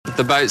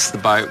The boat's the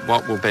boat.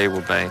 What will be,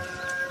 will be.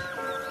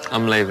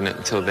 I'm leaving it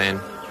until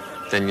then.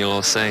 Then you'll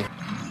all see.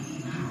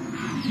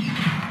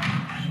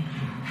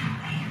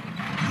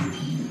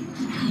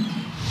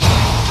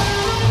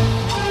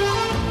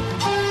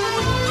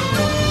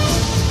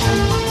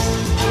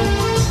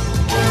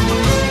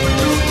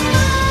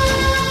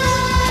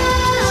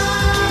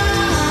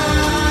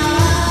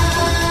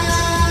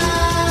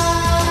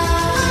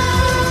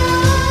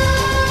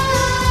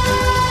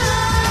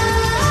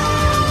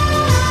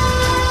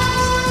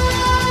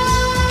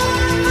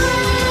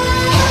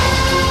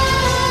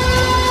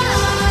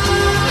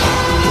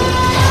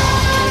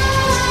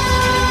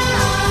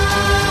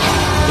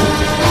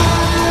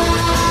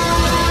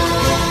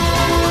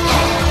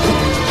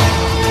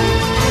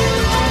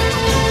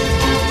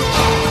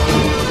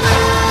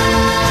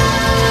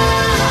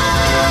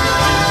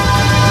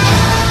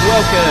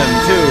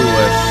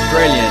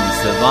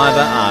 Survivor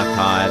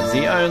Archives,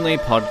 the only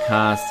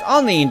podcast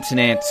on the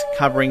internet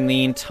covering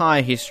the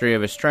entire history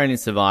of Australian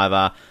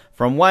Survivor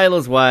from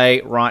Whalers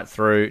Way right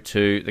through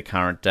to the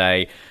current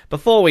day.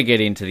 Before we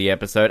get into the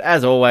episode,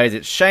 as always,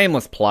 it's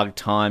shameless plug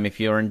time. If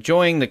you're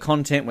enjoying the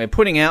content we're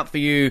putting out for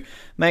you,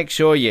 make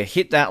sure you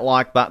hit that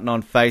like button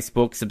on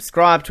Facebook,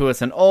 subscribe to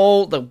us on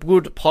all the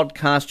good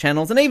podcast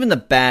channels and even the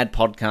bad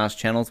podcast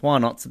channels. Why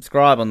not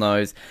subscribe on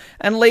those?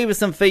 And leave us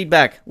some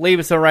feedback. Leave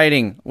us a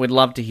rating. We'd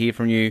love to hear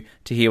from you,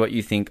 to hear what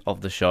you think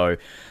of the show.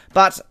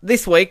 But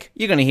this week,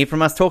 you're going to hear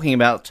from us talking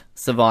about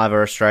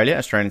Survivor Australia,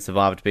 Australian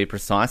Survivor to be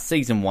precise,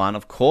 Season 1,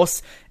 of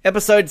course.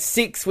 Episode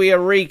 6, we are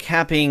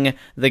recapping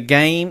The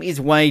Game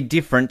is Way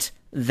Different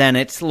Than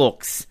It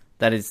Looks.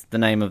 That is the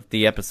name of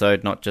the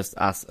episode, not just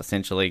us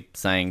essentially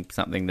saying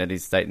something that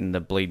is stating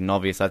the bleeding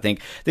obvious, I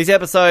think. This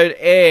episode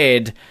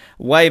aired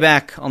way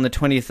back on the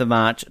 20th of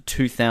March,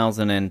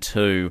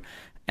 2002.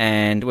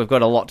 And we've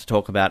got a lot to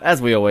talk about,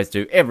 as we always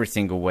do, every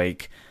single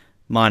week.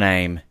 My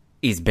name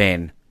is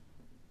Ben.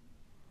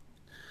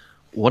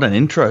 What an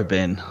intro,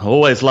 Ben. I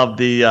always love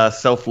the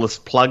selfless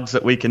plugs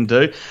that we can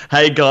do.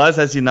 Hey, guys,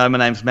 as you know, my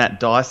name's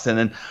Matt Dyson,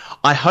 and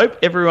I hope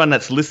everyone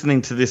that's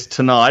listening to this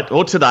tonight,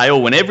 or today,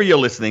 or whenever you're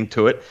listening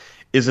to it,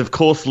 is, of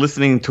course,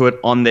 listening to it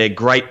on their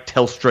great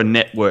Telstra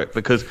network,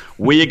 because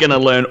we are going to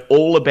learn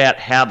all about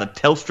how the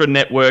Telstra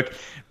network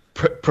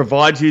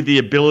provides you the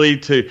ability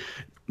to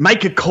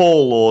make a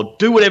call or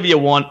do whatever you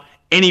want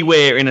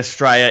anywhere in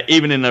Australia,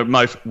 even in the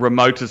most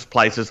remotest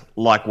places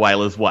like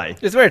Whalers Way.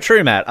 It's very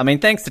true, Matt. I mean,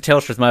 thanks to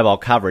Telstra's mobile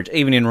coverage,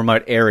 even in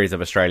remote areas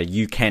of Australia,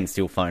 you can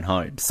still phone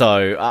home.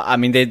 So, I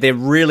mean, they're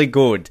really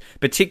good,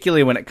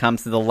 particularly when it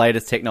comes to the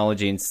latest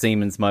technology in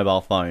Siemens mobile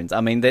phones.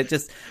 I mean, they're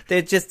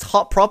just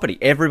hot property.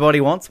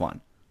 Everybody wants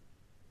one.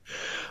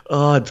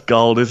 Oh, it's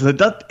gold,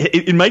 isn't it?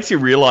 It makes you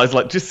realise,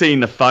 like, just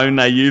seeing the phone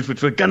they use,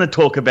 which we're going to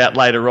talk about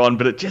later on,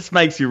 but it just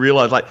makes you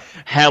realise, like,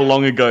 how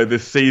long ago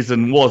this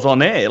season was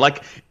on air.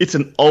 Like, it's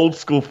an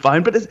old-school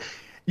phone, but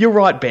you're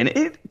right, Ben.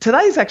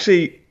 Today's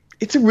actually,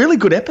 it's a really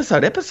good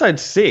episode, episode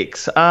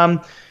 6.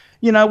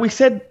 You know, we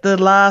said the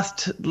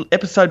last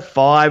episode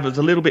 5 was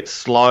a little bit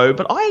slow,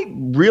 but I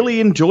really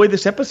enjoy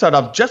this episode.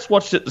 I've just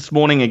watched it this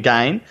morning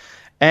again,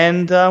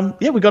 and,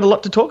 yeah, we got a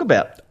lot to talk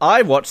about.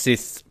 I watched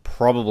this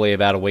probably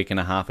about a week and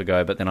a half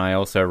ago, but then I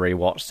also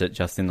rewatched it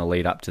just in the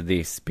lead up to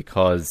this,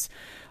 because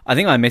I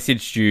think I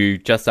messaged you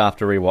just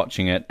after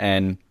rewatching it,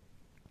 and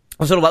I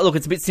was sort of like, look,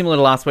 it's a bit similar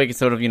to last week. It's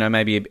sort of, you know,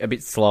 maybe a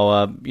bit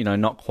slower, you know,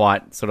 not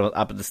quite sort of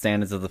up at the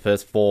standards of the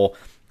first 4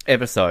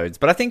 episodes.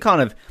 But I think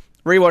kind of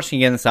rewatching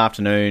again this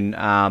afternoon,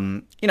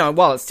 you know,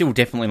 while it's still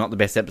definitely not the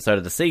best episode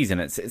of the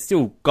season, it's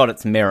still got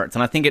its merits,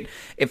 and I think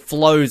it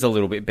flows a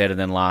little bit better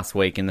than last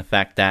week in the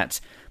fact that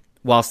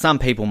while some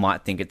people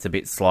might think it's a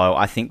bit slow,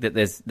 I think that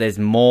there's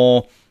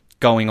more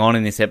going on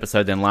in this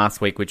episode than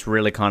last week, which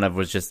really kind of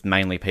was just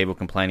mainly people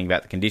complaining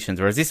about the conditions.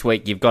 Whereas this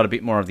week, you've got a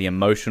bit more of the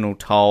emotional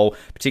toll,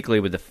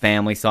 particularly with the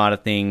family side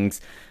of things.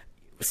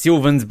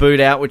 Sylvan's boot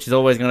out, which is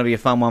always going to be a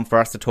fun one for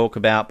us to talk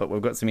about, but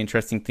we've got some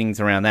interesting things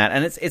around that.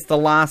 And it's the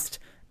last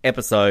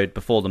episode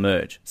before the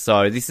merge.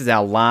 So this is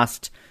our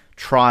last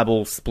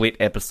tribal split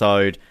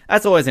episode.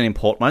 That's always an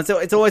important one.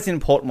 It's always an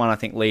important one, I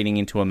think, leading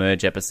into a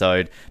merge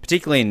episode,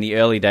 particularly in the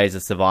early days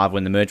of Survivor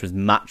when the merge was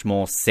much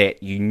more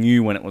set. You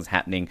knew when it was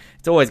happening.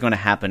 It's always going to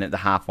happen at the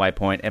halfway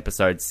point,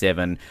 episode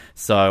 7.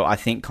 So I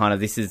think kind of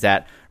this is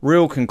that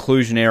real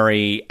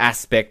conclusionary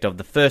aspect of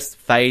the first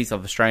phase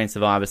of Australian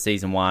Survivor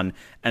Season 1,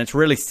 and it's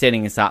really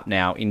setting us up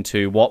now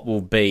into what will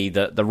be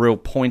the real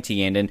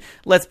pointy end. And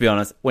let's be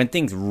honest, when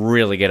things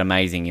really get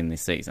amazing in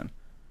this season.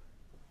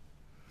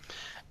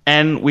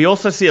 And we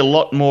also see a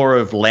lot more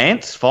of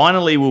Lance.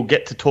 Finally, we'll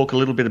get to talk a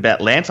little bit about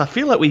Lance. I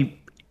feel like we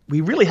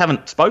really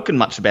haven't spoken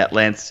much about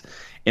Lance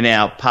in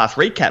our past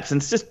recaps,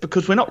 and it's just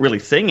because we're not really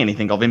seeing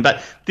anything of him.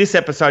 But this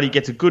episode, he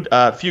gets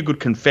a few good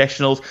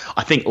confessionals.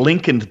 I think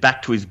Lincoln's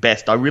back to his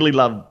best. I really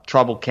love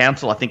Tribal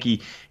Council. I think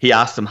he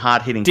asked some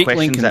hard-hitting questions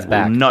Lincoln's that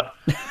back. will not...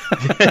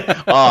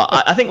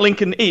 I think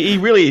Lincoln, he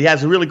really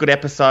has a really good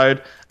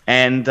episode,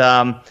 and...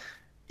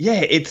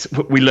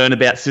 we learn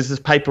about scissors,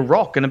 paper,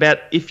 rock, and about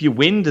if you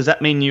win, does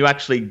that mean you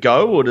actually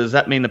go, or does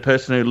that mean the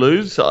person who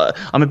loses?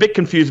 I'm a bit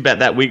confused about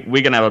that. We're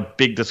going to have a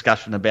big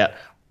discussion about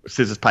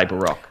scissors, paper,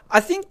 rock. I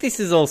think this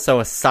is also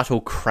a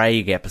subtle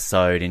Craig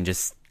episode in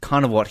just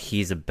kind of what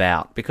he's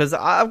about, because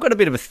I've got a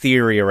bit of a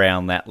theory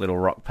around that little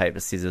rock, paper,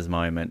 scissors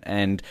moment,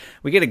 and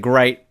we get a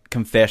great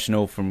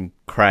confessional from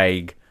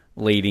Craig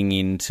leading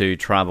into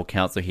Tribal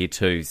Council here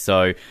too.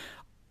 So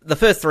the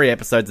first 3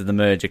 episodes of The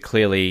Merge are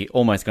clearly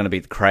almost going to be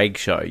the Craig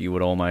show, you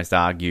would almost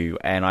argue.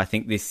 And I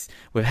think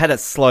we've had a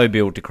slow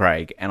build to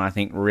Craig, and I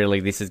think really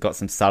this has got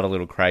some subtle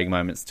little Craig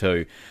moments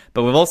too.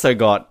 But we've also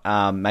got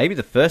maybe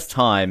the first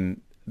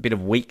time a bit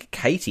of weak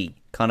Katie.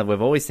 Kind of,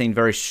 we've always seen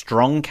very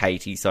strong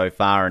Katie so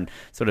far and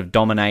sort of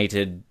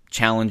dominated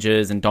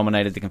challenges and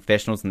dominated the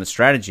confessionals and the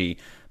strategy.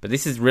 But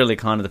this is really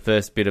kind of the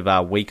first bit of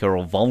our weaker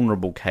or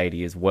vulnerable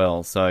Katie as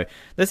well. So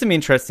there's some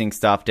interesting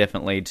stuff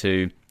definitely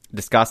to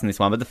discuss in this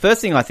one. But the first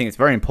thing I think is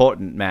very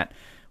important, Matt,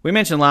 we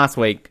mentioned last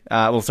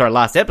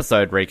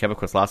episode recap, of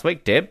course, last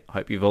week. Deb, I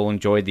hope you've all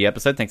enjoyed the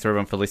episode. Thanks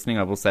everyone for listening.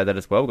 I will say that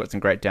as well. We've got some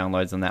great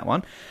downloads on that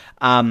one.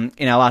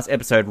 In our last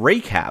episode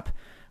recap,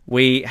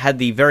 we had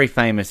the very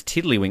famous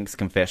Tiddlywinks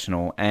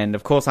confessional. And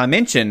of course, I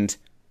mentioned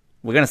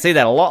we're going to see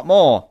that a lot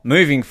more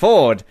moving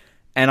forward.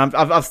 And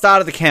I've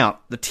started the count.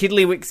 The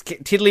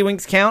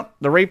Tiddlywinks count,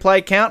 the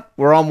replay count,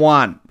 we're on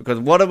 1. Because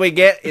what did we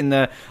get in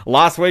the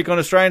last week on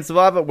Australian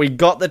Survivor? We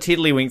got the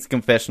Tiddlywinks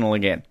confessional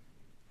again.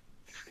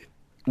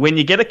 When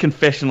you get a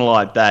confessional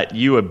like that,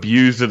 you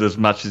abuse it as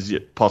much as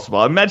possible.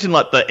 I imagine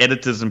like the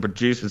editors and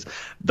producers,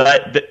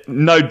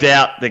 no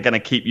doubt they're going to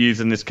keep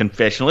using this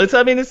confessional. It's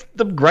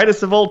the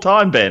greatest of all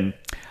time, Ben.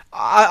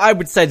 I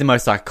would say the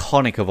most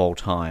iconic of all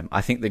time.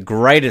 I think the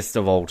greatest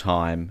of all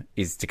time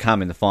is to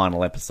come in the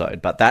final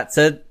episode, but that's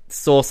a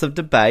source of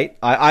debate.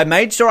 I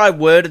made sure I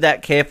worded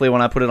that carefully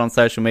when I put it on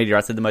social media.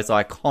 I said the most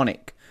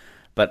iconic,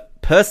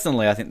 but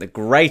personally, I think the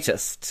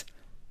greatest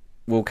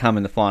will come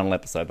in the final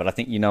episode, but I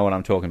think you know what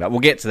I'm talking about. We'll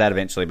get to that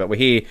eventually, but we're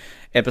here,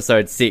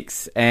 episode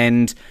 6,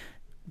 and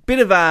bit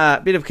of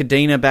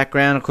Kadena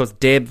background. Of course,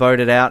 Deb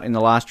voted out in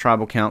the last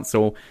Tribal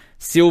Council.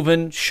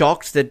 Sylvan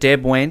shocked that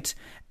Deb went,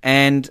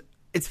 and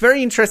it's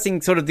very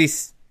interesting, sort of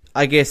this,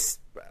 I guess,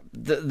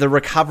 the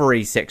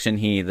recovery section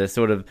here, the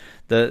sort of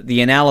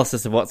the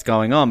analysis of what's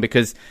going on,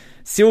 because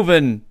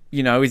Sylvan,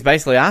 is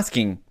basically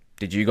asking,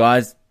 did you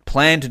guys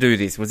plan to do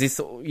this? Was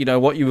this,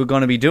 what you were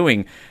going to be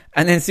doing?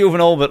 And then Sylvan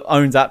all but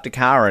owns up to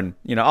Karen,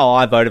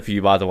 I voted for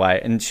you, by the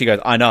way. And she goes,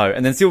 I know.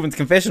 And then Sylvan's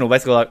confessional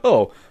basically like,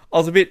 I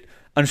was a bit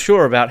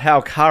unsure about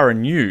how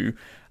Karen knew.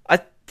 I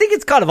think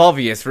it's kind of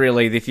obvious,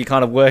 really, if you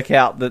kind of work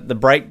out the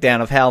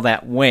breakdown of how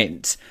that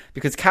went,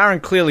 because Karen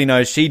clearly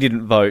knows she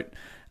didn't vote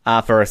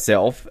for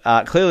herself.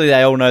 Clearly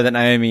they all know that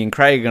Naomi and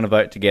Craig are going to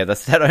vote together,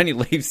 so that only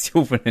leaves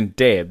Sylvan and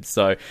Deb.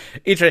 So,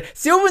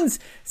 Sylvan's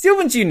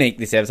unique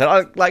this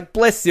episode.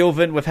 Bless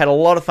Sylvan. We've had a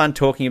lot of fun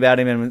talking about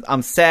him, and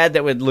I'm sad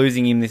that we're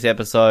losing him this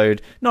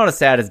episode. Not as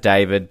sad as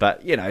David,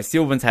 but,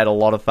 Sylvan's had a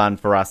lot of fun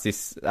for us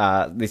this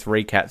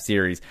recap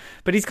series.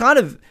 But he's kind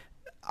of,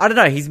 I don't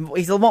know,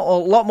 he's a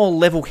lot more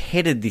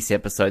level-headed this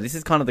episode. This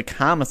is kind of the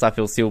calmest I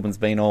feel Sylvan's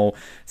been all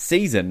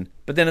season.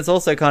 But then it's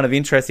also kind of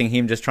interesting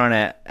him just trying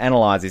to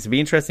analyse this. It'd be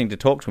interesting to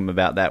talk to him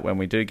about that when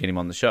we do get him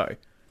on the show.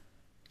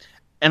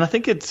 And I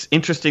think it's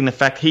interesting the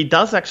fact he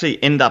does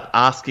actually end up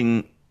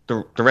asking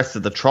the rest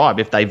of the tribe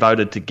if they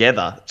voted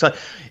together. So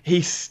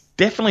he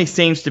definitely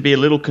seems to be a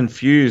little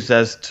confused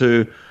as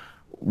to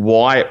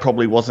why it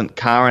probably wasn't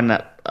Karen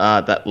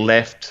that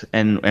left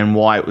and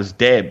why it was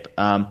Deb.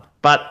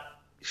 But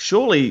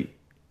surely,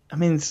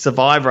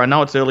 Survivor, I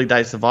know it's early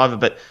days Survivor,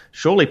 but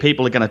surely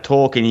people are going to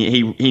talk, and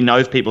he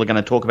knows people are going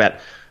to talk about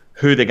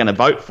who they're going to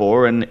vote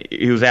for, and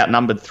he was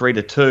outnumbered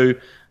 3-2.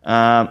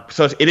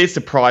 So it is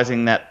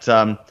surprising that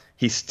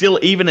he's still,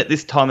 even at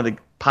this time of the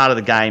part of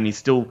the game, he's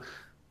still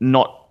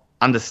not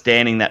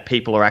understanding that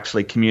people are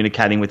actually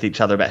communicating with each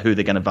other about who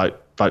they're going to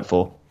vote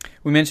for.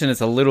 We mentioned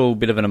it's a little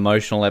bit of an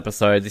emotional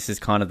episode. This is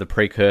kind of the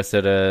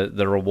precursor to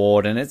the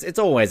reward, and it's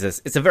always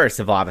it's a very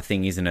Survivor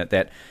thing, isn't it?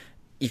 That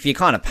if you're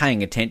kind of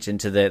paying attention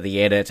to the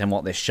edit and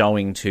what they're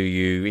showing to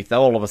you, if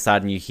all of a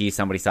sudden you hear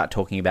somebody start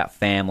talking about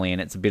family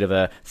and it's a bit of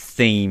a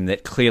theme,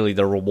 that clearly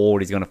the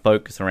reward is going to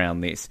focus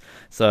around this.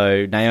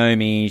 So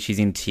Naomi, she's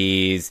in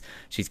tears,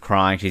 she's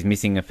crying, she's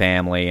missing her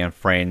family and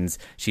friends.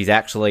 She's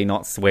actually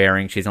not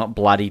swearing, she's not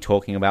bloody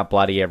talking about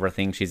bloody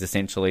everything. She's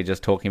essentially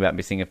just talking about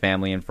missing her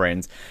family and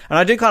friends. And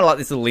I do kind of like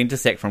this little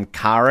intersect from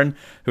Karen,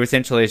 who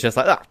essentially is just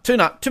like, too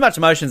much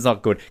emotion's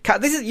not good.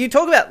 You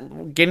talk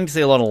about getting to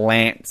see a lot of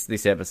Lance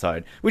this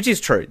episode, which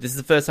is true. This is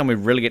the first time we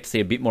really get to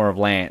see a bit more of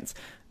Lance.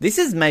 This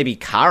is maybe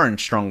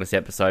Karen's strongest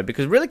episode,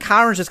 because really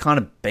Karen's just kind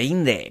of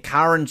been there.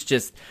 Karen's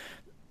just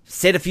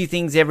said a few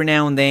things every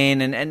now and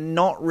then and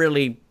not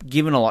really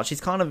given a lot.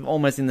 She's kind of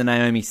almost in the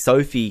Naomi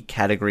Sophie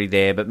category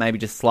there, but maybe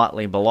just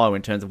slightly below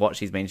in terms of what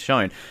she's been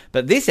shown.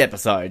 But this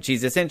episode,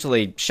 she's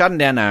essentially shutting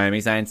down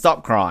Naomi, saying,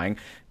 stop crying.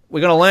 we're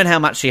going to learn how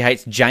much she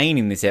hates Jane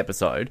in this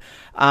episode.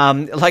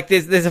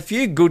 There's a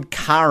few good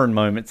Karen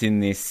moments in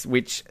this,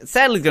 which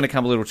sadly is going to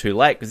come a little too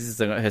late because this is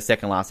her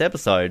second last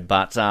episode.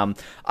 But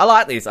I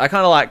like this. I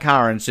kind of like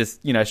Karen's just,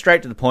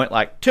 straight to the point,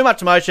 like, too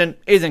much emotion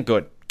isn't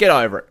good. Get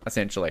over it,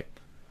 essentially.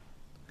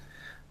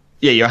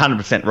 Yeah, you're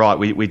 100% right.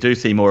 We do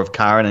see more of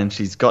Karen, and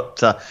she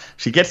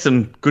gets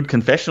some good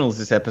confessionals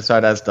this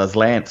episode, as does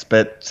Lance.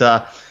 But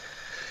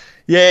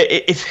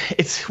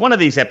it's one of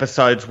these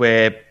episodes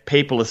where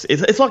people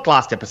it's like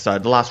last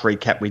episode, the last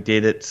recap we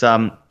did. It's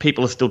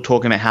people are still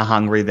talking about how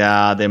hungry they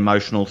are, their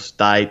emotional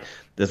state.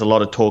 There's a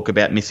lot of talk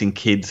about missing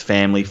kids,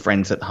 family,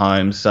 friends at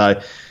home. So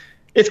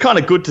it's kind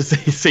of good to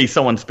see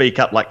someone speak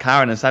up like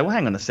Karen and say, well,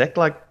 hang on a sec,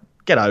 like,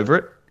 get over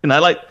it.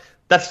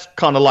 That's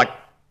kind of like,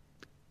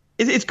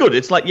 it's good.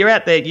 It's like you're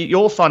out there, you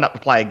all signed up to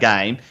play a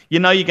game. You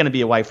know you're going to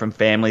be away from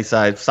family,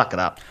 so suck it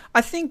up.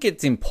 I think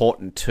it's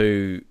important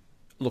to,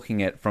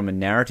 looking at from a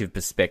narrative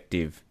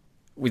perspective,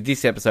 with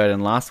this episode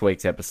and last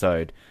week's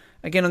episode,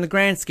 again, on the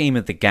grand scheme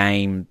of the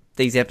game,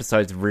 these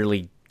episodes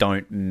really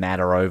don't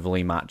matter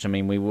overly much. I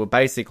mean, we were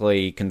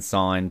basically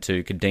consigned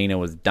to Kadena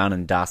was done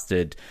and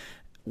dusted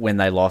when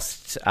they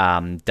lost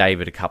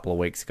David a couple of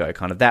weeks ago.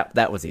 Kind of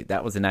that was it.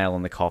 That was the nail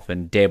in the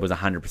coffin. Deb was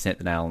 100%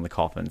 the nail in the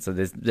coffin. So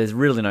there's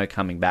really no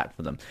coming back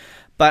for them.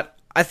 But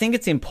I think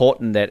it's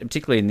important that,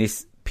 particularly in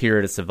this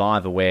period of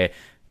Survivor, where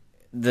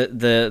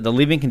the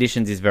living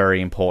conditions is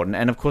very important.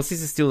 And of course,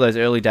 this is still those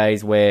early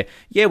days where,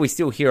 we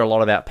still hear a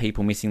lot about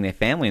people missing their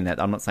family and that.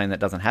 I'm not saying that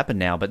doesn't happen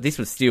now, but this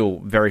was still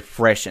very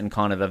fresh and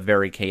kind of a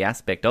very key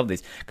aspect of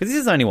this. Because this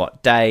is only,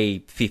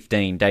 day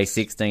 15, day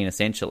 16,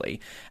 essentially.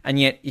 And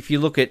yet, if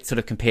you look at, sort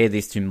of compare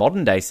this to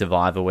modern day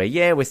Survivor,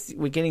 where,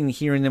 we're getting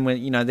hearing them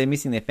when, they're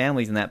missing their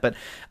families and that. But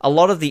a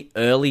lot of the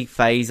early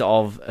phase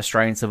of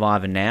Australian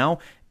Survivor now,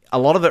 a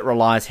lot of it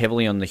relies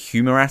heavily on the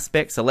humour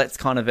aspect. So let's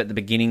kind of, at the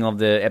beginning of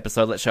the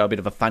episode, let's show a bit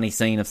of a funny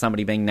scene of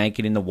somebody being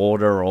naked in the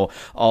water, or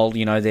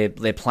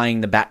they're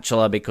playing The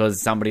Bachelor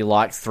because somebody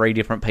likes 3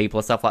 different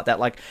people or stuff like that.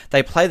 Like,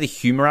 they play the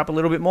humour up a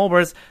little bit more,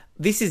 whereas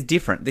this is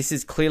different. This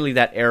is clearly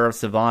that era of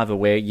Survivor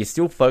where you're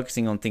still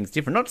focusing on things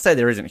different. Not to say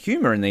there isn't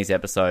humour in these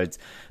episodes,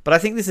 but I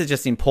think this is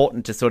just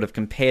important to sort of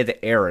compare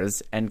the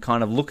eras and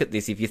kind of look at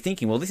this. If you're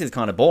thinking, well, this is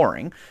kind of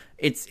boring,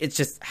 it's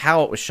just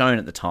how it was shown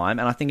at the time.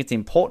 And I think it's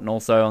important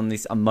also on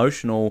this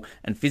emotional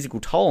and physical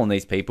toll on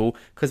these people,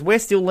 because we're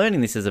still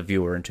learning this as a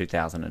viewer in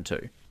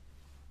 2002.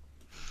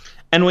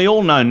 And we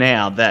all know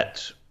now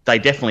that they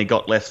definitely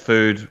got less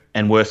food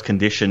and worse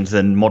conditions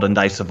than modern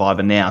day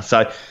Survivor now.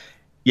 So,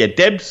 yeah,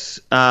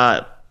 Deb's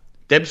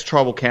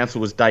tribal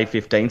council was day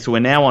 15, so we're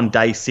now on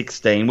day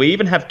 16. We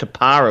even have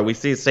Tapara. We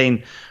see a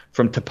scene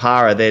from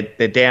Tapara.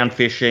 They're down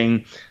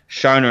fishing.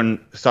 Shona and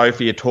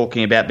Sophie are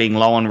talking about being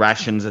low on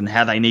rations and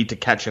how they need to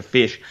catch a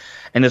fish.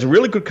 And there's a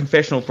really good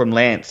confessional from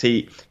Lance.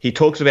 He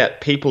talks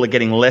about people are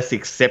getting less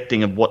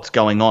accepting of what's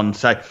going on.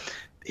 So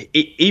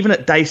even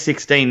at day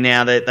 16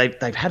 now,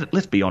 they've had it.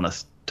 Let's be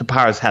honest,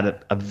 Tapara's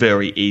had a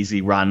very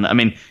easy run. I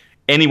mean,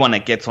 anyone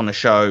that gets on a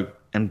show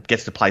and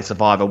gets to play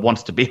Survivor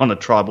wants to be on a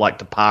tribe like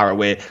Tapara,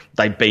 where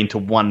they've been to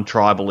one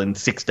tribal in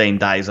 16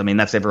 days. I mean,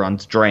 that's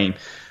everyone's dream.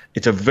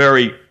 It's a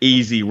very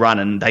easy run,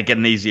 and they get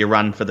an easier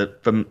run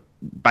from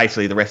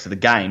basically the rest of the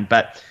game.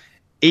 But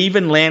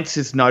even Lance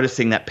is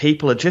noticing that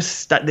people are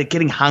they're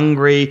getting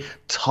hungry,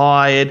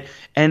 tired,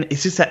 and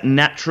it's just that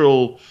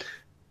natural,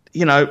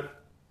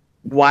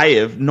 way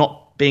of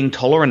not being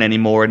tolerant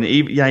anymore. And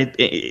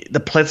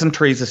the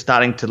pleasantries are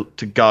starting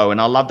to go, and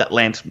I love that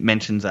Lance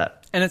mentions that.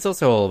 And it's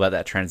also all about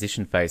that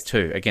transition phase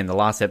too. Again, the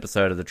last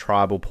episode of the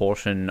tribal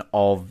portion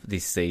of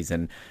this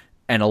season,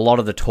 and a lot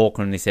of the talk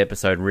on this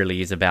episode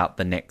really is about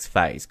the next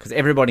phase, because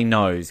everybody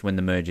knows when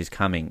the merge is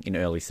coming in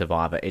early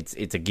Survivor. It's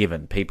a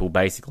given. People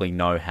basically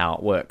know how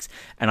it works.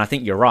 And I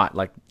think you're right,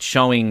 like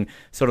showing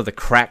sort of the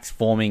cracks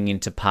forming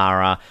into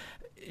Para.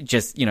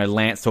 Just,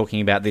 Lance talking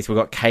about this. We've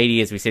got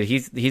Katie, as we said.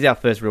 He's our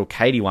first real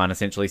Katie one,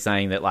 essentially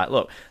saying that, like,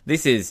 look,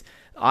 this is...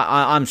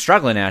 I'm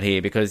struggling out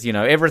here because,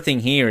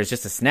 everything here is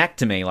just a snack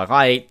to me. Like,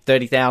 I eat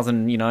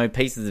 30,000,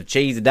 pieces of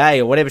cheese a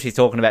day or whatever she's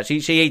talking about. She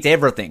eats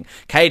everything.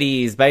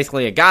 Katie is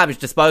basically a garbage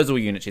disposal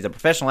unit. She's a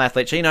professional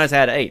athlete. She knows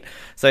how to eat.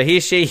 So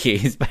here she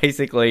is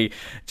basically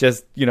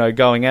just,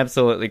 going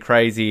absolutely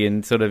crazy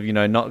and sort of,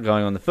 not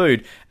going on the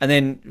food. And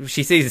then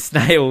she sees the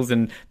snails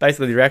and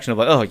basically the reaction of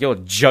like, oh, you're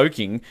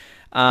joking.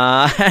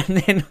 And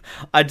then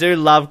I do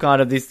love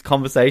kind of this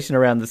conversation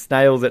around the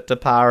snails at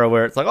Tapara,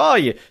 where it's like, oh,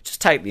 you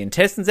just take the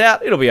intestines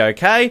out, it'll be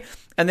okay.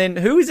 And then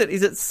who is it?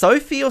 Is it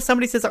Sophie or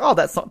somebody says, like, oh,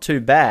 that's not too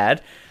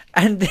bad.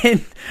 And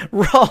then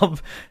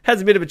Rob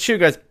has a bit of a chew,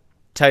 goes,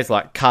 tastes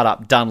like cut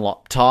up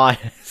Dunlop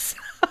tyres.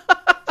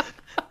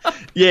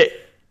 Yeah.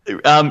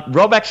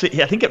 Rob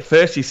actually, I think at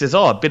first he says,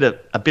 oh,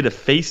 a bit of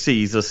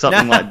feces or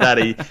something like that.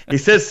 He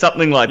says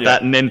something like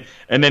that, and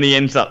then he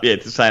ends up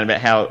saying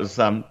about how it was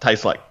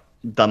tastes like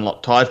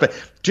Dunlop tyres. But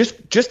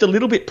just a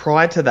little bit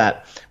prior to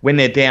that, when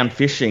they're down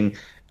fishing,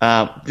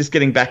 just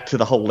getting back to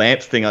the whole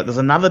Lance thing, there's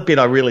another bit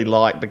I really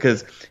like,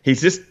 because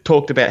he's just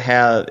talked about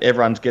how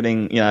everyone's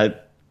getting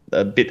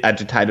a bit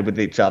agitated with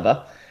each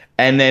other,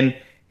 and then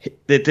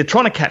they're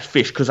trying to catch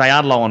fish because they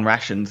are low on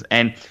rations.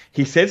 And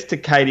he says to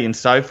Katie and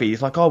Sophie,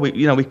 he's like,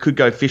 we could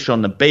go fish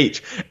on the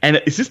beach. And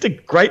it's just a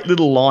great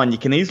little line. You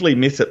can easily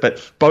miss it.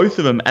 But both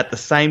of them at the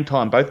same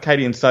time, both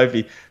Katie and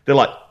Sophie, they're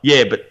like,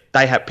 yeah, but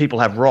people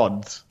have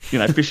rods,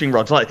 fishing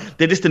rods. Like,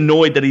 they're just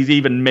annoyed that he's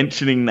even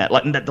mentioning that.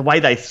 Like, the way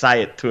they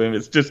say it to him,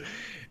 it's just,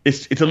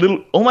 it's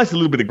almost a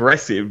little bit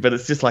aggressive, but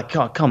it's just like,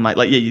 oh, come on, mate.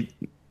 Like,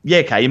 yeah,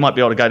 okay, you might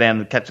be able to go down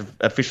and catch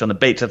a fish on the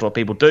beach. That's what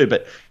people do.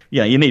 But,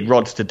 you need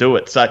rods to do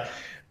it. So,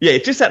 yeah,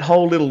 it's just that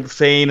whole little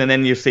scene, and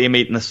then you see him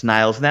eating the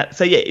snails and that.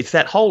 So, yeah, it's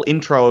that whole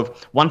intro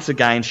of, once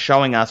again,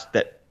 showing us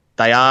that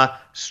they are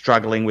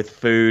struggling with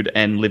food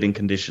and living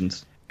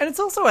conditions. And it's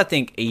also, I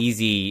think,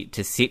 easy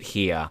to sit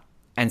here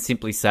and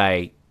simply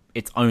say,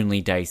 it's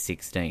only day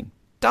 16.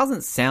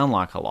 Doesn't sound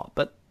like a lot,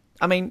 but,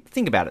 I mean,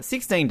 think about it.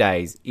 16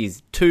 days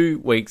is 2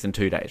 weeks and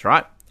 2 days,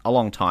 right? A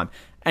long time.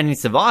 And in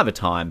Survivor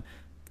time,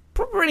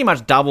 pretty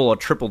much double or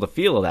triple the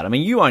feel of that. I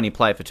mean, you only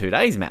play for 2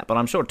 days, Matt, but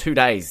I'm sure 2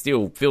 days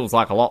still feels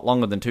like a lot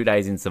longer than 2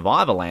 days in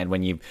Survivor Land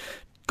when you've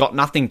got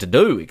nothing to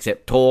do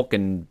except talk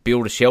and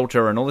build a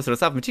shelter and all this sort of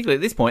stuff. And particularly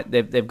at this point,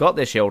 they've got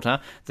their shelter,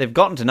 they've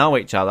gotten to know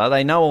each other,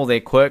 they know all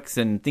their quirks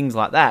and things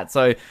like that.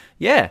 So,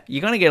 yeah,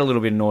 you're going to get a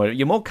little bit annoyed.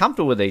 You're more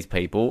comfortable with these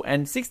people,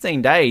 and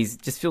 16 days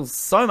just feels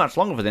so much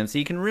longer for them, so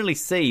you can really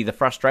see the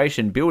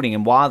frustration building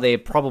and why they're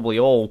probably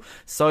all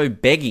so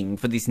begging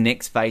for this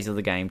next phase of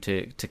the game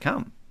to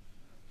come.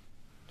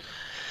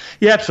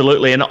 Yeah,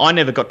 absolutely. And I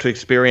never got to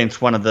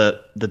experience one of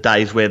the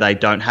days where they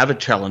don't have a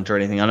challenge or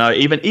anything. I know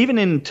even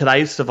in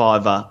today's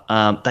Survivor,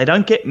 they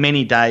don't get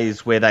many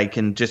days where they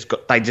can just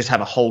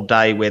have a whole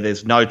day where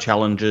there's no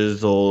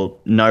challenges or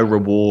no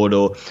reward,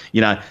 or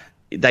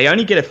they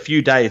only get a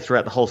few days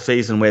throughout the whole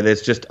season where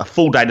there's just a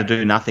full day to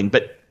do nothing.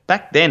 But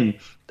back then,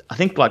 I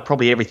think like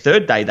probably every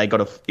third day they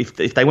got if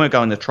they weren't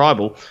going to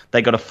tribal,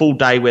 they got a full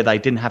day where they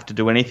didn't have to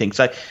do anything.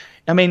 So,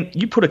 I mean,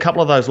 you put a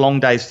couple of those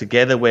long days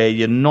together where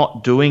you're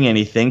not doing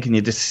anything and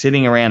you're just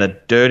sitting around a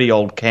dirty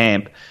old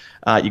camp.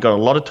 You got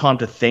a lot of time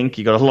to think.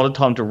 You got a lot of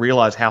time to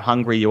realize how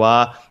hungry you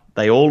are.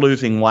 They all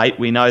losing weight.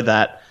 We know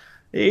that.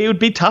 It would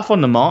be tough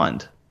on the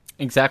mind.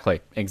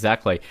 Exactly.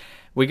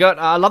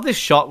 I love this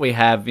shot we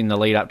have in the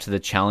lead up to the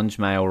challenge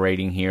mail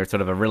reading here. It's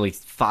sort of a really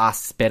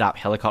fast, sped up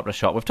helicopter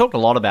shot. We've talked a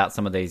lot about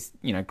some of these,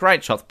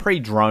 great shots,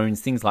 pre-drones,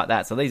 things like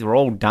that. So these were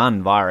all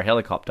done via a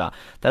helicopter.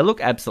 They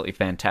look absolutely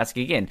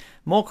fantastic. Again,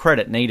 more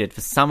credit needed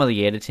for some of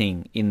the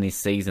editing in this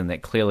season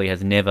that clearly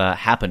has never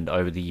happened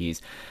over the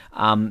years.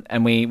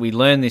 And we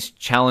learn this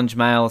challenge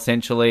mail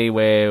essentially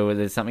where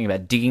there's something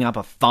about digging up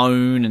a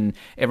phone and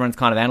everyone's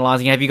kind of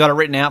analysing. Have you got it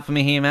written out for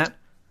me here, Matt?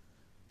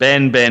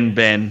 Ben,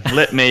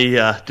 let me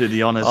do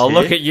the honours here.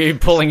 Look at you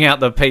pulling out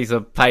the piece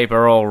of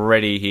paper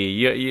already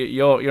here.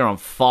 You're on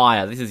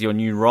fire. This is your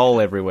new role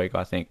every week,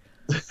 I think.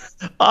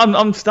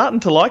 I'm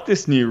starting to like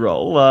this new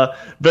role.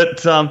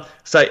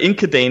 So in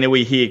Kadena,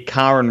 we hear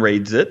Karen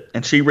reads it,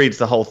 and she reads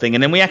the whole thing.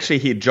 And then we actually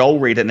hear Joel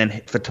read it, and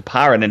then for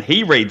Tapara, and then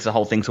he reads the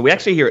whole thing. So we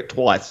actually hear it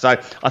twice. So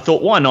I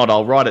thought, why not?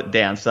 I'll write it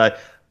down. So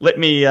let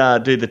me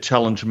do the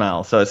challenge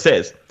mail. So it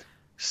says,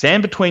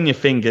 sand between your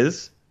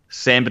fingers,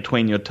 sand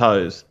between your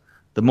toes.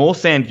 The more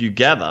sand you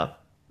gather,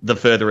 the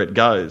further it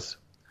goes.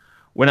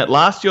 When at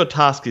last your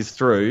task is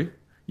through,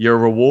 your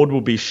reward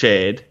will be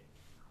shared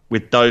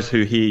with those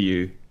who hear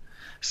you.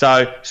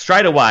 So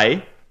straight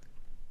away,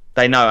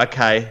 they know,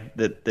 okay,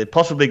 that they're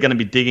possibly going to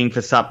be digging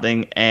for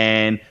something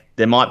and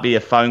there might be a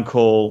phone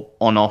call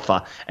on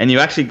offer. And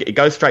it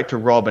goes straight to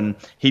Rob, and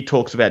he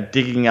talks about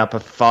digging up a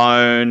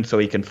phone so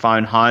he can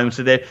phone home.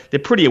 So they're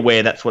pretty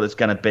aware that's what it's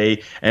going to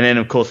be. And then,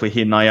 of course, we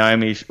hear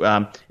Naomi.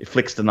 It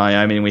flicks to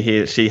Naomi, and we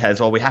hear she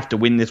has, we have to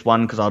win this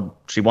one because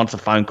she wants a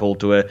phone call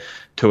to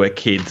her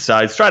kid.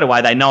 So straight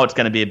away, they know it's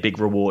going to be a big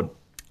reward.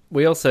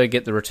 We also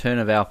get the return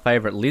of our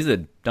favourite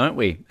lizard, don't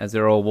we, as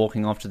they're all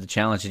walking off to the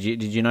challenge.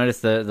 Did you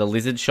notice the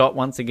lizard shot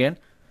once again?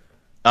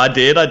 I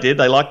did.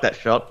 They like that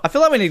shot. I feel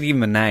like we need to give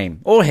him a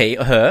name. Or he,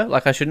 or her.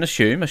 Like, I shouldn't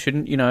assume. I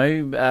shouldn't,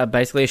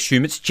 basically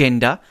assume its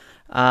gender.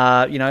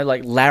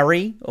 Like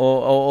Larry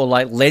or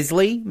like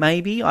Leslie,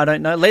 maybe. I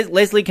don't know.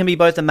 Leslie can be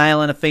both a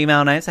male and a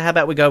female name, so how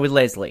about we go with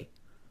Leslie?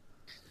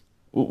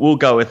 We'll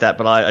go with that,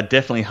 but I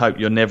definitely hope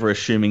you're never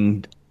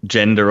assuming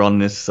gender on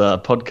this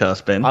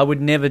podcast, Ben. I would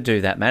never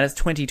do that, Matt. It's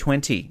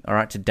 2020, all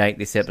right, to date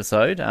this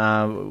episode.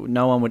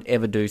 No one would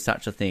ever do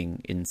such a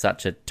thing in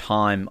such a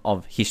time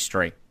of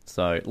history.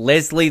 So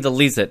Leslie the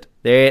lizard.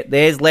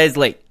 There's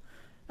Leslie.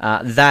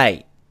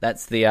 They.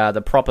 That's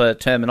the proper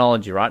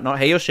terminology, right? Not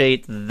he or she,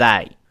 it's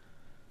they.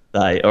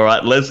 They. All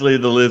right, Leslie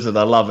the lizard.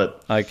 I love it.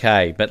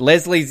 Okay, but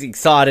Leslie's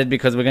excited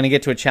because we're going to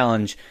get to a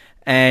challenge.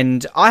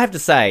 And I have to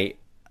say,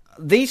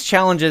 these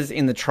challenges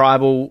in the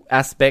tribal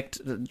aspect,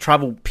 the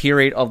tribal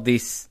period of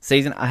this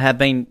season have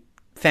been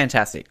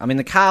fantastic. I mean,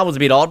 the car was a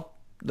bit odd,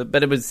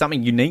 but it was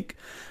something unique.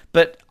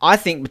 But I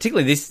think,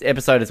 particularly this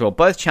episode as well,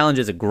 both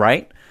challenges are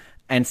great.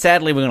 And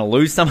sadly, we're going to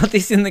lose some of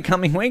this in the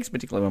coming weeks,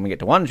 particularly when we get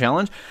to one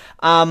challenge.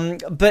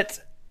 But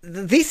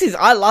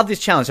I love this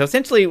challenge. So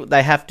essentially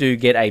they have to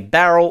get a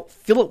barrel,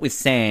 fill it with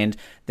sand,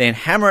 then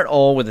hammer it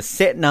all with a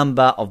set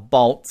number of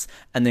bolts,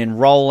 and then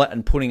roll it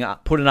and put it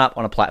up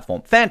on a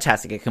platform.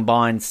 Fantastic. It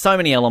combines so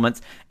many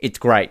elements. It's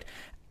great.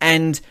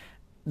 And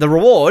the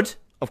reward,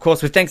 of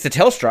course, with thanks to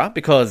Telstra,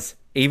 because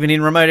even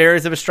in remote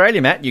areas of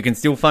Australia, Matt, you can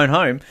still phone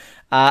home.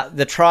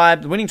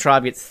 The winning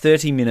tribe gets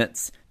 30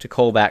 minutes to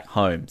call back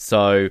home.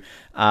 So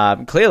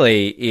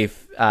clearly,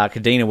 if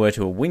Kadena were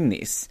to win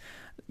this,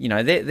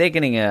 they're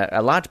getting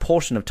a large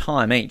portion of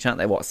time each, aren't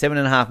they?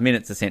 7.5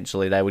 minutes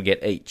essentially they would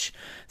get each.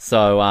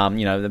 So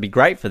that'd be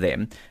great for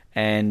them.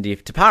 And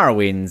if Tapara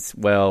wins,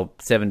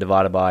 7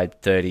 divided by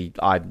 30.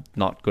 I'm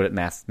not good at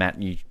maths,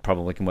 Matt. You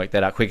probably can work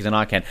that out quicker than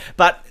I can.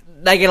 But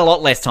they get a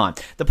lot less time.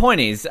 The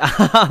point is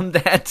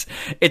that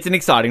it's an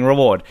exciting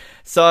reward.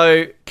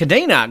 So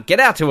Kadena get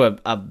out to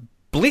a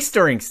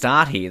blistering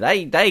start here.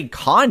 They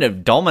kind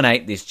of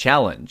dominate this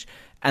challenge,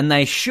 and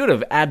they should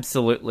have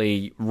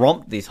absolutely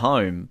romped this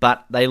home,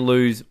 but they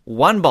lose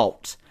one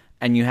bolt,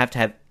 and you have to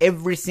have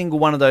every single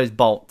one of those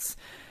bolts.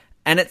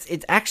 And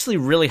it's actually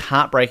really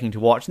heartbreaking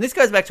to watch. And this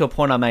goes back to a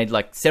point I made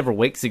several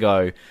weeks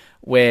ago,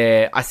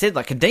 where I said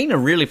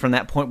Kadena really from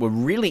that point were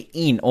really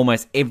in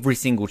almost every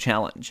single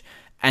challenge.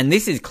 And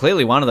this is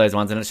clearly one of those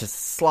ones, and it's just a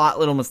slight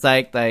little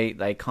mistake.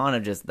 They kind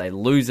of just, they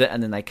lose it,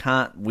 and then they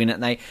can't win it,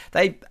 and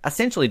they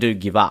essentially do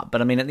give up.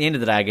 But I mean, at the end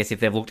of the day, I guess if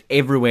they've looked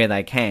everywhere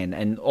they can,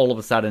 and all of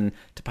a sudden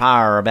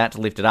Tapara are about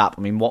to lift it up,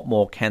 I mean, what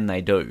more can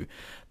they do?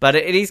 But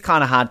it is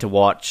kind of hard to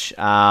watch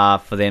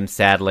for them,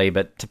 sadly.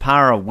 But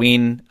Tapara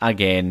win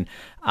again.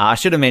 I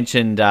should have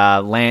mentioned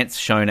Lance,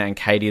 Shona, and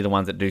Katie are the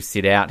ones that do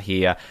sit out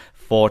here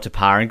for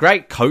Tapara. And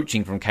great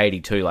coaching from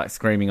Katie too,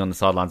 screaming on the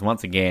sidelines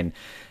once again.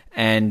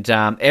 And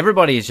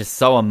everybody is just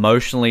so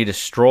emotionally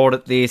distraught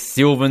at this.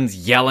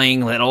 Sylvan's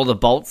yelling that all the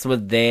bolts were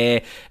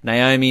there.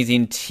 Naomi's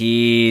in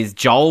tears.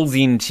 Joel's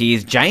in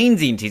tears.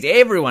 Jane's in tears.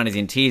 Everyone is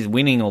in tears,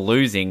 winning or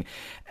losing.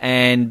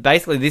 And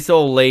basically this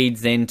all leads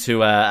then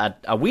to a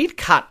weird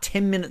cut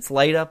 10 minutes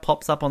later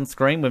pops up on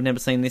screen. We've never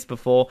seen this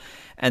before.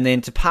 And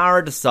then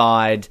Tapara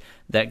decide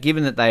that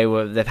given that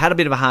they've had a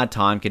bit of a hard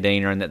time,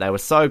 Kadena, and that they were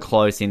so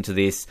close into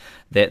this,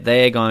 that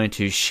they're going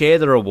to share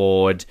the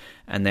reward,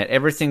 and that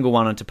every single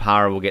one on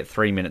Tapara will get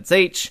 3 minutes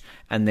each,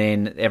 and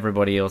then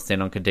everybody else then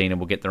on Kadena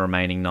will get the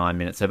remaining 9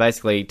 minutes. So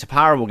basically,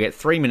 Tapara will get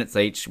 3 minutes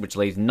each, which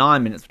leaves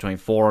 9 minutes between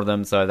four of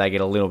them, so they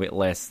get a little bit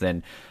less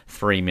than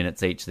 3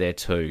 minutes each there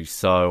too.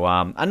 So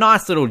a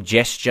nice little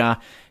gesture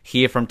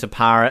here from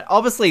Tapara.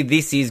 Obviously,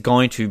 this is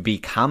going to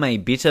become a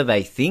bit of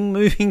a thing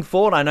moving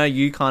forward. I know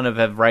you kind of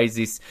have raised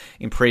this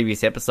in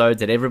previous episodes,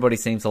 that everybody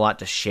seems to like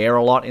to share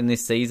a lot in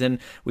this season,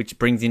 which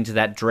brings into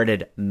that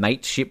dreaded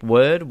mateship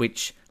word,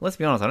 which, let's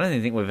be honest, I don't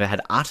even think we've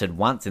had uttered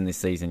once in this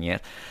season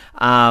yet.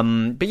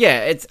 But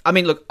yeah,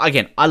 look,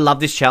 again, I love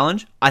this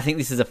challenge. I think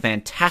this is a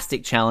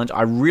fantastic challenge.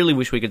 I really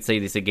wish we could see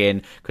this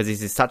again, because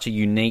this is such a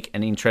unique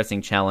and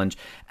interesting challenge,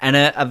 and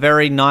a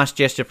very nice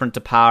gesture from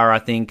Tapara, I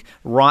think,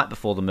 right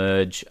before the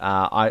merge.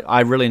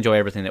 I really enjoy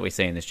everything that we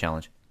see in this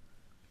challenge.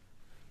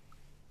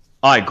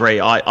 I agree.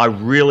 I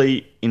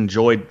really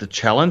enjoyed the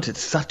challenge. It's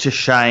such a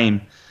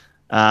shame.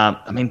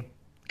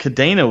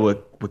 Kadena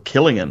were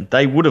killing him.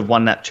 They would have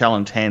won that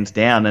challenge hands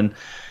down. And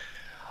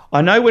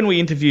I know when we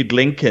interviewed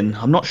Lincoln,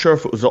 I'm not sure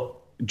if it was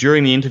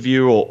during the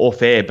interview or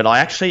off air, but I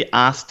actually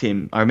asked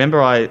him. I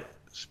remember I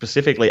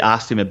specifically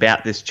asked him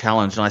about this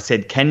challenge, and I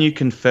said, can you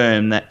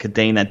confirm that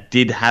Kadena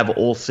did have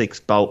all 6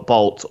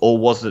 bolts, or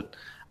was it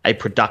a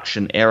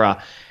production error?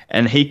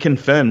 And he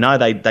confirmed, no,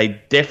 they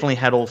definitely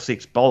had all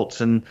 6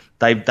 bolts, and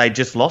they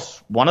just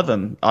lost one of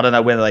them. I don't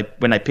know whether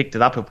when they picked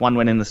it up, if one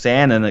went in the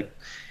sand and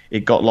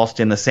it got lost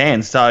in the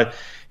sand. So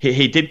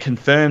he did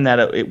confirm that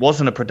it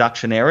wasn't a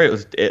production error.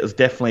 It was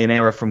definitely an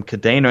error from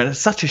Kadena, and it's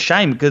such a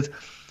shame because,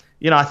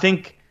 I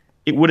think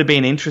it would have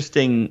been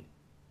interesting,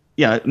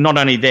 not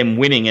only them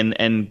winning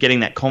and getting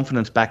that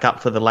confidence back up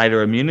for the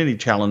later immunity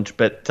challenge,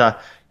 but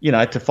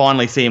to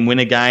finally see him win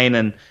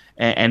again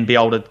and be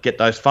able to get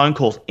those phone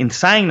calls. In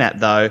saying that,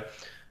 though,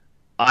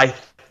 I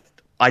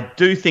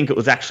do think it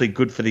was actually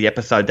good for the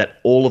episode that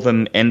all of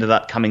them ended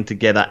up coming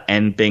together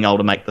and being able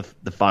to make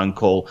the phone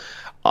call.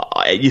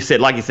 Like you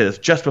said, it's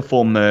just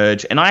before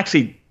merge, and I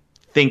actually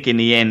think in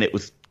the end it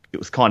was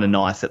kind of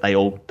nice that they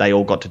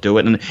all got to do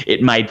it, and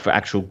it made for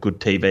actual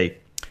good TV.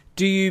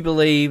 Do you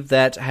believe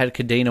that had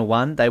Kadena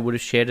won, they would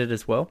have shared it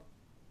as well?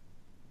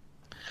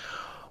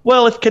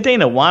 Well, if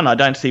Kadena won, I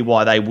don't see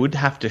why they would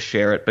have to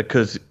share it,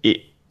 because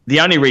the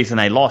only reason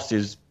they lost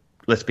is,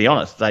 let's be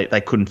honest,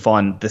 they couldn't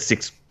find the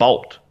 6th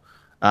bolt.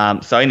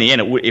 So in the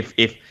end,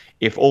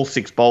 if all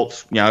 6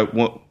 bolts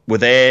were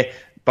there,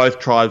 both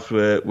tribes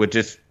were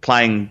just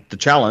playing the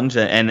challenge,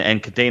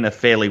 and Kadena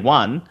fairly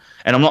won.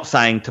 And I'm not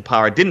saying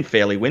Tapara didn't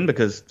fairly win,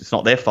 because it's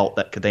not their fault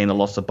that Kadena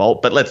lost a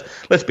bolt. But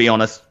let's be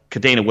honest,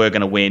 Kadena were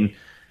going to win.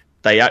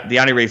 The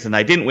only reason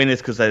they didn't win is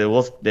because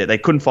they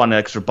couldn't find an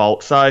extra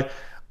bolt. So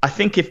I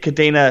think if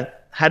Kadena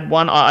had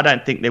won, I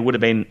don't think there would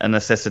have been a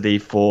necessity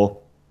for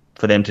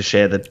them to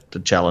share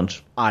the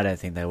challenge. I don't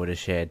think they would have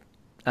shared.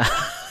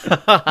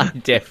 I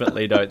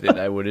definitely don't think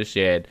they would have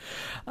shared.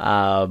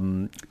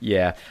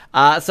 Yeah.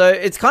 So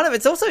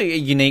it's also a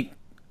unique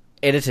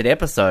edited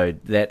episode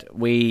that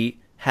we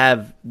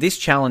have this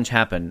challenge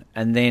happen,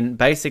 and then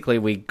basically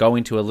we go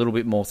into a little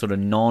bit more sort of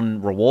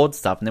non-reward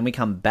stuff, and then we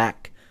come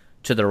back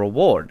to the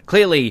reward.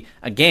 Clearly,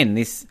 again,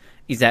 this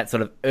is that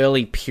sort of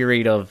early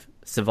period of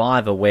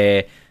Survivor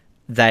where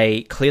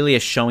they clearly are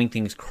showing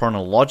things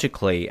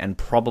chronologically and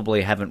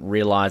probably haven't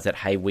realised that,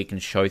 hey, we can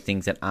show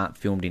things that aren't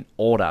filmed in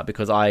order.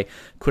 Because I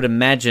could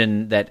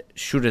imagine that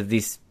should have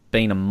this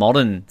been a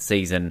modern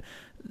season,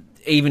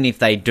 even if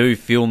they do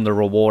film the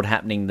reward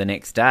happening the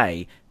next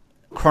day,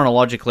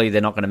 chronologically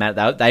they're not going to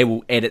matter. They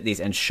will edit this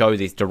and show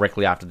this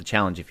directly after the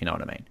challenge, if you know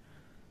what I mean.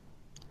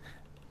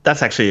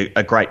 That's actually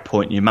a great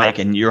point you make,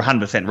 and you're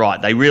 100%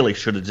 right. They really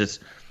should have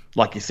just,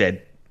 like you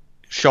said,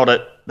 shot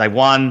it. They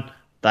won.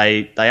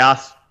 They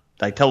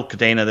tell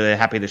Kadena that they're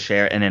happy to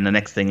share it, and then the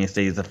next thing you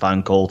see is the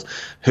phone calls.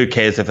 Who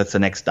cares if it's the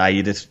next day?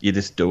 You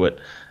just do it.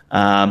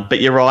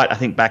 But you're right. I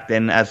think back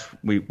then, as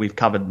we've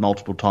covered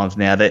multiple times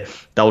now, that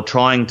they were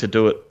trying to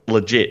do it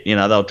legit. You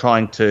know, they were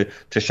trying to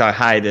show,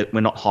 hey, that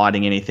we're not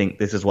hiding anything.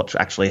 This is what's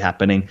actually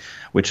happening.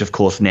 Which, of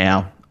course,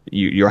 now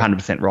you're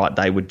 100% right.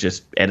 They would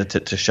just edit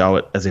it to show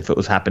it as if it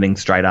was happening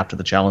straight after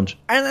the challenge.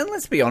 And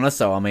let's be honest,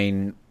 though. I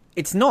mean,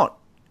 it's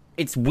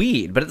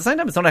weird, but at the same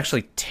time, it's not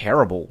actually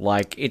terrible.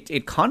 Like,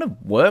 it kind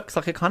of works.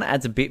 Like, it kind of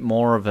adds a bit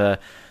more of a...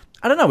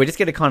 I don't know, we just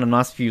get a kind of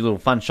nice few little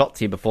fun shots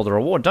here before the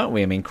reward, don't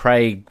we? I mean,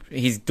 Craig,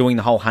 he's doing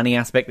the whole honey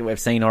aspect that we've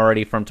seen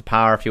already from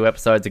Tapara a few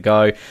episodes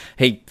ago.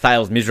 He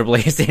fails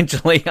miserably,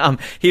 essentially.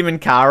 Him and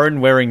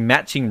Karen wearing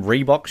matching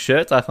Reebok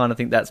shirts. I kind of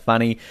think that's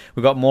funny.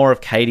 We've got more of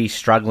Katie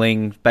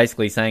struggling,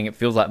 basically saying it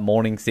feels like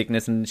morning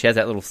sickness, and she has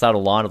that little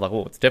subtle line of like,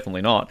 oh, it's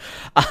definitely not.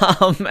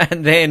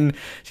 And then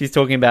she's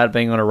talking about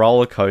being on a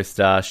roller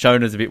coaster.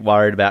 Shona's a bit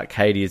worried about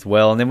Katie as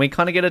well. And then we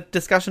kind of get a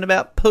discussion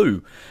about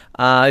poo.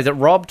 Is it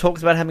Rob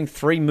talks about having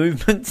 3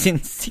 movements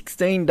in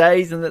 16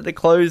 days and that the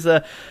clothes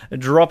are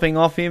dropping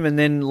off him, and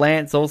then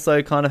Lance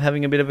also kind of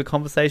having a bit of a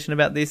conversation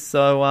about this.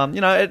 So,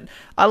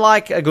 I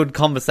like a good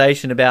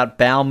conversation about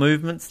bowel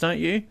movements, don't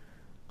you?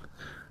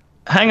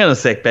 Hang on a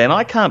sec, Ben.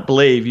 I can't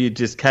believe you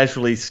just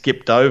casually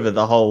skipped over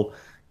the whole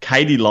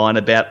Katie line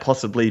about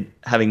possibly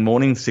having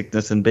morning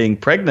sickness and being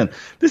pregnant.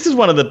 This is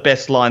one of the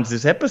best lines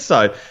this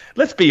episode.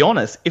 Let's be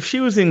honest. If she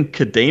was in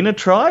Kadena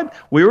tribe,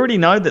 we already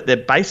know that they're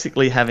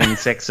basically having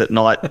sex at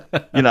night,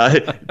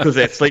 because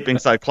they're sleeping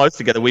so close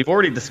together. We've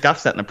already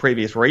discussed that in a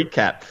previous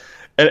recap.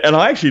 And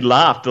I actually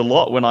laughed a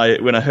lot when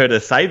I heard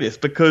her say this,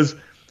 because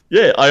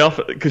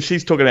because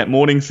she's talking about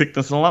morning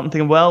sickness and all that. I'm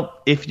thinking,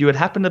 well, if you had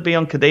happened to be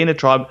on Kadena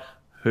tribe,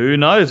 who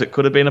knows? It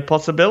could have been a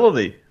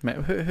possibility.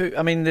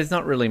 I mean, there's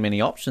not really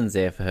many options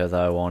there for her,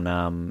 though, on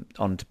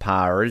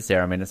Tapara, is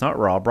there? I mean, it's not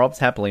Rob. Rob's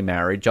happily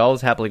married.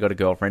 Joel's happily got a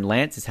girlfriend.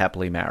 Lance is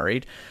happily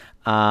married.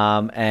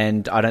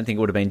 And I don't think it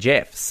would have been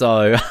Jeff.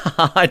 So,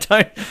 it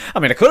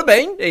could have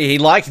been. He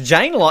liked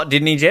Jane a lot,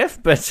 didn't he,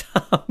 Jeff? But...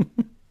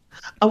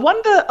 I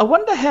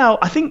wonder how.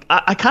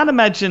 I can't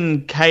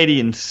imagine Katie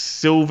and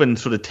Sylvan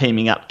sort of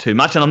teaming up too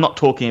much, and I'm not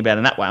talking about it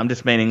in that way. I'm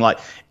just meaning like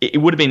it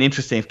would have been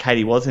interesting if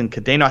Katie was in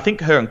Kadena. I think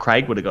her and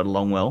Craig would have got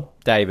along well.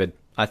 David,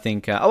 I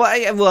think.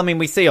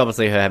 We see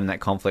obviously her having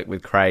that conflict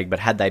with Craig, but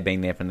had they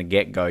been there from the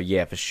get go,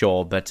 yeah, for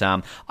sure. But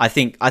I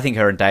think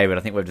her and David. I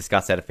think we've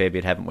discussed that a fair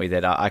bit, haven't we?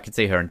 That I could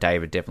see her and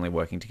David definitely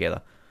working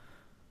together.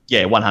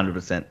 Yeah,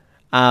 100%.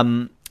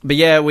 But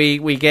yeah,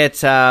 we get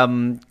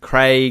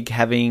Craig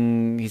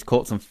he's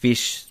caught some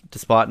fish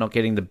despite not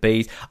getting the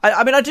bees.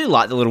 I do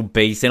like the little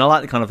bee scene. I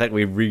like the kind of fact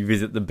we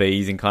revisit the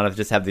bees and kind of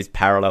just have this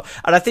parallel.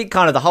 And I think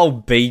kind of the whole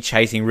bee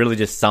chasing really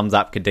just sums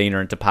up Kadena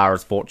and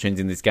Tapara's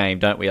fortunes in this game,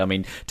 don't we? I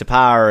mean,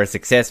 Tapara are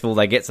successful.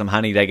 They get some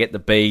honey. They get the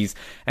bees.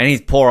 And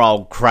he's poor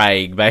old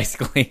Craig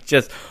basically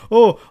just,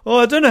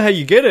 I don't know how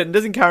you get it. And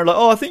doesn't Karen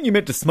I think you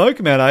meant to smoke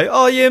him out, eh?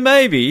 Oh, yeah,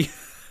 maybe.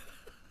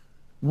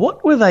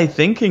 What were they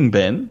thinking,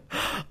 Ben?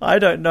 I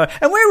don't know.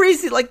 And where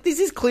is it? Like, this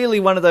is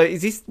clearly one of those...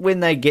 Is this when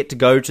they get to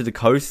go to the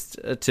coast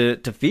to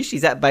fish?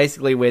 Is that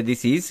basically where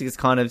this is? It's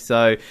kind of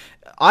so...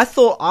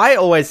 I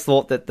always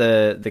thought that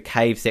the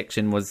cave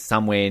section was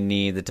somewhere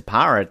near the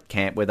Tapara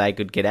camp where they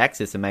could get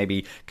access, and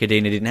maybe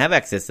Kadena didn't have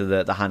access to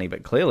the honey,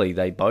 but clearly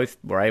they both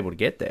were able to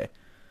get there.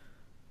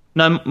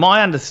 No,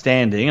 my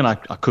understanding, and I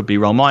could be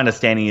wrong, my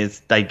understanding is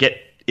they get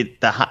it,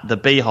 the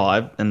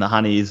beehive and the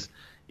honey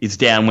is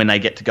down when they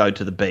get to go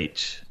to the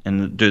beach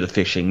and do the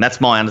fishing.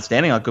 That's my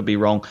understanding. I could be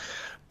wrong.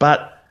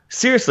 But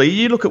seriously,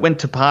 you look at when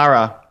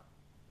Tapara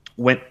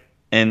went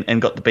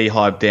and got the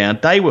beehive down,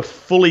 they were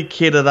fully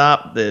kitted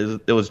up.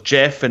 There was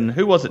Jeff and...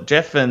 Who was it?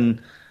 Jeff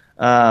and...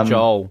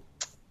 Joel.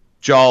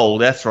 Joel,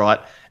 that's right.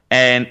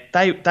 And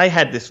they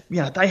had this...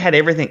 they had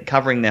everything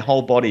covering their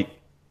whole body.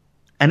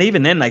 And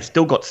even then, they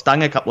still got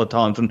stung a couple of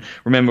times. And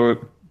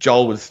remember...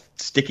 Joel was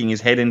sticking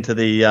his head into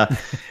the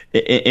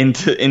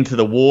into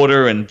the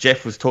water, and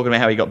Jeff was talking about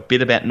how he got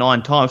bit about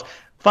 9 times.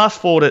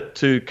 Fast forward it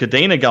to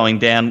Kadena going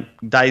down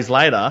days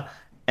later,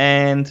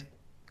 and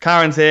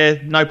Karen's there,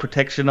 no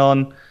protection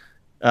on.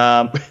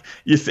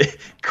 You see,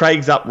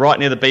 Craig's up right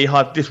near the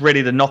beehive, just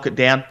ready to knock it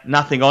down.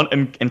 Nothing on,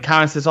 and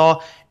Karen says,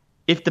 "Oh,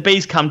 if the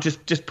bees come,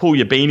 just pull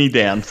your beanie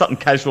down," something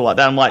casual like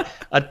that. I'm like,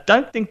 I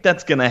don't think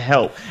that's going to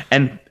help.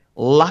 And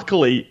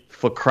luckily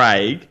for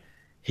Craig,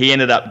 he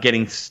ended up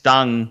getting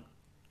stung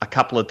a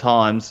couple of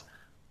times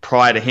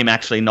prior to him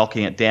actually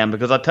knocking it down.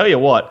 Because I tell you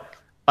what,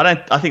 I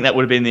think that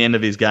would have been the end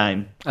of his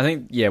game. I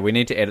think, yeah, we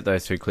need to edit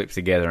those two clips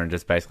together and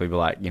just basically be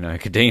like,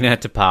 Kadena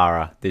to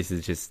Para. This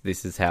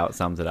is how it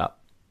sums it up.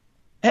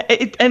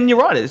 And you're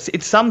right,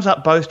 it sums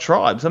up both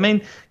tribes. I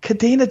mean,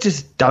 Kadena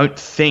just don't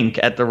think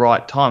at the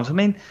right times. I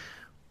mean,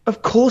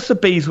 of course the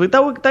bees would.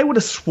 They would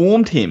have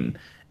swarmed him,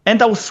 and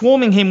they were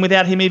swarming him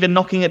without him even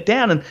knocking it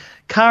down. And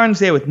Karen's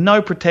there with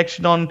no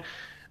protection on.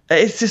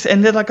 It's just,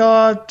 and they're like,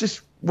 oh,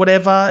 just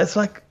whatever. It's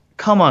like,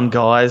 come on,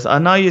 guys. I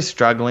know you're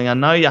struggling. I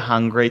know you're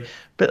hungry,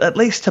 but at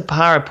least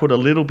Tapara put a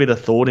little bit of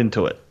thought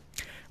into it.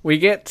 We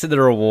get to the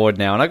reward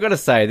now, and I've got to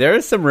say, there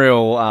is some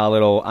real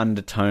little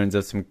undertones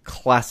of some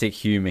classic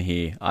humour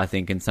here, I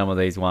think, in some of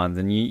these ones.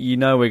 And you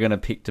know we're going to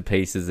pick to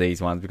pieces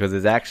these ones because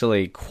it's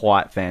actually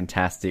quite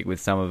fantastic with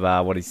some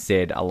of what is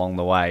said along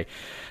the way.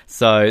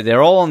 So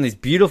they're all on this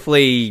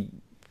beautifully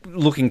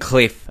looking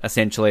cliff,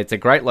 essentially. It's a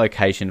great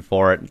location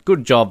for it.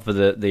 Good job for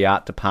the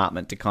art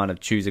department to kind of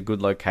choose a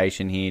good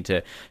location here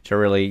to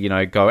really,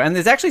 go. And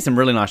there's actually some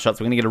really nice shots.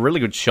 We're going to get a really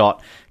good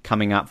shot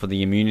coming up for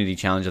the immunity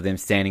challenge of them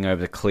standing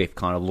over the cliff,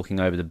 kind of looking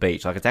over the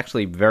beach. Like, it's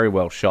actually very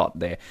well shot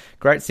there.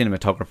 Great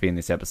cinematography in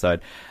this episode.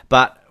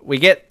 But we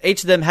get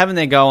each of them having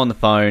their go on the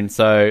phone.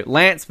 So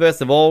Lance,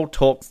 first of all,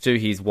 talks to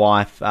his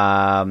wife.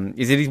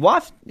 Is it his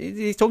wife?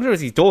 He's talking to her as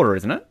his daughter,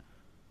 isn't it?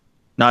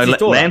 No,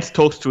 Lance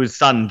talks to his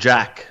son,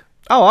 Jack.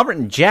 Oh, I've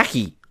written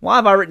Jackie. Why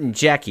have I written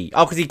Jackie?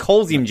 Oh, because he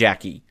calls him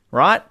Jackie,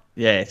 right?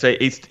 Yeah, so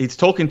he's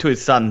talking to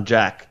his son,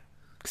 Jack.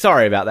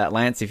 Sorry about that,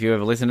 Lance, if you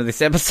ever listen to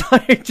this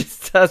episode.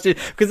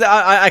 Because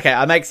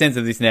I make sense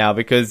of this now,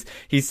 because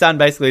his son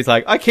basically is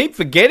like, I keep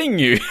forgetting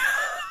you.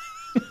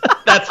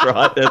 That's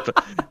right.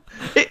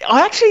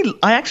 I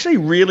actually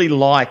really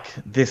like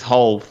this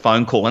whole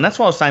phone call, and that's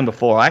what I was saying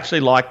before. I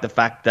actually like the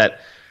fact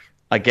that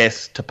I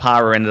guess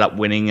Tapara ended up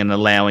winning and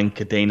allowing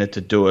Kadena to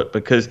do it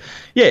because,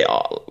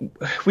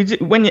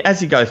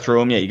 as you go through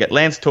them, you get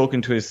Lance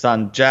talking to his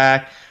son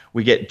Jack.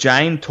 We get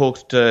Jane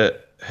talks to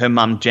her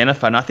mum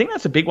Jennifer, and I think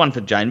that's a big one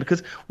for Jane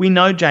because we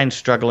know Jane's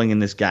struggling in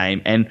this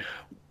game, and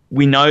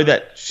we know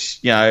that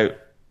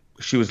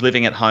she was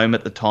living at home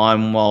at the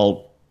time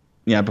while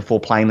before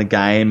playing the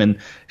game, and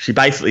she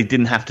basically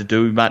didn't have to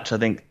do much. I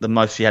think the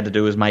most she had to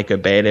do was make her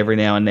bed every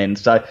now and then.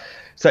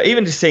 So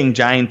even just seeing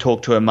Jane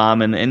talk to her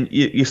mum, and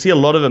you see a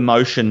lot of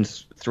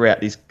emotions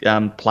throughout these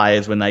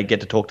players when they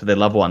get to talk to their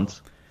loved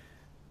ones.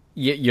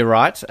 Yeah, you're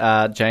right.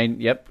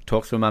 Jane,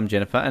 talks to her mum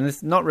Jennifer, and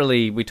it's not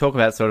really. We talk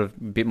about sort of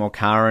a bit more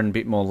Karen, a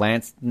bit more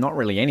Lance. Not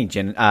really any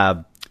Jane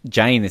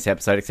this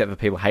episode, except for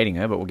people hating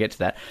her, but we'll get to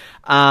that.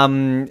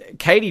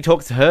 Katie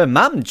talks to her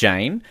mum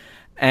Jane,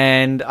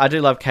 and I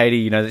do love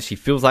Katie. That she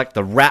feels like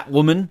the rat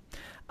woman.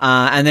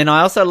 And then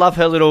I also love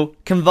her little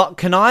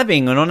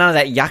conniving, and none of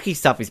that yucky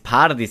stuff is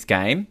part of this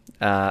game.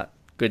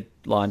 Good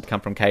line to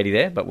come from Katie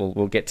there, but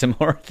we'll get to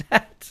more of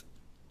that.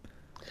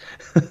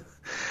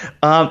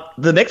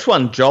 The next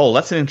one, Joel,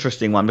 that's an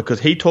interesting one because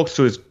he talks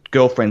to his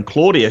girlfriend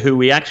Claudia, who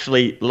we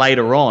actually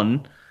later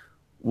on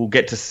will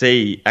get to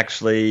see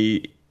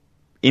actually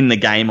in the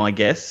game, I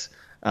guess.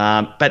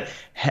 But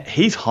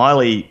he's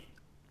highly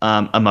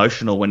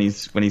emotional when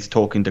he's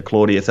talking to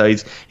Claudia, so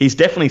he's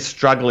definitely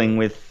struggling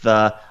with.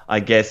 I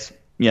guess,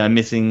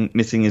 missing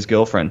his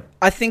girlfriend.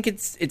 I think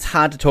it's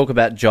hard to talk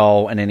about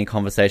Joel and any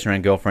conversation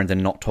around girlfriends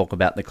and not talk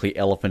about the clear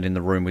elephant in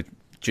the room with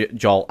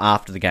Joel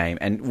after the game.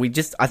 And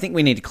I think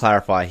we need to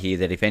clarify here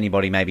that if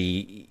anybody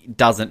maybe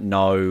doesn't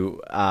know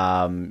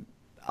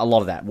a lot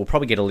of that, we'll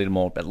probably get a little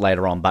more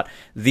later on, but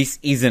this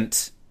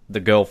isn't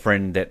the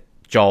girlfriend that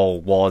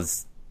Joel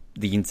was.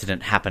 The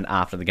incident happened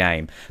after the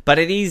game. But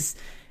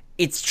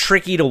it's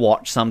tricky to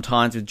watch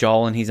sometimes with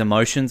Joel and his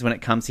emotions when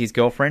it comes to his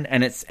girlfriend,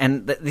 and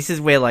this is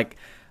where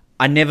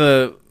I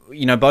never,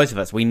 both of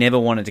us, we never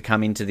wanted to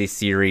come into this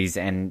series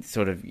and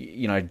sort of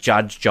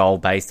judge Joel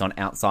based on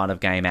outside of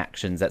game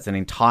actions. That's an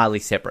entirely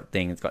separate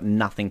thing. It's got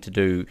nothing to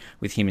do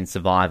with him in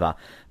Survivor,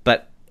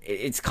 but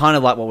it's kind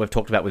of like what we've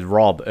talked about with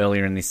Rob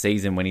earlier in this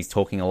season when he's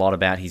talking a lot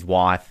about his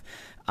wife.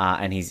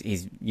 And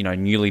his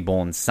newly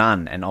born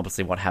son, and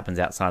obviously what happens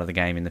outside of the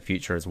game in the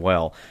future as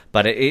well.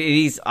 But it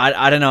is,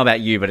 I don't know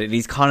about you, but it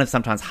is kind of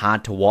sometimes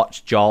hard to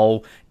watch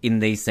Joel in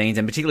these scenes,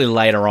 and particularly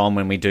later on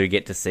when we do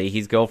get to see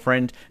his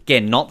girlfriend.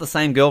 Again, not the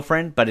same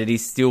girlfriend, but it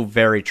is still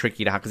very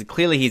tricky to have, because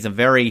clearly he's a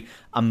very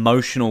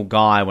emotional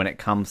guy when it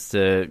comes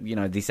to,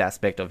 this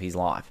aspect of his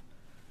life.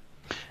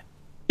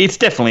 It's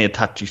definitely a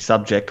touchy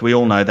subject. We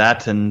all know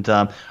that, and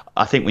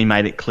I think we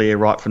made it clear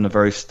right from the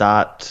very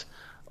start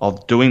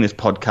of doing this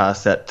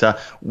podcast that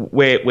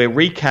we're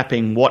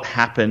recapping what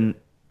happened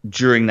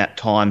during that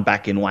time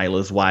back in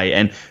Whalers Way,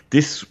 and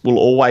this will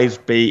always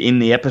be in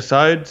the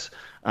episodes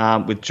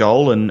with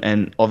Joel,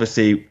 and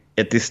obviously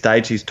at this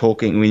stage, he's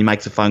talking, when he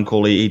makes a phone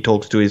call, he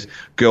talks to his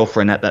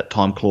girlfriend at that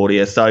time,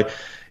 Claudia. So,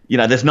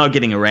 there's no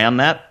getting around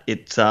that.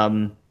 It's,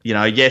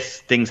 yes,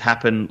 things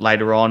happen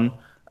later on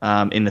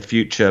in the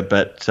future,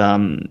 but,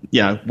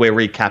 we're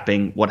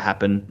recapping what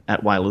happened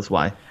at Whalers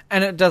Way.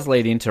 And it does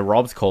lead into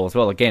Rob's call as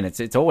well. Again,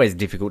 it's always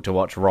difficult to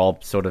watch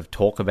Rob sort of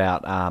talk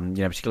about,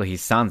 particularly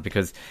his sons,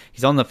 because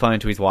he's on the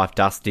phone to his wife,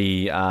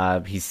 Dusty,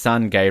 his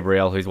son,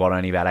 Gabriel, who's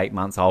only about 8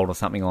 months old or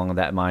something along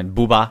that line,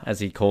 Booba, as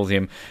he calls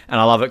him.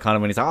 And I love it kind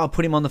of when he's like, oh,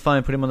 put him on the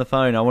phone.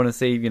 I want to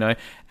see, and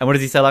what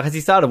does he say? Like, has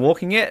he started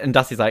walking yet? And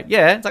Dusty's like,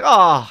 yeah. It's like,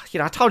 oh,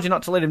 I told you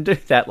not to let him do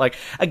that. Like,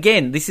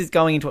 again, this is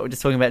going into what we're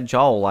just talking about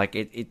Joel.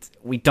 Like,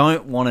 we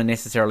don't want to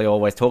necessarily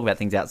always talk about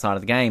things outside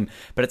of the game,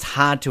 but it's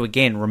hard to,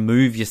 again,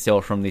 remove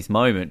yourself from this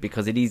moment,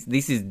 because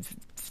this is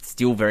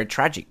still very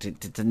tragic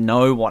to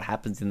know what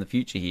happens in the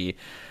future here,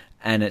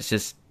 and it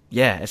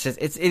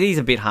is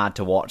a bit hard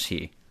to watch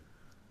here.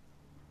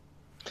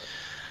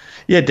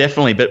 Yeah,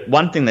 definitely. But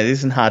one thing that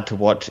isn't hard to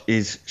watch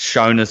is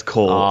Shona's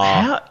call.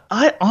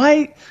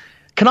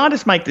 Can I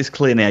just make this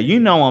clear now?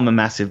 I'm a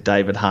massive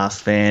David Haas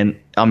fan.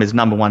 I'm his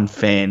number one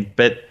fan,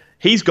 but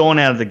he's gone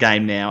out of the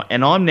game now,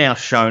 and I'm now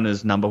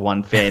Shona's number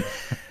one fan.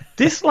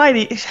 This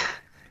lady,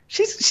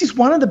 she's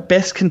one of the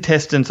best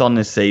contestants on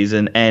this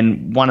season,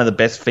 and one of the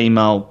best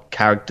female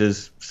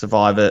characters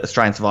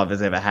Australian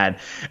Survivor's ever had.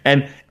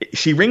 And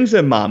she rings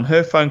her mum.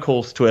 Her phone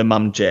calls to her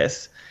mum,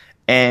 Jess.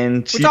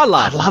 Which I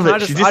love. I love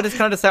it. I just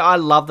kind of say I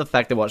love the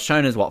fact that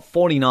Shona's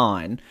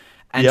 49,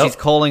 and she's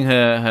calling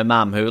her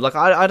mum, who, like,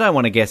 I don't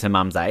want to guess her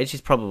mum's age.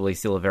 She's probably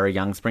still a very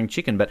young spring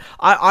chicken, but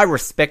I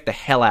respect the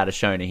hell out of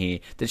Shona here,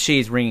 that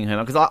she's ringing her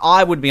mum, because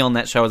I would be on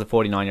that show as a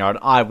 49-year-old.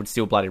 I would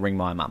still bloody ring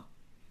my mum.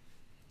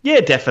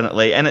 Yeah,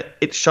 definitely, and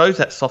it shows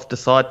that softer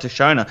side to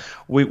Shona.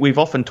 We've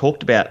often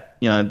talked about,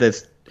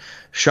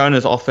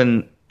 Shona's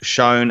often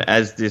shown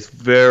as this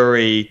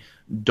very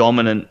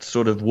dominant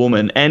sort of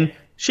woman, and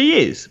she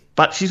is,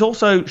 but she's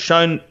also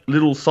shown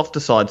little softer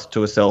sides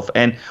to herself,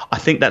 and I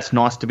think that's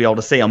nice to be able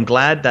to see. I'm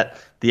glad that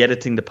the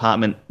editing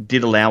department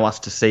did allow us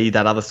to see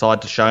that other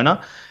side to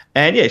Shona,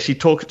 and yeah, she's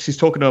talking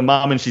to her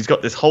mum, and she's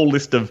got this whole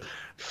list of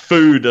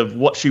food of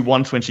what she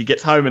wants when she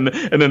gets home, and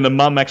then the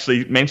mum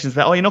actually mentions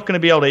that, you're not going to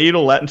be able to eat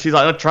all that, and she's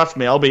like, trust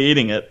me, I'll be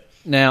eating it.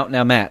 Now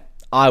Matt,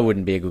 I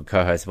wouldn't be a good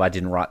co-host if I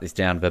didn't write this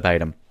down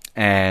verbatim,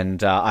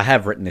 and I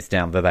have written this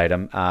down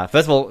verbatim.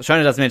 First of all,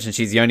 Shona does mention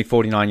she's the only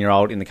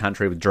 49-year-old in the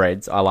country with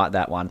dreads. I like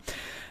that one.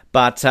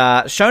 But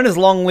Shona's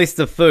long list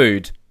of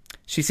food,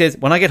 she says,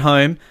 when I get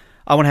home,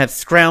 I want to have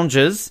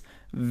scroungers.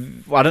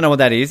 I don't know what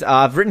that is.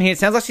 I've written here, it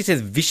sounds like she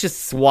says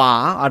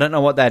vichyssoise. I don't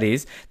know what that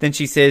is. Then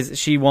she says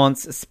she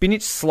wants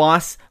spinach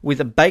slice with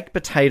a baked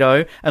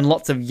potato and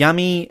lots of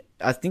yummy,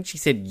 I think she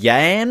said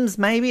yams,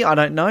 maybe? I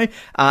don't know.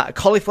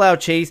 Cauliflower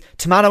cheese,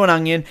 tomato and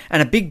onion,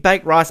 and a big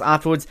baked rice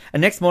afterwards.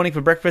 And next morning for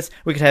breakfast,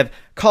 we could have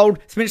cold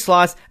spinach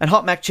slice and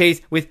hot mac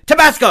cheese with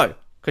Tabasco.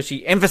 Because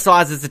she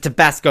emphasises the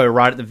Tabasco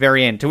right at the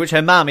very end. To which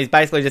her mum is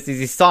basically just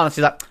this silence.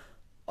 She's like,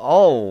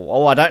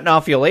 oh, I don't know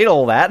if you'll eat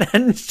all that.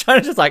 And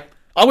Shona's just like,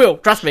 I will,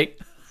 trust me.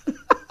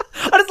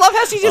 I just love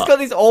how she's just got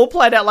this all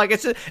played out. Like,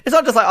 it's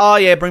not just like, oh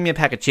yeah, bring me a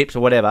pack of chips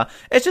or whatever.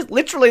 It's just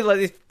literally like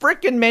this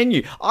freaking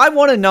menu. I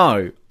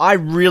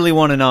really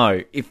want to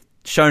know if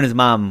Shona's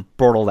mum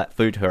brought all that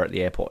food to her at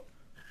the airport.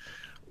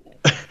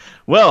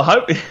 Well,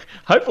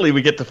 hopefully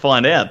we get to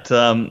find out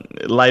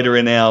later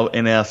in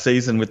our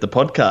season with the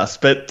podcast.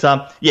 But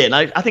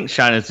I think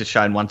Shona's just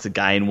shown once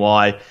again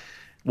why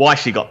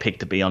she got picked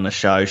to be on the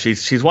show.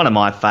 She's one of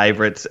my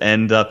favourites,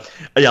 and I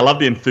love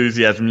the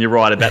enthusiasm. You're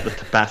right about the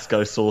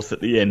Tabasco sauce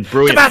at the end,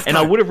 brilliant. Tabasco! And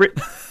I would have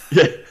written,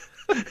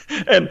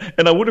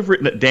 and I would have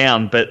written it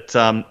down, but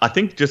I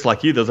think just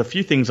like you, there's a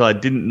few things I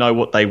didn't know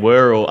what they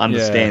were or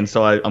understand. Yeah.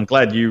 So I'm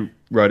glad you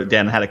wrote it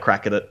down and had a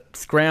crack at it.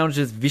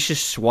 Scroungers,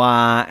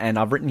 vichyssoise, and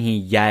I've written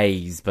here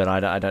yays, but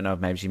I don't know if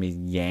maybe she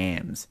means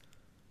yams.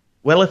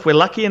 Well, if we're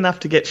lucky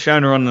enough to get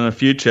Shona on in the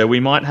future,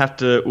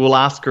 we'll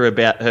ask her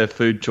about her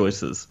food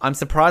choices. I'm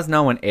surprised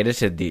no one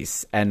edited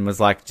this and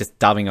was like just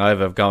dubbing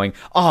over of going,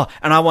 and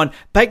I want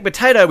baked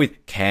potato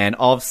with can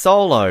of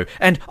Solo,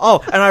 and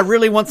I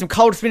really want some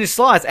cold spinach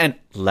slice and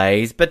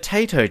Lay's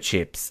potato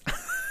chips.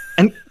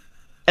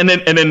 And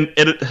then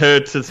edit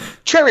her to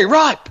cherry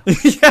ripe.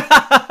 Cherry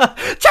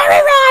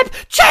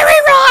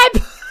ripe.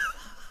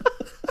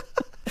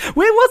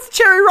 Where was the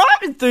cherry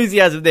ripe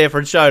enthusiasm there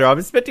for Shona? I'm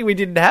expecting we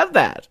didn't have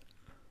that.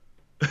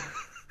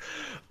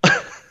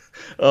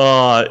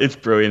 Oh, it's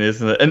brilliant,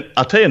 isn't it? And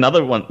I'll tell you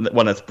another one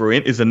that's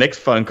brilliant is the next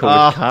phone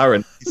call with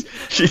Karen.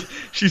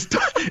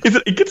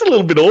 It gets a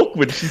little bit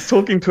awkward. She's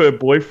talking to her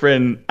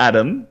boyfriend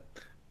Adam,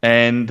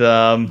 and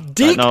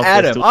Dick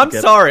Adam.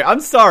 I'm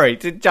sorry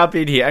to jump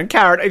in here. And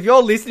Karen, if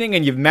you're listening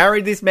and you've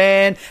married this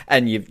man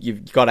and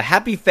you've got a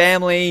happy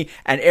family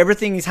and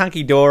everything is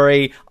hunky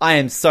dory, I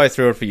am so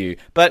thrilled for you.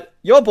 But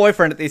your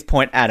boyfriend at this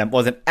point, Adam,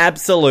 was an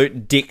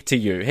absolute dick to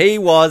you. He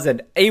was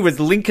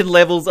Lincoln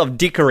levels of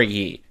dickery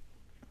here.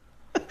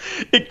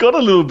 It got a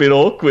little bit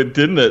awkward,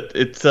 didn't it?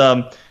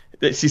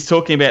 It's she's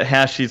talking about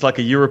how she's like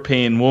a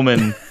European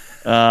woman.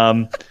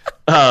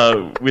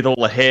 with all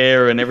the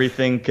hair and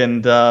everything,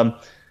 and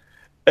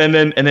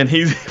then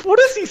he's what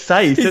does he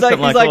say? He says something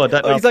like, "Oh, I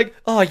don't know." He's like,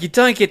 "Oh, you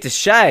don't get to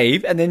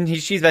shave," and then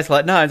she's basically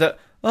like, "No." He's like,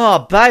 "Oh,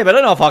 babe, I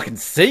don't know if I can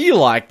see you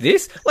like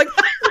this." Like,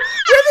 whether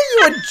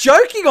you were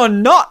joking or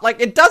not, like,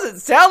 it doesn't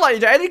sound like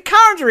you do. And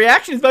Karen's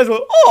reaction is basically,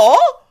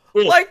 "Oh,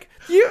 like."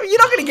 You're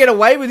not going to get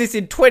away with this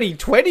in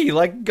 2020.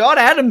 Like, God,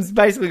 Adam's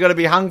basically going to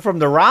be hung from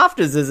the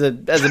rafters as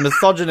a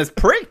misogynist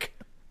prick.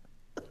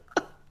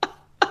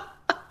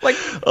 Like,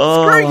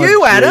 screw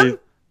you, Adam.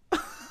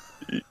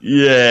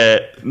 Yeah,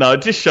 no,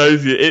 it just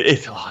shows you.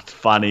 It's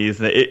funny,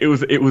 isn't it? It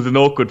was an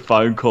awkward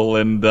phone call,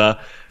 and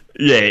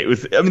it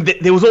was. I mean,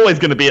 there was always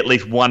going to be at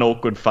least one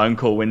awkward phone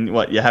call when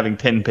you're having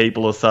 10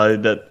 people or so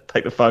that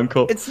take the phone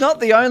call. It's not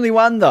the only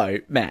one though,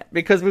 Matt,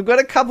 because we've got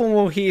a couple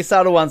more here,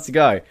 subtle ones to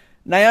go.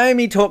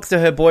 Naomi talks to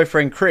her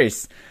boyfriend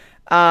Chris,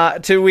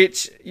 to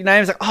which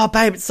Naomi's like, "Oh,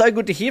 babe, it's so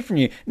good to hear from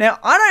you." Now,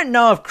 I don't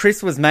know if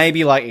Chris was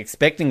maybe like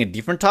expecting a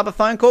different type of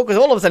phone call, because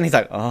all of a sudden he's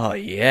like, "Oh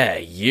yeah,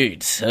 you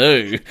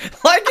too."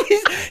 Like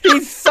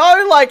he's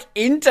so like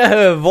into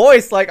her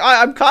voice. Like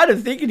I'm kind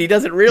of thinking he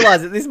doesn't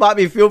realize that this might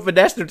be filmed for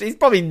national. He's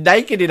probably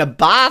naked in a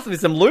bath with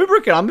some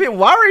lubricant. I'm a bit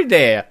worried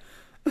there.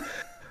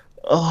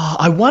 Oh,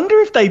 I wonder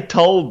if they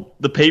told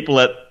the people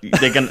that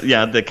they're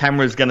gonna, the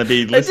camera's gonna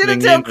be listening. They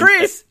didn't tell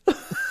Chris.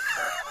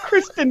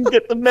 Chris didn't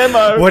get the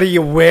memo. What are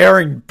you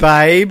wearing,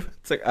 babe?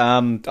 It's like,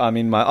 I'm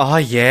in my... Oh,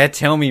 yeah,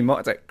 tell me more.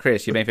 It's like,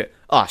 Chris, you've been fit.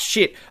 Oh,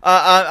 shit.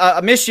 I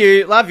miss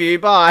you. Love you.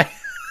 Bye.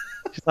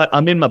 She's like,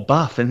 I'm in my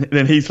buff. And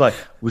then he's like,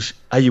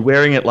 are you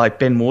wearing it like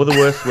Ben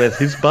Waterworth wears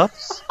his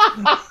buffs?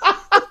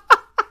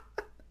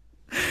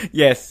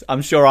 Yes,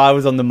 I'm sure I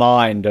was on the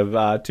mind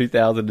of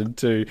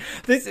 2002.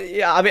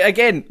 I mean,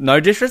 again,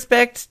 no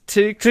disrespect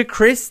to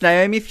Chris,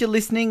 Naomi, if you're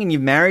listening and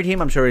you've married him.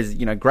 I'm sure he's,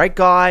 great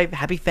guy,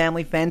 happy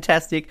family,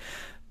 fantastic.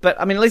 But,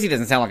 I mean, at least he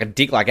doesn't sound like a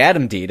dick like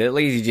Adam did. At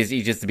least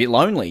he's just a bit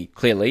lonely,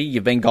 clearly.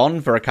 You've been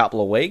gone for a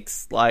couple of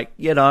weeks. Like,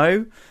 just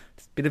a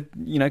bit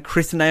of,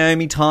 Chris and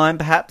Naomi time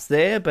perhaps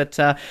there. But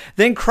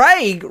then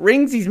Craig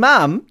rings his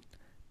mum.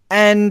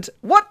 And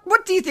what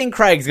do you think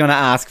Craig's going to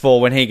ask for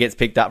when he gets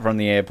picked up from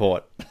the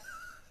airport?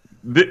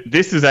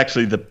 This is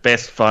actually the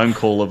best phone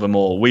call of them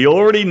all. We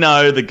already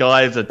know the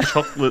guy is a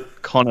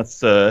chocolate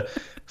connoisseur.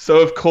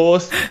 So, of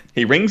course,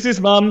 he rings his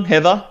mum,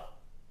 Heather,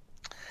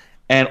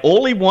 and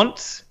all he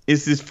wants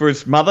is for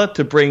his mother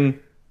to bring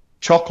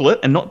chocolate,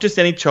 and not just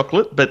any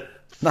chocolate, but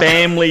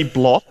family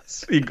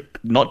blocks.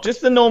 Not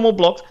just the normal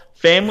blocks,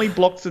 family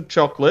blocks of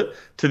chocolate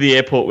to the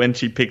airport when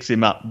she picks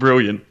him up.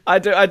 Brilliant. I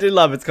do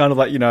love it's kind of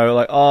like,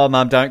 like, "Oh,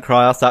 Mum, don't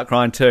cry. I'll start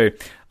crying too.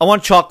 I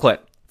want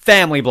chocolate.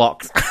 Family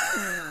blocks."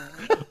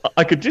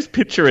 I could just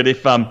picture it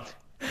if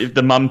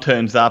the mum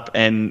turns up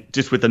and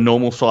just with a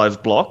normal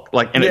sized block,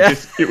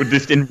 it would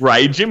just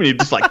enrage him, and he'd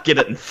just like get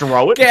it and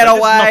throw it. Get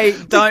away!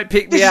 Don't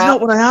pick me up. This is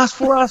not what I asked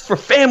for. I asked for a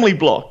family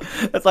block.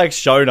 It's like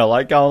Shona,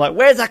 like going like,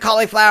 "Where's the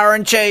cauliflower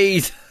and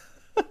cheese?"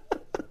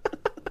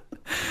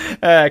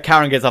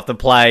 Karen gets off the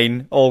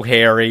plane, all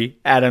hairy.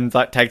 Adam's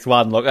like takes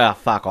one look,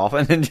 fuck off,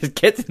 and then just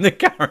gets in the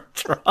car and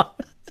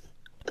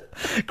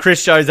drives.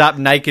 Chris shows up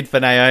naked for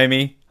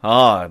Naomi.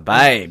 "Oh,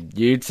 babe,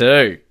 you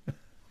too."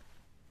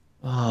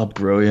 Oh,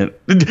 brilliant.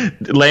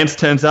 Lance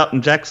turns up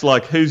and Jack's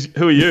like, who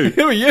are you?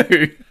 Who are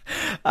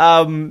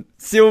you?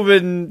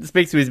 Sylvan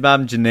speaks to his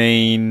mum,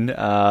 Janine.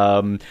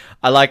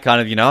 I like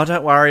kind of, "Oh,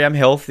 don't worry, I'm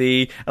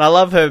healthy." And I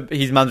love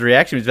his mum's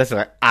reaction. It's basically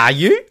like, "Are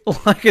you?"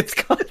 Like, it's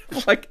kind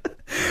of like...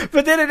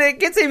 But then it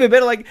gets even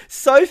better. Like,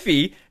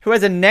 Sophie, who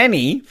has a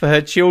nanny for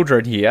her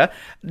children here,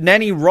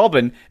 nanny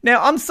Robin.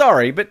 Now, I'm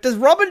sorry, but does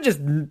Robin just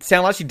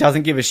sound like she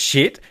doesn't give a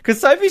shit?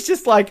 Because Sophie's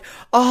just like,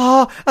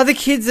 "Oh, are the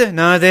kids...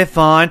 No, they're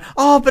fine.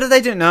 Oh, but are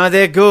they doing... No,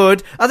 they're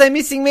good. Are they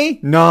missing me?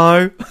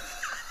 No."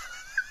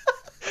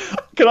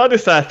 Can I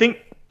just say, I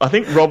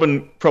think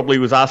Robin probably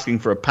was asking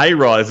for a pay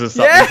rise or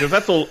something, because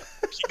that's all...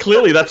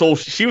 Clearly, that's all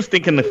she was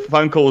thinking. The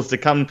phone calls to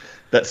come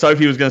that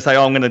Sophie was going to say,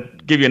 "Oh, I'm going to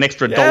give you an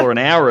extra $1 an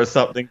hour or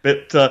something."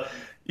 But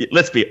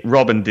let's be it,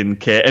 Robin didn't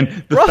care,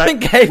 and Robin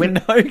gave no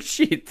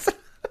shits.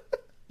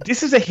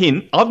 This is a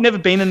hint. I've never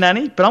been a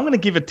nanny, but I'm going to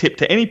give a tip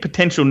to any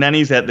potential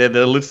nannies out there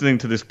that are listening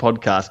to this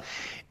podcast.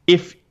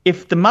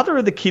 If the mother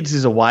of the kids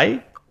is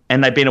away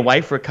and they've been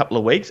away for a couple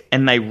of weeks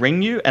and they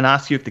ring you and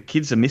ask you if the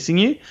kids are missing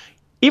you,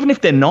 even if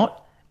they're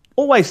not,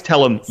 always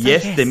tell them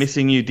yes, they're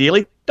missing you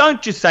dearly.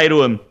 Don't just say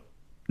to them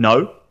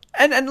no.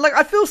 And like,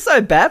 I feel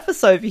so bad for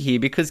Sophie here,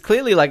 because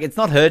clearly, like, it's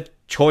not her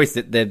choice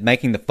that they're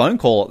making the phone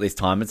call at this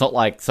time. It's not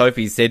like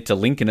Sophie said to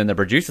Lincoln and the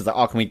producers, like,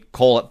 "Oh, can we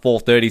call at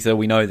 4:30 so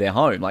we know they're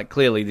home?" Like,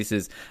 clearly this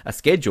is a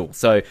schedule.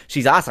 So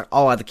she's asked, like,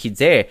 "Oh, are the kids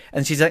there?"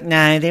 And she's like,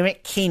 "No, they're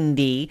at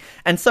kindy."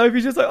 And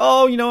Sophie's just like,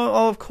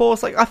 "Oh, of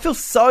course." Like, I feel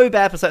so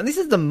bad for Sophie. And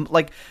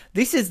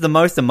this is the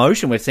most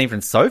emotion we've seen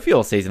from Sophie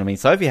all season. I mean,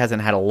 Sophie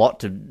hasn't had a lot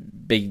to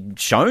be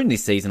shown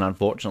this season,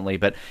 unfortunately.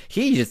 But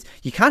here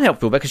you can't help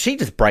feel bad because she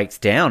just breaks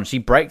down. She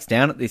breaks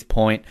down at this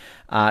point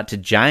to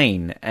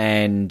Jane,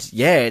 and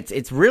yeah,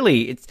 it's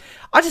really.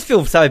 I just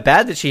feel so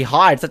bad that she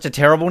hired such a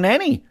terrible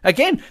nanny.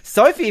 Again,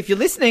 Sophie, if you're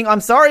listening,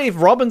 I'm sorry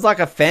if Robin's like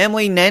a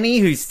family nanny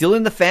who's still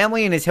in the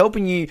family and is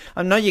helping you.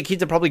 I know your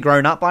kids are probably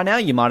grown up by now.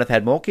 You might have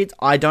had more kids.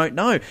 I don't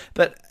know.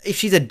 But if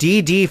she's a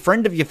dear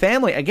friend of your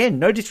family, again,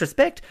 no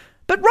disrespect,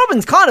 but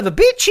Robin's kind of a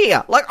bitch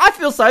here. Like, I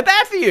feel so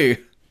bad for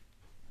you.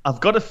 I've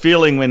got a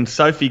feeling when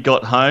Sophie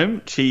got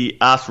home, she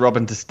asked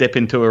Robin to step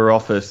into her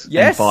office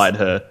and fired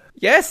her.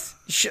 Yes,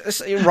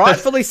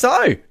 rightfully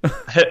so.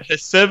 Her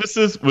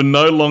services were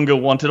no longer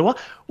wanted.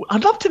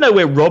 I'd love to know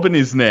where Robin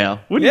is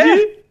now, wouldn't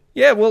you?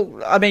 Yeah,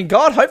 well, I mean,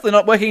 God, hopefully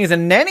not working as a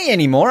nanny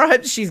anymore. I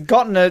hope she's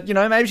gotten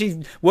maybe she's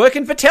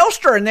working for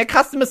Telstra in their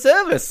customer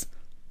service.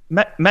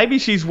 Maybe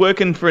she's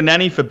working for a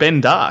nanny for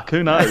Ben Dark.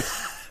 Who knows?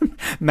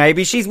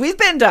 Maybe she's with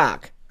Ben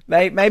Dark.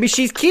 Maybe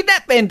she's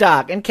kidnapped Ben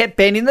Dark and kept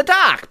Ben in the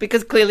dark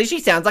because clearly she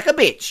sounds like a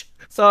bitch.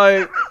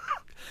 So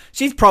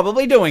she's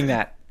probably doing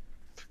that.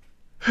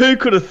 Who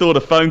could have thought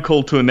a phone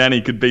call to a nanny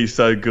could be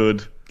so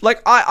good? Like,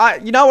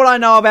 you know what I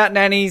know about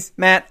nannies,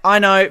 Matt? I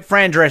know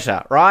Fran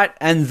Drescher, right?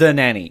 And The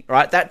Nanny,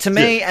 right? That to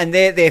me, and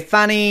they're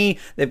funny.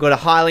 They've got a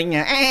highly,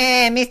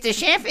 Mr.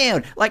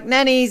 Sheffield. Like,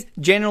 nannies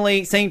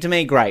generally seem to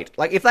me great.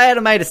 Like, if they had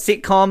made a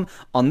sitcom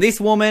on this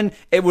woman,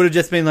 it would have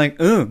just been like,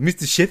 oh,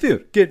 Mr.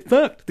 Sheffield, get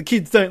fucked. The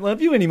kids don't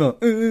love you anymore.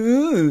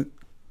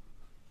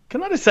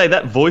 Can I just say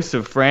that voice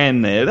of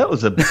Fran there? That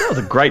was a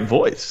great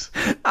voice.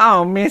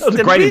 Oh, Mr. That was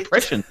a great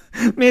impression.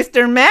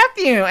 Mr.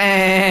 Matthew.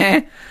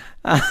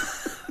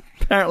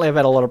 Apparently I've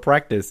had a lot of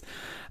practice.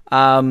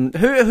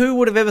 Who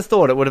would have ever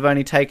thought it would have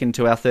only taken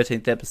to our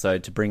 13th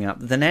episode to bring up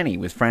The Nanny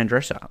with Fran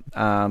Drescher?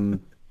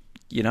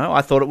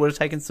 I thought it would have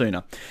taken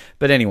sooner.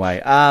 But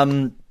anyway,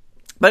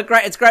 but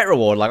it's great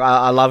reward. Like,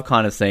 I love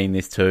kind of seeing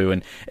this too.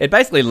 And it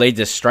basically leads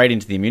us straight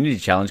into the immunity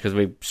challenge because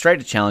we're straight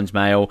to challenge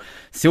mail.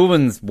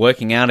 Sylvan's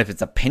working out if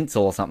it's a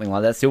pencil or something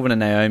like that. Sylvan and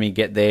Naomi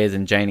get theirs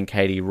and Jane and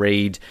Katie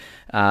read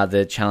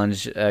the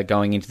challenge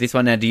going into this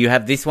one. Now, do you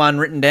have this one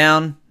written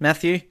down,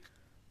 Matthew?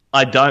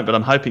 I don't, but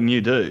I'm hoping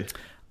you do.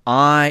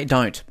 I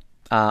don't.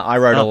 I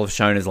wrote all of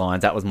Shona's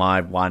lines. That was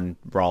my one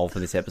role for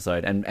this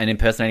episode. And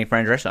impersonating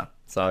Fran Drescher.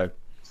 So...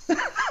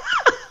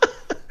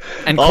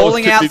 And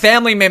calling out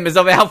family members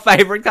of our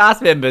favourite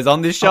cast members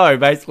on this show,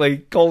 basically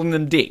calling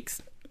them dicks.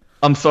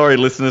 I'm sorry,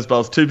 listeners, but I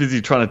was too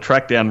busy trying to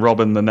track down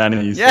Robin the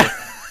Nanny. Yeah.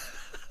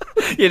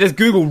 Yeah, just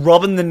Google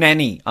Robin the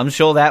Nanny. I'm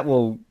sure that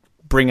will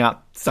bring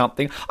up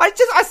something. I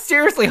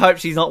seriously hope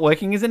she's not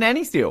working as a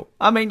nanny still.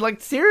 I mean,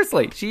 like,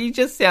 seriously, she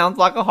just sounds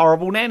like a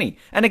horrible nanny.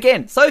 And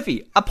again,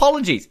 Sophie,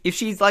 apologies if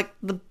she's like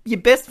your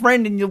best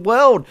friend in the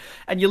world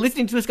and you're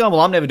listening to us going,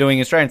 well, I'm never doing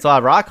an Australian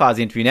Cyber Archives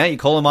interview now. You're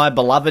calling my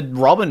beloved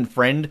Robin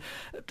friend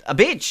a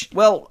bitch.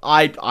 Well,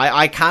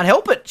 I can't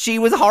help it. She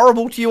was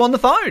horrible to you on the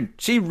phone.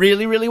 She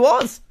really, really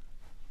was.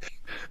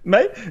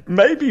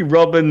 Maybe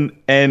Robin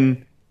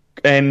and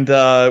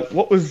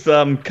what was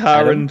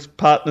Karen's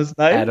partner's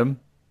name?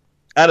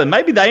 Adam.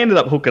 Maybe they ended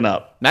up hooking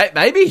up.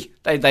 Maybe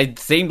they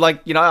seemed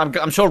like,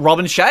 I'm sure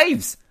Robin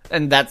shaves,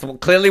 and that's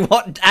clearly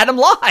what Adam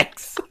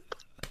likes.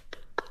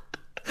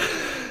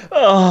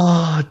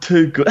 Oh,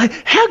 too good.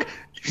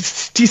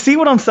 Do you see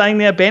what I'm saying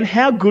now, Ben?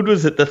 How good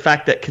was it the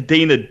fact that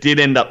Kadena did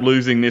end up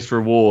losing this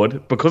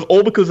reward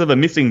because of a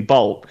missing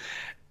bolt,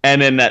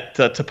 and then that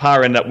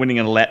Tapara ended up winning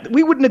an lap?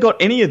 We wouldn't have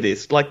got any of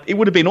this. Like, it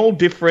would have been all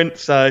different.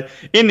 So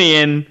in the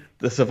end,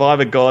 the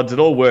Survivor gods, it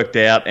all worked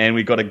out, and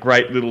we got a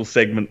great little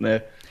segment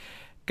there.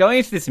 Going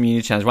into this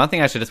immunity challenge, one thing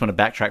I actually just want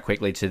to backtrack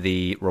quickly to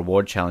the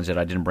reward challenge that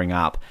I didn't bring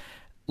up.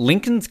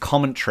 Lincoln's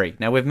commentary.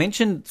 Now, we've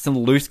mentioned some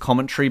loose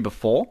commentary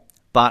before,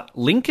 but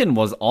Lincoln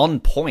was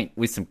on point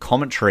with some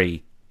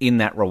commentary in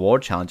that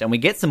reward challenge, and we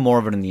get some more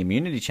of it in the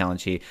immunity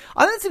challenge here.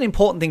 I think it's an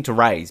important thing to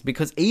raise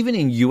because even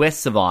in US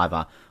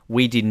Survivor,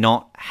 we did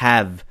not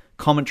have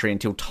commentary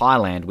until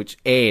Thailand, which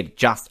aired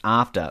just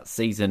after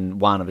season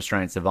 1 of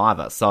Australian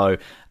Survivor. So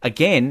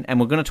again, and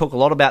we're going to talk a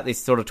lot about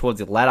this sort of towards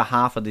the latter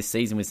half of this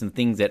season with some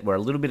things that were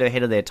a little bit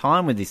ahead of their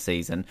time with this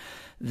season,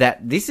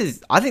 that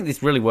I think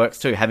this really works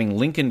too, having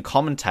Lincoln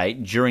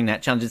commentate during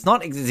that challenge. It's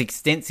not as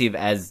extensive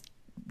as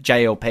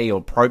JLP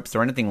or Probst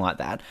or anything like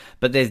that,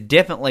 but there's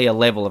definitely a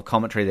level of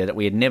commentary there that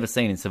we had never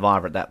seen in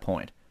Survivor at that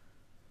point.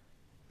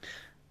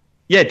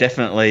 Yeah,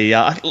 definitely.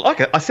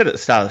 Like I said at the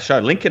start of the show,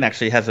 Lincoln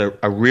actually has a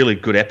really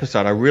good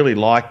episode. I really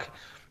like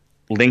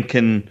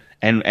Lincoln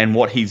and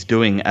what he's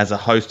doing as a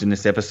host in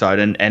this episode,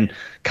 and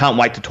can't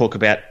wait to talk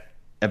about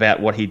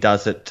what he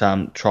does at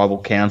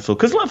Tribal Council,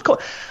 because of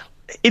course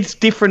it's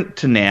different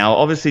to now.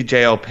 Obviously,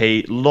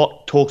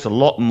 JLP talks a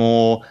lot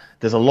more.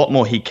 There's a lot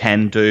more he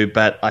can do,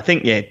 but I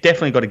think,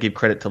 definitely got to give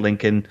credit to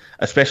Lincoln,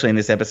 especially in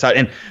this episode.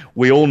 And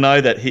we all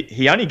know that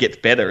he only gets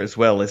better as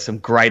well. There's some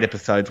great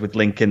episodes with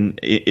Lincoln's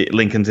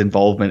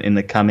involvement in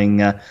the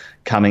coming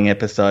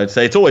episodes.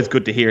 So it's always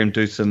good to hear him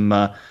do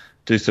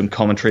some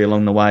commentary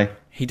along the way.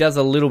 He does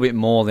a little bit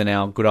more than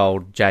our good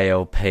old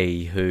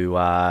JLP, who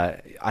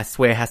I I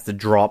swear, has to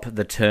drop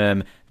the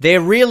term,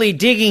 they're really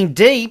digging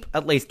deep,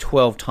 at least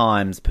 12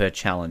 times per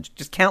challenge.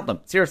 Just count them.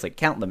 Seriously,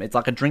 count them. It's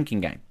like a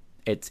drinking game.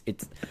 It's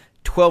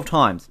 12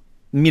 times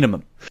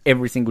minimum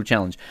every single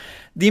challenge.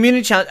 The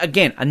immunity challenge,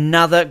 again,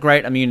 another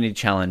great immunity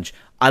challenge.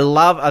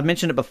 I've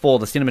mentioned it before,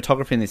 the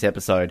cinematography in this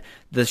episode,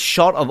 the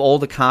shot of all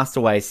the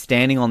castaways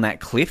standing on that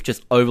cliff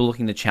just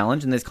overlooking the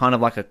challenge, and there's kind of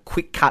like a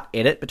quick cut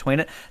edit between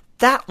it.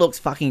 That looks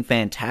fucking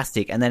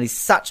fantastic, and that is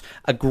such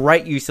a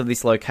great use of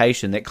this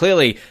location that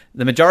clearly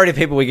the majority of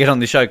people we get on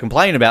the show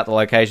complain about the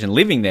location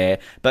living there,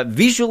 but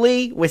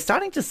visually we're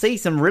starting to see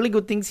some really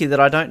good things here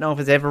that I don't know if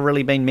has ever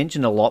really been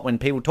mentioned a lot when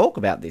people talk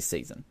about this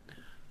season.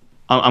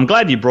 I'm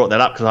glad you brought that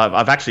up, because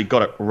I've actually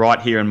got it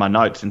right here in my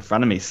notes in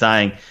front of me,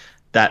 saying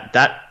that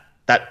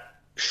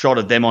shot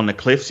of them on the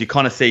cliffs, you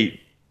kind of see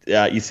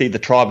you see the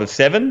tribe of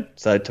 7,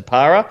 so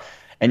Tapara,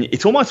 and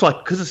it's almost like,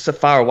 because it's so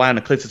far away on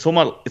the cliffs, it's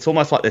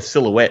almost like they're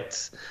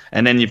silhouettes.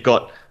 And then you've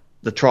got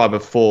the tribe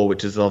of 4,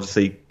 which is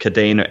obviously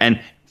Kadena,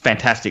 and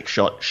fantastic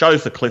shot,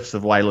 shows the cliffs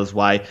of Whalers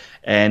Way,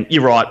 and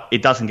you're right,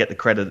 it doesn't get the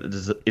credit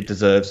it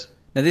deserves.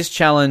 Now this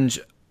challenge,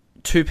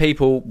 2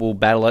 people will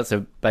battle it,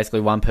 so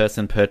basically 1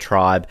 person per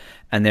tribe,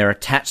 and they're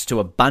attached to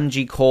a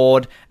bungee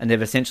cord, and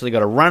they've essentially got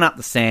to run up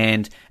the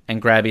sand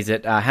and grab,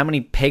 how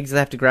many pegs do they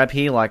have to grab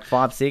here? Like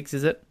 5, 6,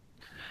 is it?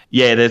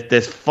 Yeah,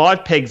 there's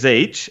 5 pegs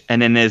each,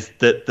 and then there's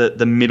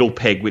the middle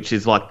peg, which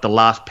is like the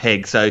last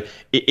peg. So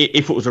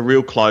if it was a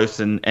real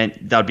close, and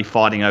they'd be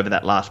fighting over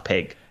that last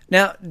peg.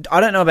 Now, I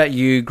don't know about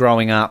you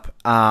growing up.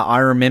 I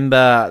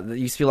remember it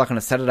used to be like on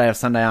a Saturday or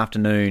Sunday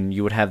afternoon,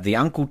 you would have the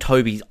Uncle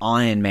Toby's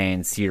Iron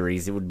Man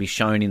series. It would be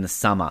shown in the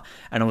summer.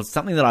 And it was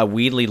something that I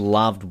weirdly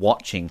loved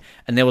watching.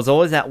 And there was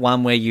always that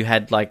one where you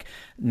had like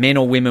men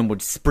or women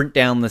would sprint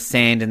down the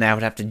sand and they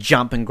would have to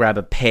jump and grab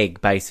a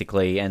peg,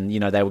 basically. And,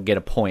 they would get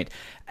a point.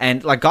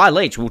 And like Guy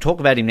Leach, we'll talk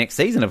about him next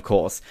season, of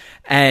course.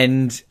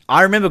 And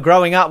I remember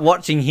growing up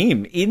watching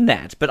him in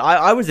that. But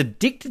I was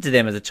addicted to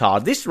them as a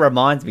child. This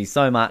reminds me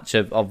so much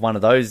of one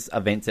of those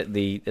events at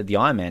the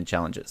Ironman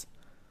challenges.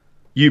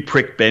 You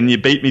prick, Ben. You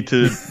beat me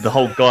to the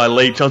whole Guy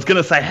Leach. I was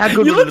going to say, how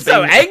good you would it have been?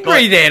 You looked so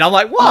angry then. I'm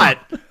like, what?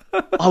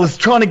 I was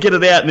trying to get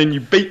it out, and then you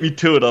beat me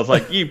to it. I was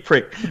like, you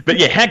prick. But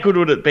yeah, how good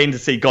would it have been to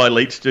see Guy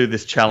Leach do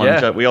this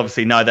challenge? Yeah. We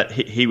obviously know that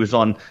he was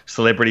on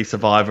Celebrity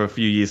Survivor a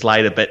few years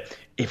later, but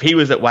if he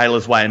was at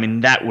Whalers Way, I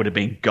mean, that would have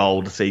been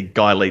gold to see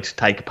Guy Leach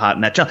take a part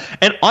in that challenge.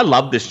 And I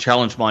love this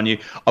challenge, mind you.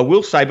 I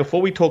will say,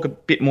 before we talk a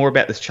bit more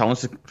about this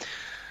challenge,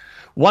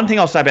 one thing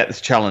I'll say about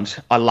this challenge,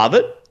 I love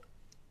it.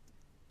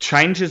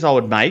 Changes I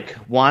would make,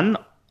 one,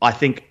 I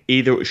think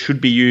either it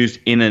should be used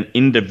in an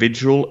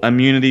individual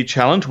immunity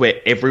challenge where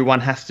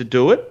everyone has to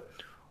do it,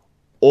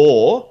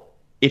 or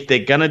if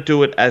they're going to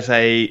do it as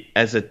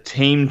a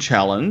team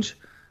challenge,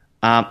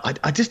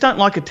 I just don't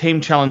like a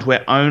team challenge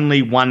where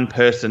only one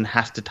person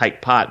has to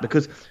take part,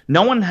 because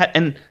no one had,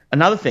 and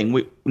another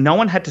thing, no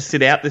one had to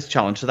sit out this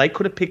challenge, so they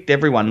could have picked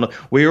everyone. Look,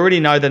 we already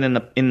know that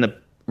in the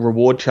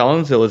reward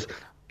challenge there was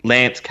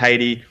Lance,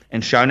 Katie,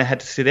 and Shona had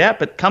to sit out,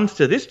 but comes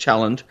to this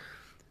challenge,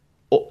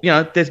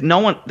 there's no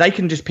one. They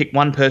can just pick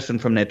one person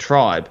from their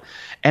tribe,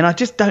 and I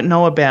just don't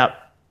know about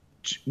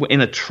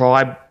in a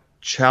tribe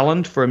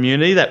challenge for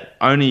immunity that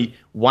only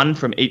one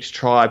from each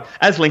tribe.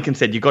 As Lincoln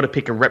said, you've got to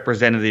pick a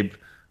representative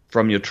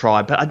from your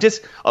tribe. But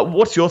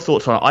what's your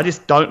thoughts on it? I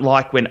just don't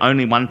like when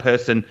only one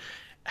person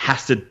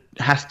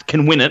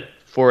can win it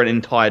for an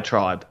entire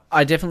tribe.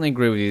 I definitely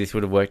agree with you. This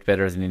would have worked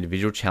better as an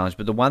individual challenge.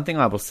 But the one thing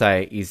I will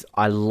say is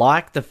I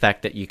like the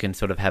fact that you can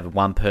sort of have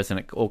one person.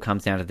 It all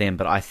comes down to them.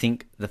 But I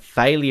think the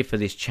failure for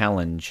this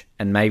challenge,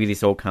 and maybe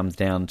this all comes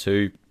down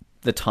to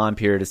the time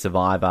period of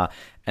Survivor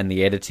and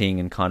the editing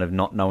and kind of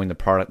not knowing the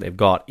product they've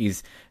got,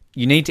 is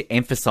you need to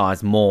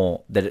emphasize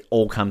more that it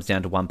all comes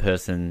down to one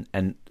person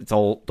and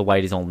the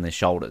weight is all on their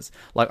shoulders.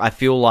 Like, I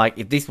feel like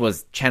if this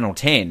was Channel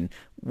 10,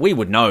 we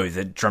would know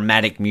the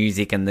dramatic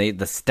music and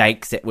the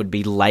stakes that would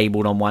be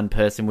labelled on one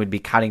person. Would be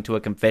cutting to a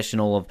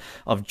confessional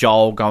of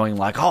Joel going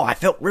like, oh, I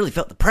really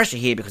felt the pressure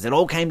here because it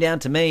all came down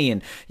to me.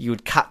 And you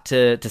would cut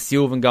to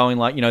Sylvan going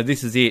like,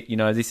 this is it.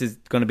 This is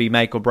going to be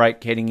make or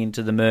break heading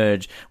into the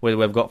merge, whether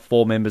we've got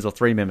 4 members or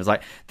 3 members.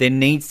 Like, there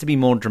needs to be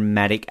more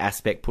dramatic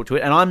aspect put to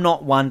it. And I'm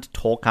not one to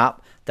talk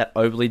up that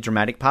overly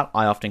dramatic part.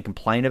 I often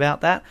complain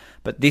about that.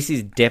 But this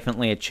is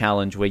definitely a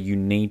challenge where you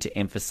need to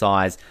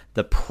emphasize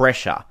the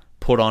pressure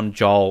put on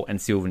Joel and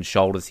Sylvan's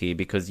shoulders here,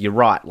 because you're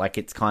right, like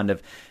it's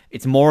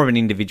more of an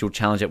individual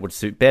challenge that would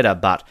suit better,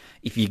 but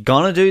if you're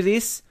gonna do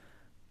this,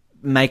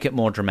 make it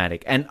more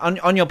dramatic. And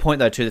on your point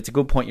though too, that's a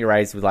good point you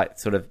raised with like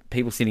sort of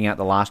people sitting out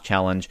the last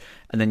challenge,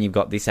 and then you've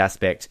got this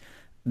aspect,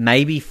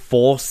 maybe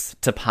force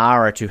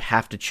Tapara to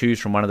have to choose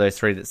from one of those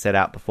 3 that set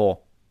out before.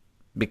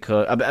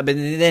 Because, but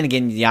then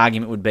again, the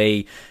argument would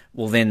be,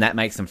 well, then that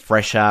makes them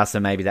fresher, so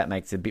maybe that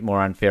makes it a bit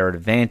more unfair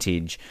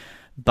advantage.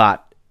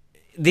 But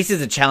this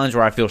is a challenge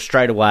where I feel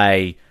straight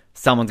away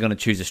someone's going to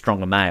choose a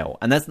stronger male.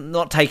 And that's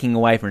not taking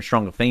away from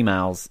stronger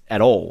females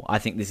at all. I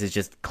think this is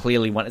just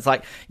clearly one. It's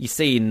like you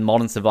see in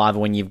Modern Survivor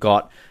when you've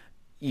got,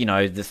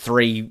 the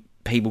 3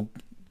 people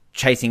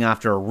chasing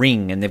after a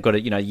ring, and they've got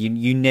to,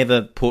 you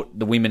never put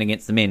the women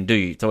against the men, do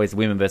you? It's always the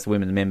women versus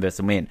women, the men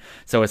versus men.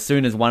 So as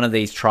soon as one of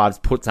these tribes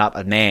puts up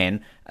a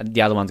man,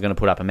 the other one's going to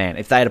put up a man.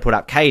 If they had to put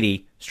up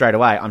Katie straight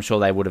away, I'm sure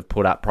they would have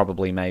put up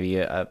probably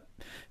maybe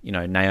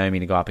Naomi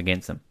to go up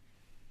against them.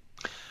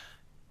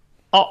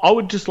 I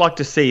would just like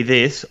to see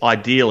this,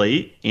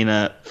 ideally, in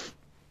a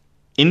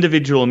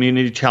individual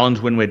immunity challenge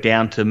when we're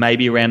down to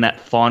maybe around that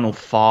final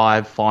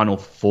 5, final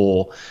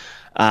 4.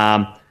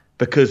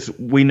 Because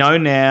we know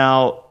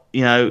now,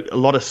 a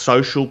lot of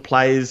social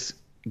players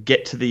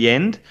get to the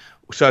end.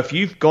 So if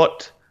you've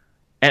got...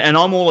 And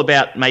I'm all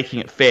about making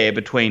it fair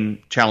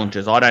between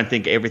challenges. I don't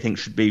think everything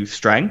should be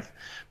strength.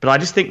 But I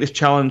just think this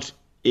challenge,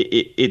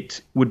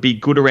 it would be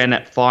good around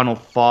that final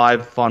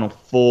 5, final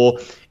 4.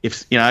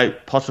 If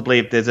possibly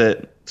if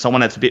there's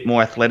someone that's a bit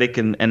more athletic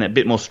and a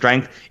bit more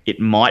strength, it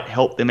might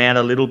help them out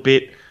a little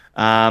bit.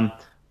 But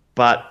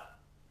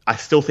I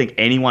still think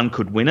anyone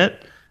could win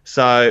it.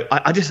 So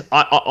I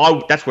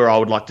that's where I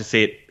would like to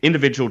see it.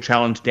 Individual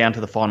challenge down to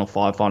the final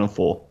 5, final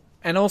 4.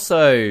 And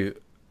also,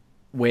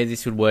 where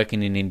this would work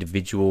in an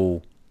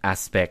individual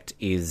aspect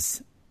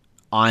is,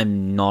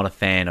 I'm not a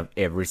fan of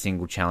every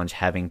single challenge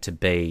having to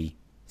be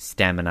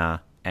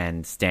stamina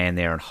and stand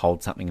there and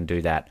hold something and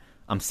do that.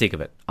 I'm sick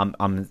of it.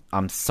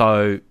 I'm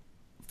so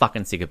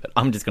fucking sick of it.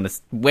 I'm just going to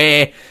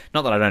swear,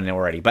 not that I don't know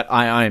already, but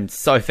I am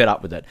so fed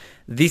up with it.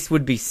 This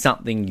would be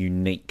something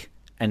unique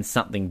and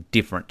something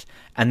different.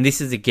 And this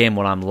is, again,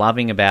 what I'm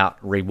loving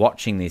about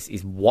rewatching this,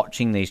 is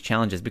watching these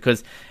challenges,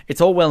 because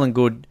it's all well and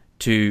good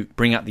to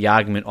bring up the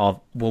argument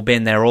of, well,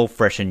 Ben, they're all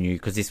fresh and new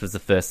because this was the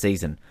first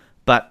season.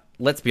 But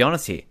let's be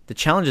honest here. The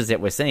challenges that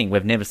we're seeing,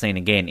 we've never seen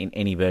again in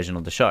any version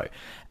of the show.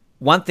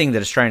 One thing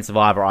that Australian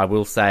Survivor, I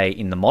will say,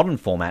 in the modern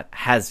format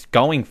has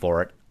going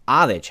for it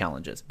are their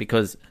challenges,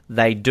 because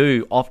they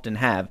do often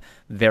have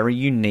very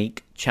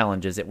unique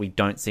challenges that we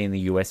don't see in the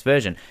US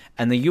version.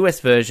 And the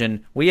US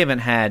version, we haven't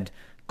had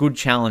good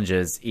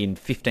challenges in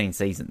 15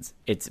 seasons.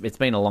 It's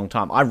been a long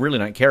time. I really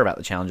don't care about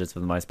the challenges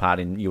for the most part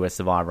in US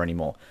Survivor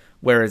anymore.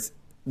 Whereas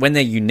when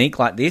they're unique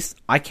like this,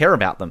 I care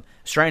about them.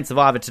 Australian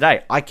Survivor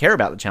today, I care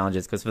about the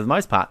challenges because for the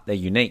most part, they're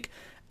unique.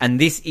 And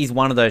this is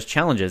one of those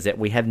challenges that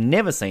we have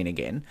never seen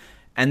again.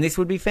 And this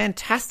would be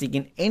fantastic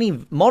in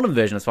any modern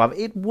version of Survivor.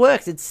 It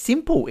works. It's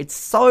simple. It's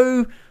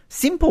so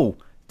simple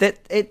that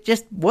it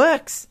just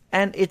works.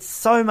 And it's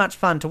so much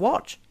fun to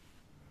watch.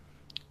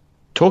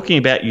 Talking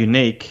about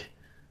unique,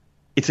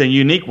 it's a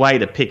unique way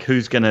to pick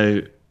who's going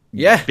to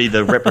be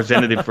the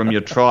representative from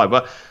your tribe.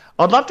 But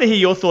I'd love to hear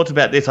your thoughts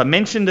about this. I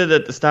mentioned it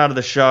at the start of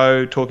the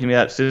show, talking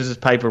about scissors,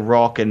 paper,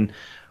 rock, and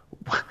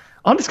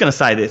I'm just going to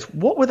say this.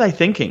 What were they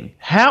thinking?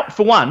 How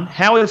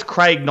is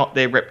Craig not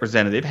their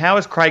representative? How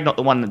is Craig not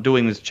the one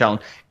doing this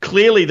challenge?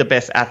 Clearly the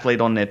best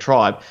athlete on their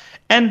tribe.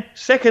 And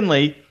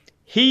secondly,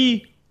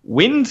 he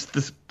wins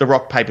the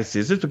rock, paper,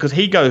 scissors because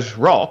he goes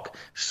rock.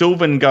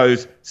 Sylvan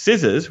goes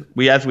scissors.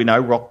 As we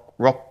know,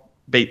 rock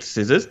beats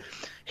scissors.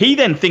 He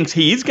then thinks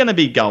he is going to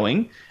be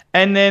going,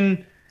 and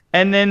then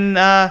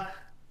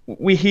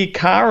we hear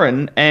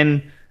Karen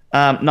and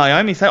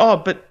Naomi say, "Oh,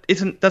 but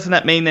doesn't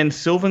that mean then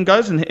Sylvan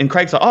goes?" And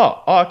Craig's like,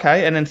 "Oh,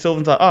 okay." And then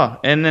Sylvan's like, "Oh,"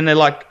 and then they're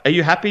like, "Are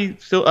you happy,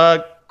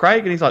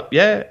 Craig?" And he's like,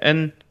 "Yeah."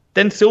 And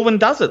then Sylvan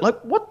does it. Like,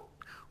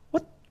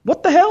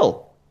 what the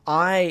hell?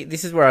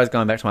 This is where I was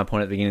going back to my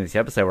point at the beginning of this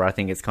episode, where I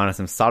think it's kind of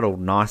some subtle,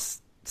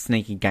 nice,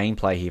 sneaky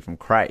gameplay here from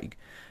Craig.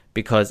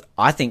 Because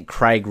I think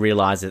Craig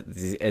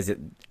realizes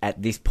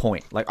at this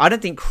point. Like, I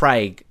don't think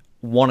Craig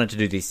wanted to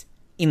do this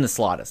in the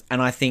slightest.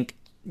 And I think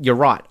you're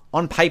right.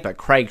 On paper,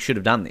 Craig should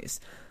have done this.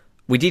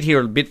 We did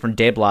hear a bit from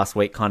Deb last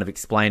week kind of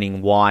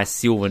explaining why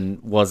Sylvan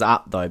was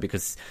up, though.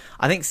 Because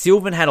I think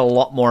Sylvan had a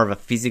lot more of a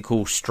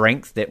physical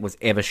strength that was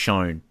ever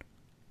shown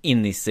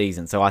in this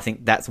season. So I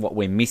think that's what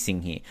we're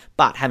missing here.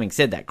 But having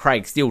said that,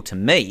 Craig still, to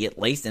me at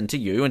least, and to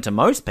you and to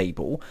most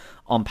people,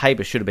 on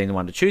paper should have been the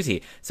one to choose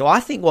here. So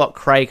I think what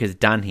Craig has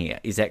done here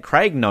is that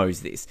Craig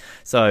knows this.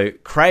 So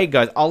Craig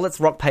goes, oh, let's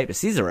rock, paper,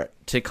 scissor it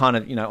to kind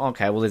of,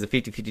 okay, well, there's a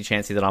 50-50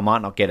 chance here that I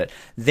might not get it.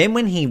 Then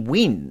when he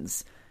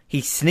wins,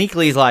 he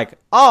sneakily is like,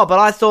 oh, but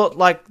I thought,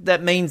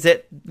 that means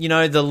that,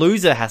 the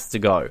loser has to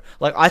go.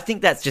 I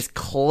think that's just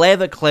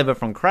clever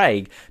from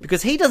Craig,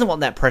 because he doesn't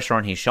want that pressure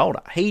on his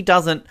shoulder. He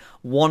doesn't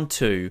want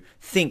to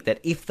think that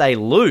if they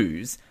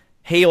lose,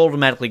 he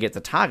automatically gets a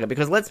target.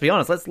 Because let's be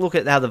honest, let's look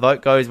at how the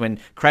vote goes when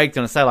Craig's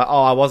going to say,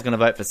 I was going to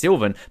vote for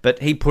Sylvan, but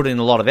he put in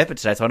a lot of effort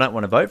today, so I don't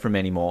want to vote for him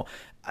anymore.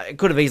 It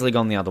could have easily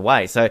gone the other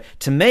way. So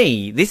to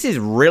me, this is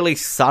really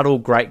subtle,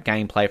 great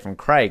gameplay from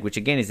Craig, which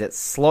again is that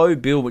slow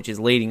build which is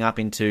leading up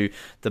into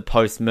the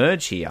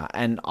post-merge here.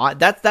 And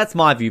that's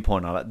my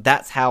viewpoint of it.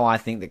 That's how I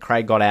think that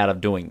Craig got out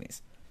of doing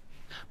this.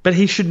 But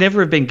he should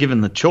never have been given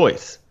the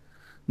choice.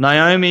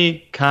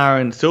 Naomi,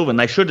 Karen, Sylvan,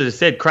 they should have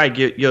said, Craig,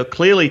 you're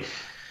clearly...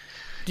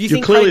 Do you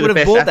think Craig would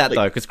have bought that,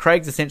 though? Because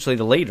Craig's essentially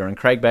the leader, and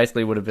Craig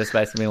basically would have just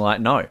basically been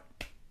like, no.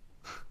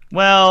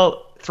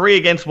 Well, 3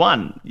 against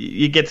 1.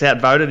 He gets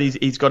outvoted.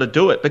 He's got to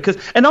do it.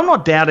 And I'm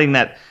not doubting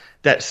that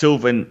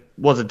Sylvan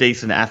was a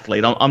decent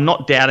athlete. I'm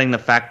not doubting the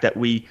fact that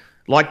we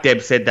like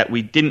Deb said, that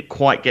we didn't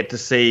quite get to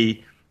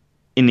see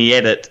in the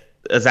edit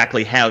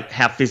exactly how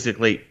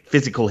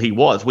physical he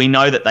was. We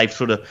know that they've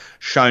sort of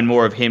shown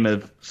more of him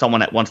of someone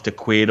that wants to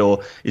quit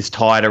or is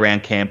tired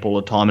around camp all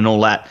the time and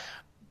all that.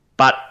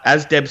 But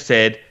as Deb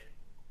said,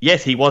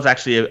 yes, he was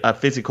actually a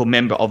physical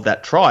member of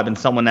that tribe and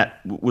someone that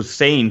was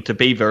seen to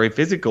be very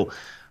physical.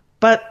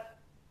 But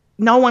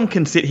no one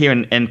can sit here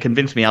and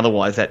convince me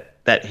otherwise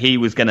that he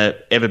was going to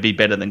ever be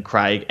better than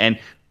Craig. And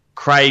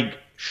Craig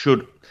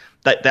should...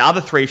 The other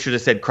three should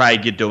have said,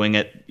 Craig, you're doing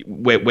it.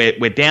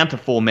 We're down to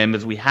 4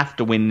 members. We have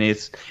to win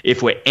this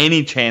if we're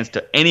any chance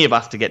to any of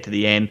us to get to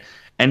the end,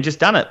 and just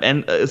done it.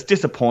 And it's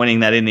disappointing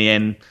that in the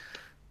end,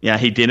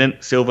 he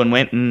didn't. Sylvan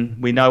went, and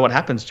we know what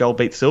happens. Joel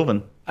beats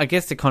Sylvan. I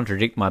guess to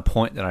contradict my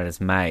point that I just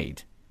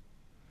made,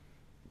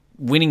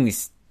 winning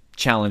this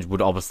challenge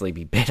would obviously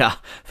be better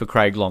for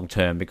Craig long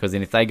term, because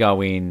then if they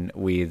go in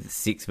with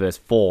 6 versus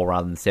 4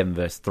 rather than 7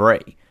 versus 3,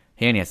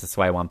 he only has to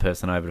sway one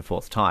person over to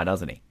 4th tie,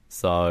 doesn't he?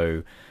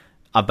 So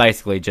I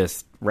basically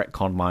just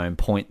retconned my own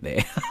point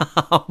there.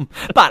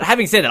 But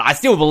having said that, I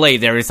still believe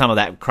there is some of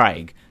that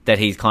Craig that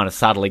he's kind of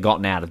subtly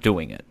gotten out of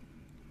doing it.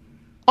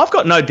 I've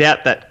got no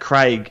doubt that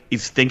Craig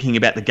is thinking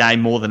about the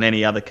game more than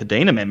any other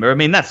Kadena member. I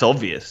mean, that's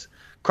obvious.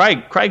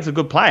 Craig's a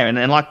good player,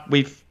 and like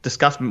we've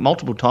discussed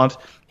multiple times,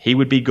 he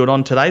would be good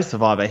on today's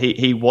Survivor.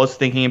 He was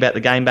thinking about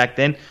the game back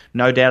then.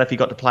 No doubt if he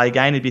got to play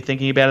again, he'd be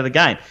thinking about it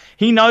again.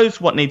 He knows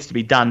what needs to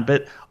be done,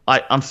 but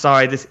I'm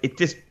sorry,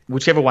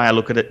 whichever way I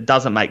look at it,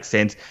 doesn't make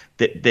sense.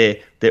 That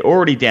they're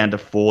already down to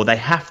 4. They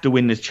have to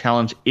win this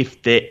challenge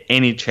if they're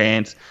any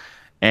chance,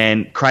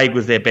 and Craig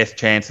was their best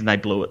chance, and they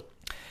blew it.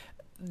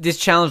 This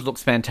challenge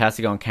looks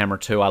fantastic on camera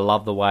too. I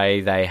love the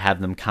way they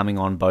have them coming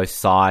on both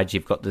sides.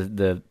 You've got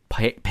the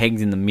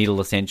pegs in the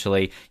middle,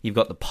 essentially. You've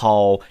got the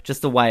pole.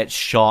 Just the way it's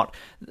shot.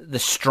 The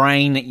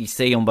strain that you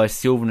see on both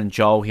Sylvan and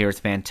Joel here is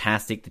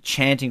fantastic. The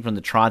chanting from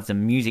the tribes, the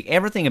music,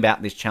 everything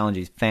about this challenge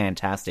is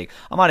fantastic.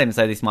 I might even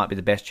say this might be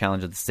the best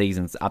challenge of the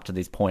seasons up to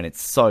this point.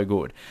 It's so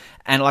good.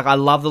 And I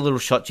love the little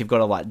shots you've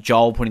got of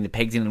Joel putting the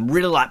pegs in and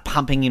really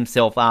pumping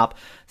himself up.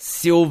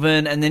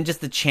 Sylvan, and then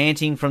just the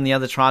chanting from the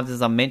other tribes,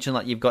 as I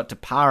mentioned, you've got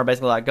Tapara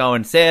basically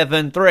going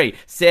 7-3,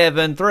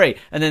 7-3,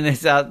 and then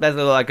there's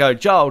basically go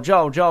Joel,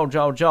 Joel, Joel,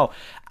 Joel, Joel,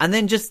 and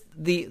then just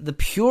the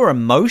pure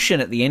emotion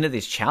at the end of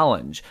this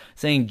challenge,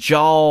 seeing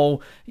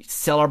Joel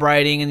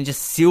celebrating and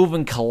just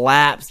Sylvan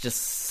collapse,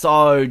 just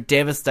so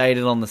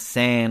devastated on the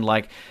sand.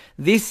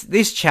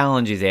 This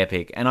challenge is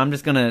epic, and I'm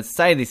just going to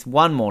say this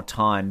one more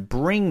time.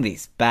 Bring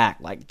this back.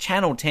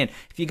 Channel 10,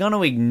 if you're going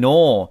to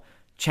ignore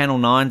Channel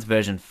 9's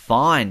version,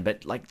 fine,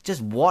 but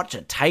just watch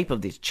a tape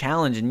of this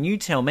challenge and you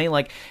tell me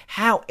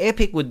how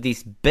epic would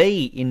this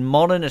be in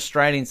modern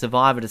Australian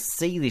Survivor to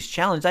see this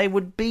challenge. They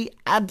would be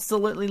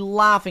absolutely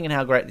laughing at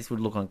how great this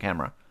would look on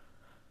camera.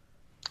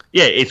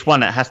 Yeah, it's one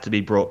that has to be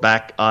brought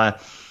back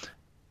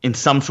in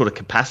some sort of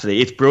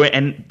capacity. It's brilliant,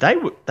 and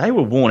they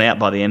were worn out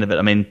by the end of it.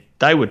 I mean,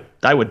 they were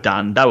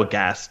done. They were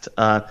gassed.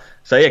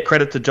 So yeah,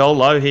 credit to Joel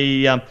Lowe.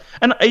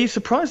 And are you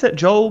surprised that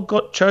Joel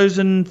got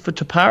chosen for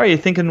Tapara? You're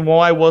thinking,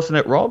 why wasn't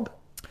it Rob?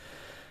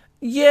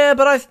 Yeah,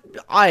 but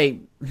I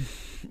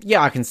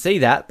can see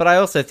that. But I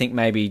also think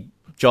maybe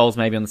Joel's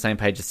maybe on the same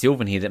page as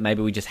Sylvan here, that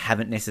maybe we just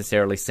haven't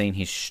necessarily seen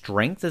his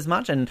strength as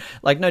much. And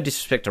no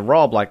disrespect to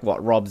Rob,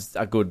 Rob's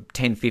a good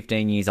 10,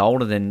 15 years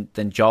older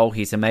than Joel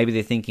here, so maybe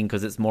they're thinking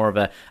because it's more of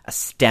a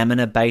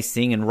stamina-based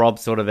thing, and Rob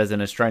sort of, as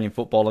an Australian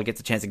footballer,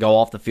 gets a chance to go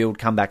off the field,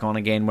 come back on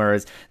again,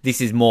 whereas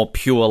this is more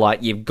pure,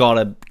 you've got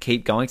to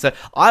keep going. So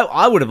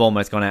I would have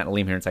almost gone out on a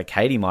limb here and say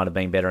Katie might have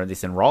been better at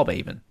this than Rob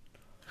even.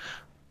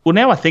 Well,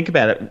 now I think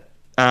about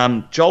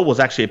it, Joel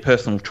was actually a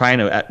personal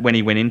trainer when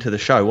he went into the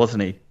show,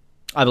 wasn't he?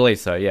 I believe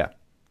so, yeah.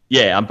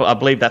 Yeah, I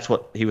believe that's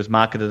what he was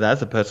marketed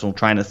as, a personal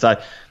trainer.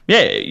 So,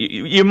 yeah,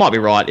 you might be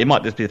right. It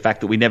might just be the fact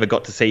that we never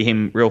got to see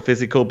him real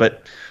physical,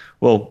 but,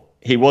 well,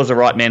 he was the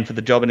right man for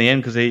the job in the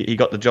end because he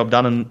got the job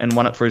done and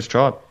won it for his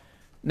tribe.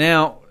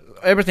 Now,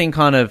 everything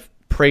kind of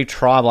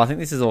pre-tribal, I think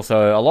this is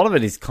also, a lot of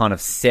it is kind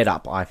of set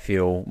up, I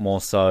feel,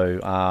 more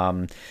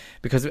so,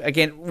 because,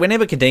 again,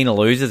 whenever Kadena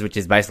loses, which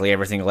is basically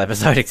every single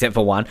episode except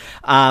for one,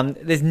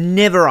 there's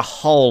never a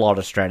whole lot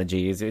of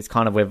strategy. It's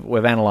kind of,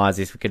 we've analysed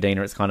this with Kadena,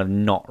 it's kind of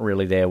not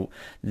really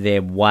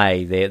their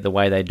way, the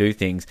way they do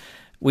things.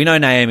 We know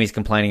Naomi's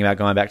complaining about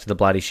going back to the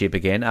bloody ship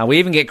again. We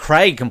even get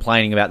Craig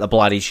complaining about the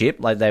bloody ship.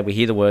 We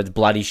hear the words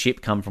bloody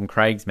ship come from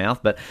Craig's mouth,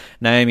 but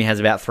Naomi has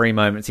about 3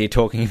 moments here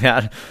talking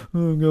about,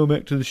 I'm going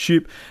back to the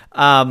ship.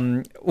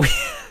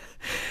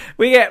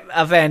 We get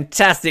a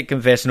fantastic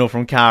confessional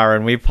from Cara,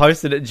 and we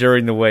posted it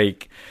during the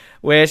week,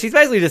 where she's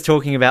basically just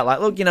talking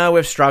about, look,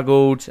 we've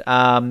struggled.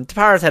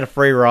 Tapara's had a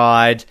free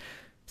ride,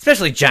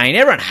 especially Jane.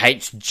 Everyone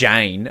hates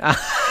Jane.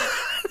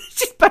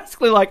 She's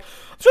basically I'm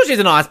sure she's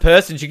a nice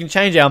person. She can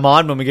change our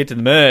mind when we get to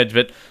the merge,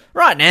 but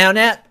right now,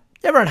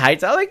 everyone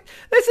hates her.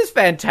 This is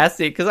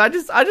fantastic, because I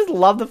just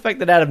love the fact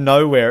that out of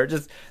nowhere,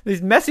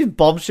 these massive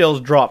bombshells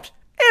dropped.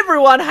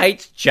 Everyone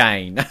hates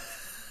Jane.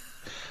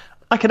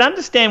 I can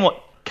understand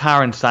what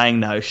Karen's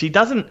saying, though. She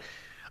doesn't...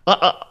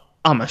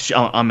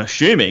 I'm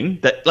assuming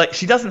that, like,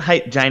 she doesn't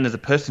hate Jane as a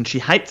person. She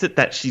hates it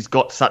that she's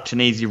got such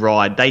an easy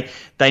ride.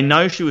 They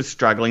know she was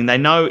struggling. They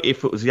know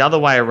if it was the other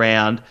way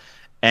around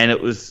and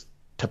it was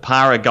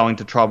Tapara going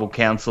to tribal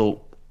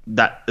council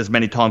that as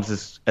many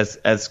times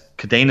as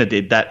Kadena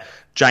did, that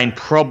Jane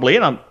probably,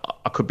 and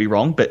I could be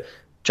wrong, but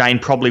Jane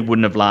probably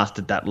wouldn't have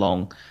lasted that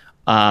long.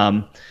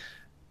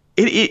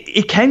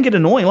 It can get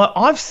annoying. Like,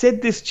 I've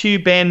said this to you,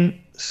 Ben,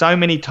 so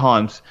many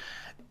times.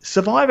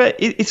 Survivor,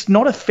 it's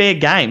not a fair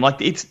game.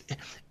 Like,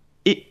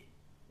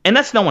 and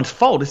that's no one's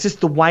fault. It's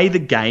just the way the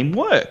game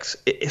works.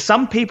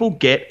 Some people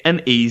get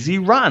an easy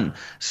run.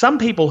 Some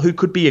people who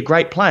could be a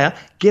great player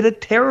get a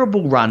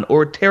terrible run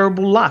or a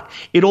terrible luck.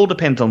 It all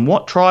depends on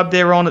what tribe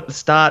they're on at the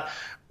start,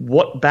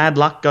 what bad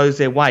luck goes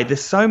their way.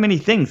 There's so many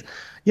things.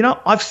 You know,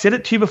 I've said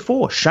it to you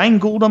before. Shane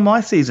Gould on my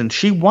season,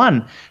 she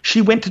won.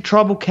 She went to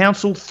tribal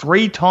council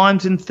 3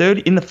 times in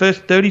the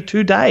first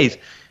 32 days.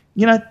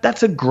 You know,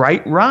 that's a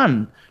great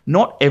run.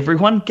 Not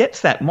everyone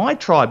gets that. My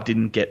tribe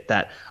didn't get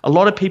that. A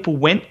lot of people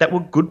went that were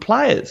good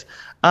players.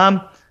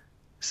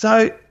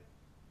 So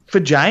for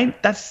Jane,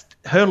 that's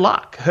her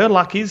luck. Her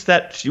luck is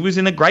that she was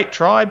in a great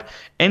tribe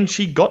and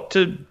she got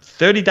to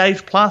 30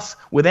 days plus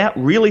without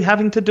really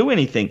having to do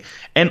anything.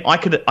 And I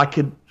could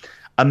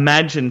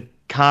imagine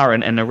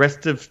Karen and the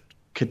rest of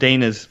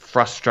Kadena's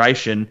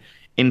frustration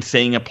in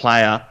seeing a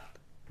player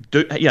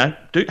do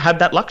have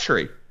that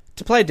luxury.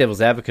 To play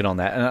devil's advocate on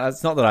that, and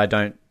it's not that I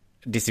don't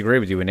disagree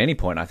with you in any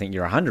point. I think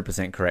you're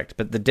 100% correct.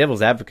 But the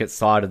devil's advocate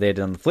side of there,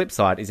 on the flip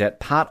side, is that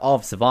part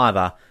of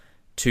Survivor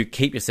to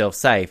keep yourself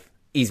safe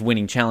is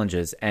winning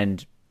challenges.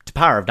 And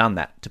Tapara have done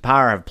that.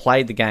 Tapara have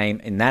played the game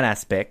in that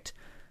aspect.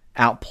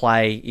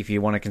 Outplay, if you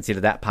want to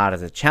consider that part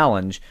as a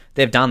challenge,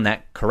 they've done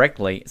that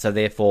correctly. So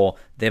therefore,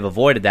 they've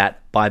avoided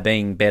that by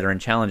being better in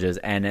challenges.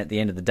 And at the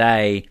end of the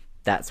day,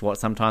 that's what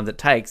sometimes it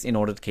takes in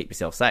order to keep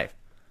yourself safe.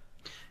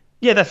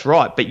 Yeah, that's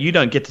right. But you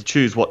don't get to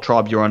choose what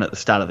tribe you're on at the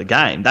start of the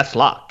game. That's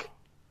luck.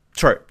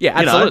 True. Yeah,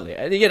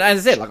 absolutely. You know, as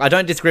I said, like, I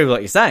don't disagree with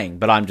what you're saying,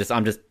 but I'm just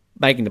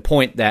making the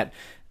point that,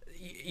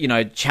 you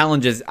know,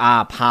 challenges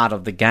are part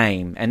of the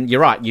game, and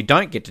you're right. You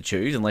don't get to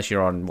choose unless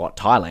you're on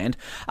Thailand.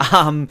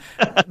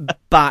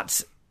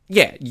 But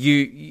yeah,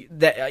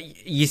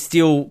 you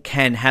still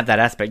can have that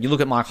aspect. You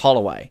look at Mike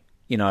Holloway.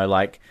 You know,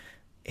 like,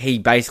 he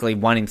basically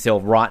won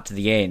himself right to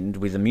the end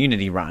with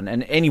immunity run,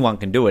 and anyone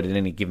can do it at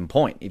any given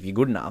point if you're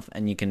good enough,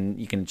 and you can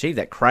achieve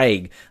that.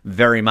 Craig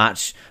very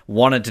much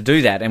wanted to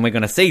do that, and we're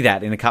going to see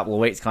that in a couple of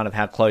weeks, kind of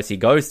how close he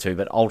goes to,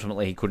 but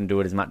ultimately he couldn't do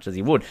it as much as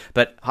he would.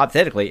 But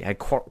hypothetically, had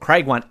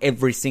Craig won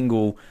every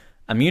single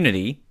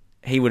immunity,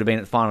 he would have been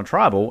at the final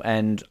tribal,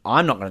 and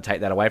I'm not going to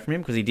take that away from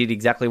him because he did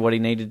exactly what he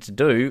needed to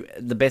do,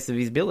 the best of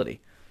his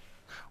ability.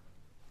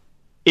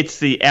 It's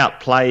the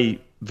outplay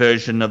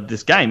version of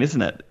this game,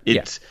 isn't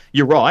it?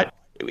 You're right.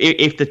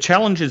 If the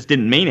challenges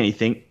didn't mean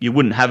anything, you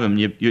wouldn't have them.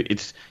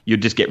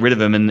 You'd just get rid of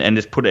them and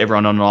just put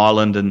everyone on an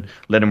island and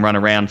let them run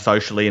around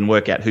socially and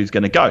work out who's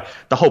going to go.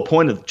 The whole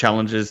point of the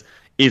challenges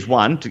is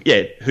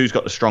who's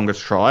got the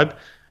strongest tribe,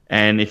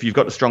 and if you've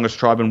got the strongest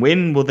tribe and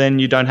win, well, then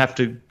you don't have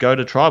to go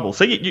to tribal.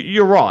 So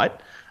you're right,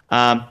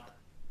 but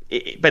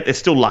there's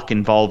still luck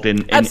involved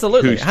in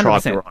absolutely whose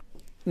tribe you're on.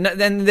 No,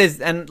 then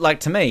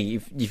to me,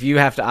 if you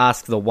have to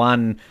ask the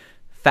one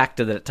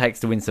factor that it takes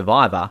to win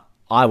Survivor,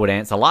 I would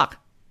answer luck,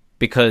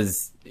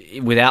 because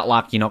without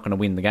luck, you're not going to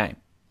win the game.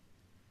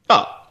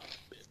 Oh,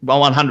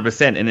 well,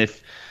 100%. And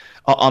if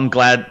I'm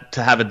glad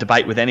to have a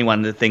debate with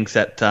anyone that thinks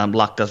that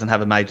luck doesn't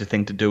have a major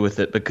thing to do with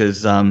it,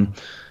 because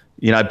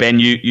you know, Ben,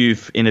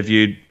 you've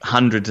interviewed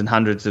hundreds and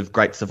hundreds of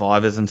great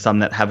survivors, and some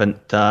that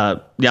haven't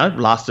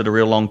lasted a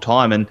real long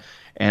time, and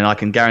I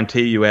can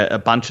guarantee you a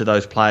bunch of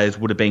those players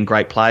would have been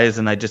great players,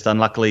 and they just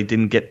unluckily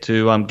didn't get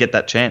to get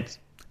that chance.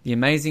 The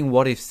amazing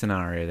what-if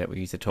scenario that we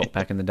used to talk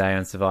back in the day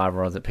on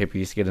Survivor, or that people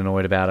used to get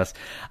annoyed about us.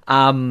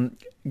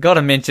 Got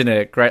to mention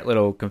a great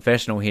little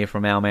confessional here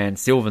from our man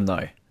Sylvan,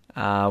 though,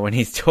 when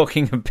he's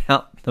talking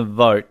about the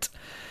vote.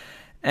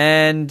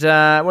 And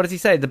what does he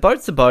say? The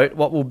vote's a vote.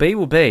 What will be,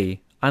 will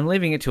be. I'm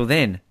leaving it till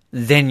then.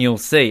 Then you'll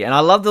see. And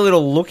I love the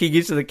little look he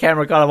gives to the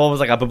camera, kind of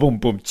almost like a boom,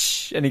 boom,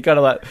 and he kind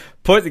of like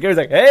points and goes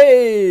like,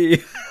 hey!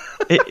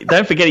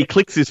 Don't forget he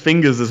clicks his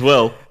fingers as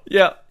well.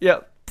 Yeah,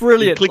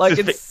 brilliant. Like,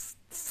 it's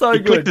so good.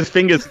 He clicks his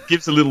fingers,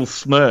 gives a little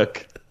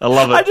smirk. I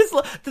love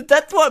it.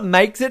 That's what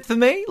makes it for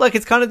me. Like,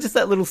 it's kind of just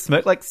that little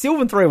smirk. Like,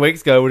 Sylvan 3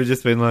 weeks ago would have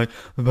just been like,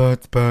 he'd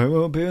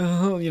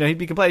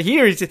be complaining.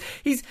 Here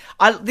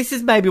this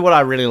is maybe what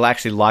I really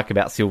actually like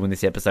about Sylvan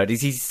this episode, is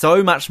he's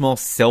so much more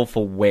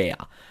self-aware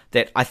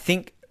that I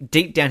think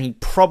deep down he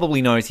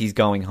probably knows he's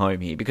going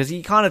home here, because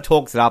he kind of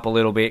talks it up a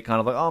little bit, kind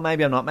of like, oh,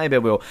 maybe I'm not, maybe I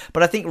will.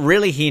 But I think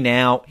really here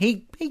now,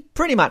 he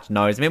pretty much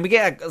knows. I mean, we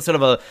get a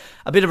sort of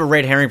a bit of a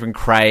red herring from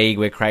Craig,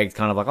 where Craig's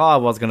kind of like, oh, I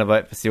was going to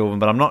vote for Sylvan,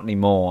 but I'm not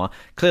anymore.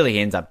 Clearly he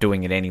ends up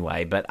doing it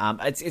anyway. But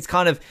it's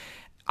kind of,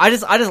 I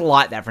just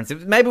like that, for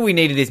instance. Maybe we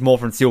needed this more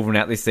from Sylvan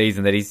out this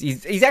season, that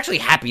he's actually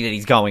happy that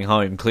he's going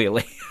home,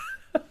 clearly.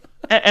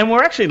 And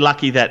we're actually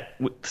lucky that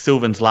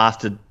Sylvan's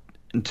lasted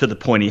to the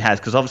point he has,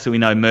 because obviously we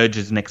know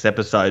merges next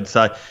episode.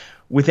 So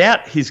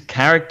without his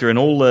character and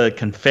all the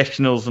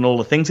confessionals and all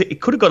the things, it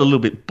could have got a little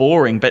bit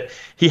boring, but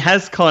he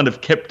has kind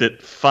of kept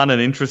it fun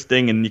and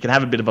interesting, and you can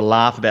have a bit of a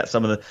laugh about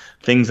some of the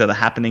things that are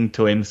happening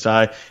to him.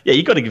 So, yeah,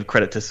 you've got to give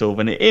credit to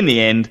Sylvan. In the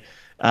end,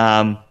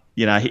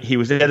 he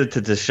was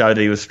edited to show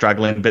that he was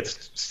struggling, but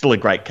still a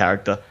great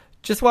character.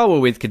 Just while we're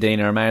with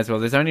Kadena, I may as well,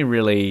 there's only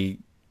really...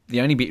 The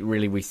only bit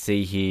really we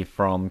see here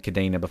from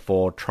Kadena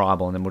before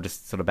Tribal, and then we'll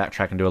just sort of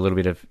backtrack and do a little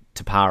bit of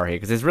Tapara here,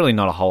 because there's really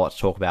not a whole lot to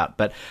talk about.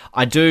 But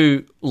I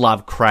do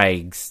love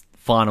Craig's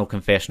final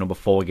confessional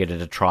before we get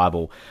into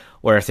Tribal,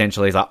 where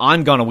essentially he's like,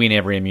 I'm going to win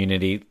every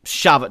immunity,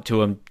 shove it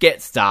to him,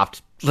 get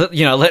stuffed,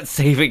 let's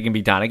see if it can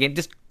be done. Again,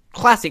 just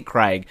classic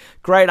Craig.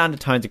 Great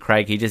undertones of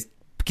Craig. He just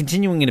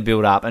continuing to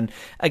build up. And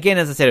again,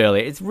 as I said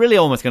earlier, it's really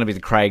almost going to be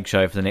the Craig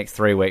show for the next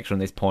 3 weeks from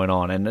this point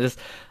on. And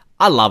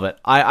I love it.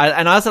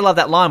 And I also love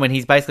that line when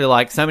he's basically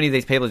like, so many of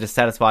these people are just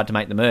satisfied to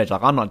make the merge.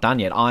 Like, I'm not done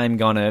yet. I'm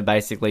going to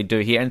basically do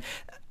here. And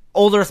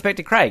all the respect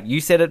to Craig. You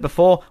said it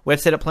before. We've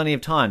said it plenty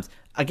of times.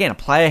 Again, a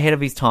player ahead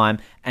of his time,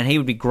 and he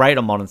would be great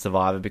on Modern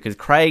Survivor because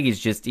Craig is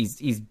just,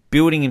 he's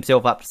building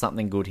himself up to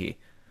something good here.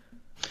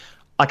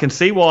 I can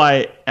see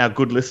why our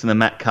good listener,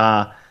 Matt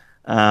Carr,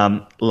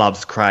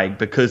 loves Craig,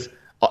 because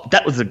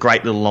that was a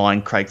great little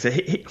line Craig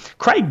said.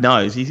 Craig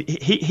knows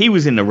he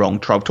was in the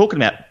wrong tribe. Talking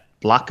about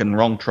luck and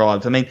wrong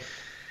tribes. I mean,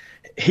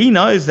 he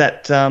knows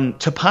that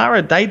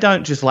Tapara, they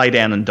don't just lay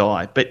down and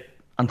die, but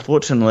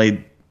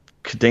unfortunately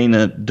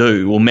Kadena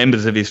do, or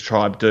members of his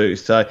tribe do.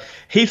 So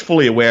he's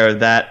fully aware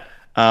of that.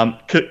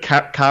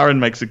 Karen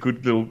makes a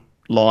good little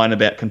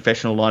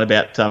confessional line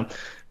about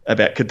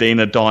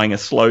Kadena dying a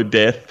slow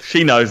death.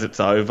 She knows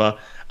it's over.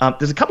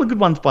 There's a couple of good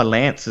ones by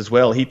Lance as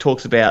well. He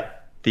talks about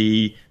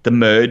the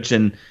merge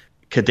and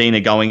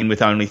Kadena going in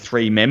with only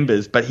 3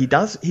 members, but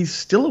he's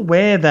still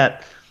aware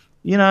that,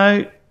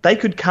 they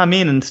could come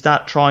in and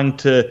start trying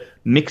to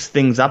mix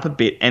things up a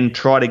bit and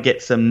try to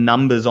get some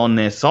numbers on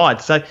their side.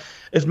 So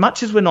as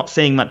much as we're not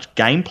seeing much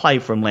gameplay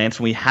from Lance,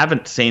 and we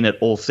haven't seen it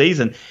all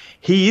season,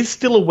 he is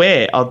still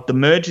aware of the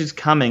mergers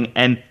coming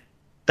and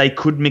they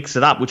could mix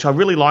it up, which I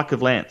really like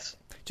of Lance.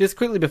 Just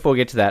quickly before we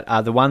get to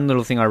that, the one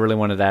little thing I really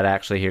wanted to add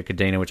actually here,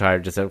 Kadena, which I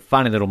just a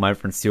funny little moment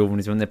from Sylvan,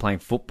 is when they're playing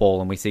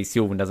football and we see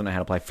Sylvan doesn't know how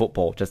to play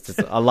football.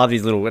 I love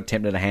his little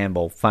attempt at a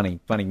handball. Funny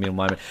middle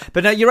moment.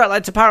 But no, you're right.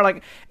 Like Tapara,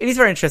 like it is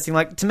very interesting.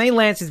 Like to me,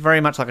 Lance is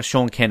very much like a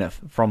Sean Kenneth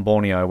from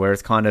Borneo, where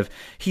it's kind of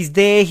he's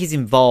there, he's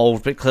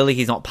involved, but clearly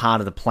he's not part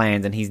of the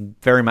plans and he's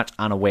very much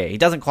unaware. He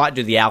doesn't quite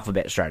do the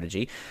alphabet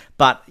strategy.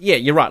 But yeah,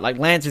 you're right. Like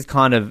Lance is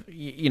kind of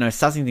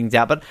sussing things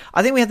out. But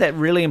I think we have that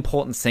really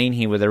important scene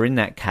here where they're in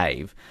that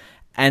cave.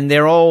 And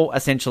they're all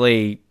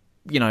essentially,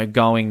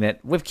 going that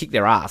we've kicked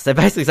their ass. They're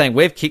basically saying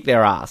we've kicked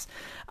their ass.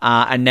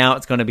 And now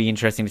it's going to be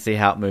interesting to see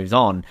how it moves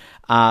on.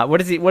 What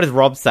does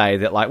Rob say?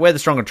 That like, we're the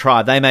stronger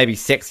tribe. They may be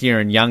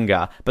sexier and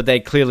younger, but they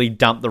clearly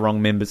dumped the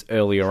wrong members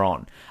earlier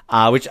on.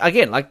 Which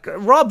again, like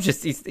Rob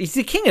he's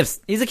the king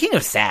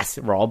of sass,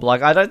 Rob.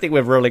 Like, I don't think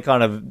we've really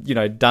kind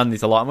of, done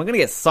this a lot. And we're going to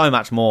get so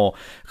much more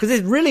because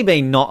there's really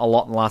been not a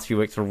lot in the last few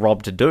weeks for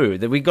Rob to do.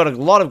 That we got a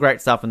lot of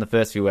great stuff in the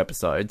first few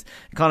episodes.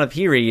 Kind of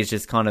here he is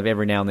just kind of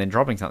every now and then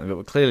dropping something, but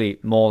we're clearly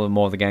more and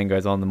more the game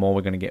goes on, the more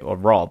we're going to get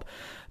of Rob.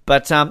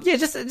 But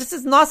just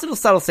this nice little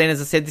subtle scene. As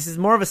I said, this is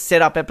more of a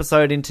setup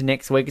episode into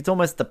next week. It's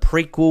almost the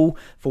prequel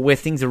for where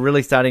things are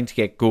really starting to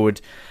get good.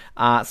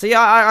 I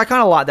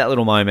kind of like that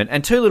little moment.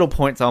 And 2 little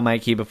points I'll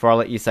make here before I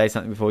let you say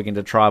something before we get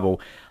into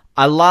Tribal.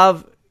 I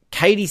love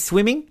Katie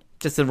swimming.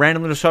 Just a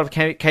random little shot of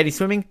Katie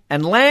swimming.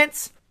 And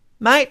Lance,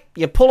 mate,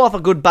 you pull off a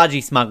good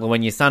budgie smuggler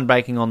when you're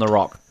sunbaking on the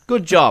rock.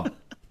 Good job.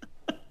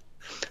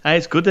 Hey,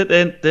 it's good that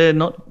they're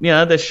not,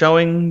 they're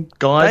showing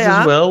guys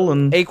as well.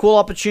 And equal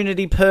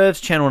opportunity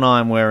pervs, Channel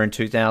 9 were in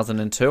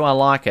 2002. I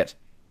like it.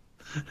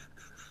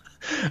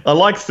 I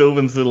like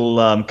Sylvan's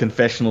little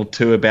confessional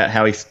too about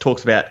how he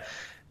talks about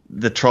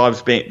the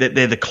tribes being that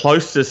they're the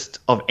closest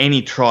of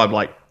any tribe.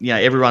 Like,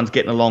 everyone's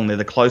getting along. They're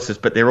the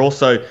closest, but they're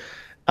also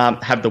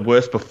have the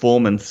worst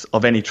performance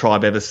of any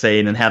tribe ever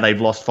seen, and how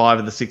they've lost 5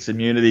 of the 6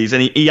 immunities.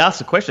 And he asked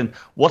the question,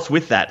 "What's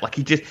with that?" Like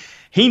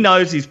he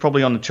knows he's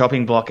probably on the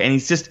chopping block, and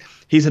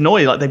he's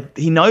annoyed. Like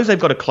he knows they've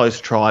got a close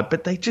tribe,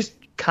 but they just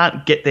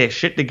can't get their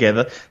shit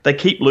together. They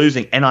keep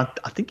losing, and I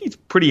think he's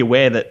pretty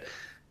aware that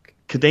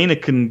Kadena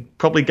can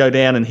probably go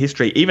down in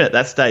history, even at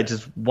that stage,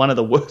 as one of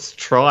the worst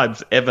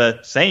tribes ever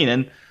seen.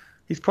 And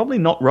he's probably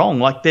not wrong.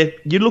 Like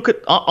you look at,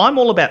 I'm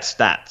all about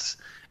stats,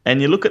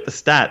 and you look at the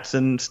stats,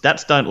 and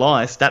stats don't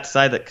lie. Stats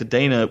say that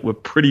Kadena were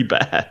pretty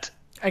bad.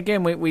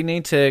 Again, we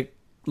need to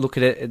look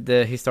at it,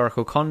 the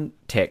historical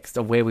context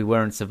of where we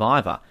were in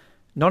Survivor,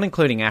 not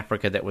including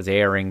Africa that was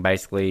airing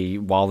basically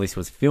while this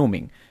was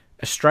filming.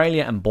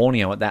 Australia and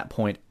Borneo at that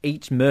point,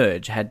 each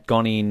merge had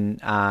gone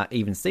in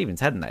even Stevens,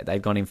 hadn't they?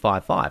 They'd gone in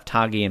 5-5.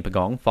 Targi and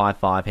Pagong,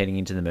 5-5 heading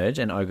into the merge,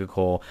 and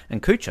Ogakor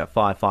and Kucha,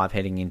 5-5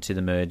 heading into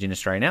the merge in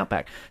Australian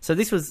Outback. So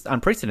this was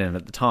unprecedented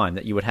at the time,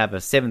 that you would have a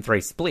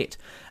 7-3 split.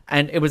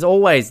 And it was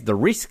always the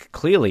risk,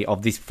 clearly,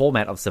 of this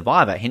format of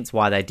Survivor, hence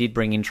why they did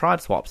bring in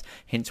tribe swaps,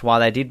 hence why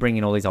they did bring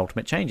in all these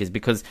ultimate changes,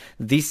 because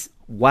this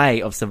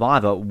way of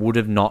Survivor would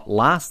have not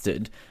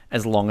lasted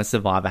as long as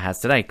Survivor has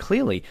today,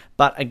 clearly.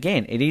 But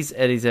again, it is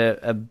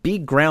a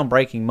big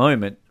groundbreaking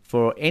moment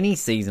for any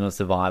season of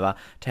Survivor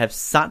to have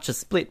such a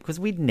split, because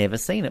we'd never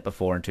seen it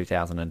before in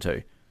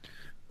 2002.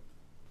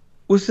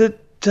 Was it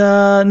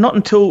not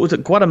until, was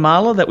it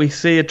Guatemala that we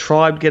see a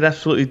tribe get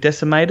absolutely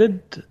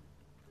decimated?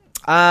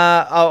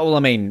 Well, I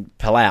mean,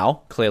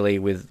 Palau, clearly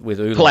with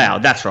Oolong.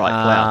 Palau, that's right.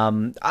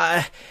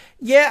 Palau.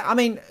 Yeah, I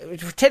mean,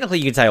 technically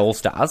you could say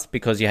All-Stars,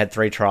 because you had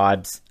 3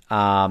 tribes,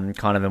 kind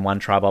of, and one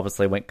tribe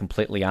obviously went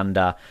completely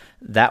under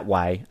that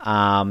way.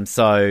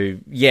 So,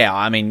 yeah,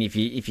 I mean, if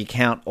you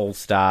count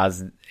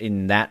All-Stars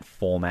in that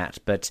format,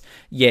 but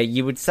yeah,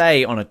 you would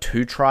say on a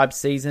 2-tribe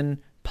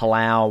season,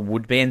 Palau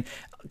would be, and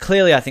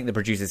clearly I think the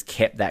producers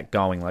kept that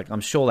going. Like,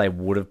 I'm sure they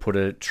would have put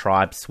a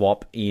tribe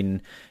swap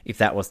in if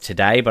that was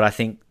today, but I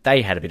think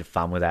they had a bit of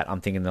fun with that.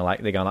 I'm thinking they're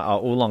going like,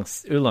 oh,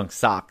 Oolong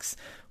sucks.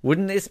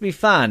 Wouldn't this be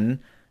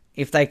fun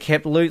if they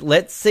kept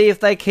let's see if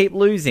they keep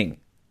losing.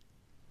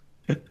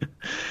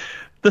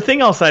 The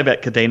thing I'll say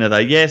about Kadena, though,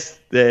 yes,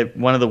 they're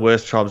one of the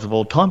worst tribes of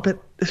all time, but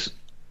there's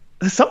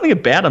something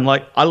about them.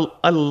 Like, I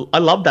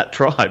love that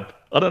tribe.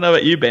 I don't know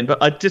about you, Ben, but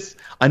I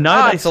know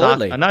they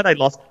absolutely suck. I know they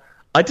lost.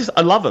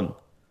 I love them.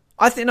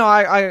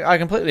 I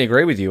completely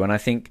agree with you, and I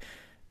think,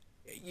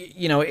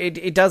 you know,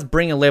 it does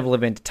bring a level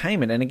of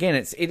entertainment. And again,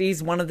 it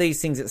is one of these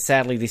things that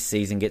sadly this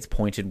season gets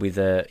pointed with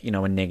a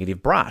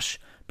negative brush,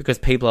 because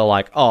people are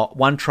like, oh,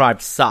 one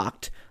tribe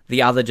sucked,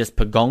 the other just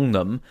pagonged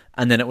them,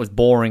 and then it was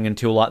boring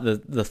until like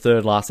the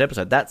third last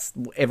episode. That's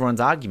everyone's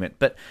argument.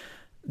 But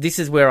this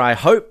is where I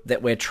hope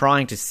that we're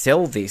trying to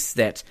sell this,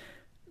 that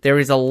there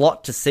is a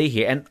lot to see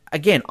here. And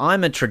again,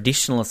 I'm a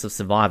traditionalist of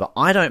Survivor.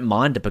 I don't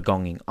mind a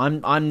pagonging.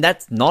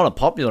 That's not a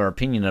popular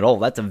opinion at all.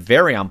 That's a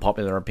very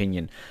unpopular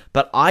opinion.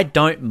 But I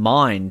don't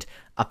mind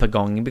a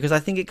pagonging, because I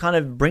think it kind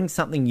of brings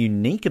something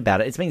unique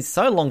about it. It's been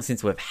so long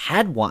since we've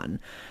had one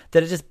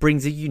that it just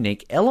brings a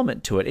unique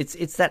element to it.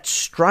 It's that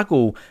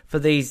struggle for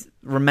these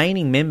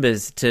remaining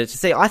members to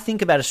see. I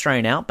think about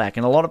Australian Outback,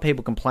 and a lot of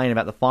people complain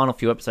about the final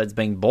few episodes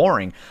being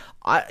boring.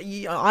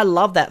 I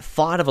love that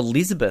fight of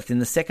Elizabeth in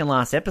the second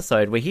last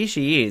episode, where here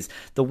she is,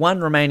 the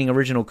one remaining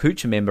original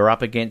Kucha member,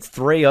 up against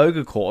 3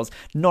 Ogre Cores.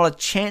 Not a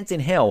chance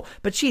in hell,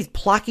 but she's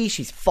plucky,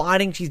 she's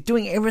fighting, she's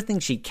doing everything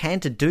she can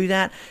to do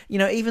that. You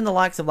know, even the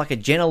likes of like a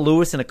Jenna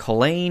Lewis and a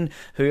Colleen,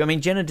 who, I mean,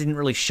 Jenna didn't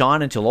really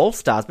shine until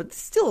All-Stars, but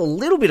still a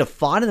little bit of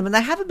fight in them, and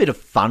they have a bit of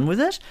fun with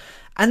it.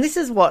 And this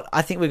is what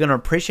I think we're going to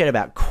appreciate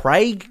about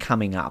Craig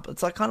coming up.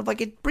 It's like, kind of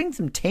like, it brings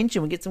some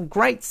tension. We get some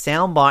great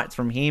sound bites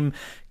from him.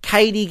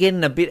 Katie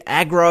getting a bit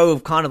aggro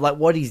of kind of like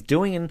what he's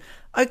doing. And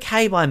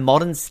okay, by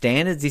modern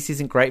standards, this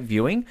isn't great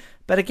viewing.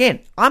 But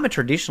again, I'm a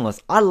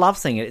traditionalist. I love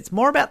seeing it. It's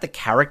more about the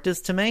characters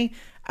to me.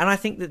 And I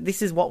think that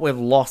this is what we've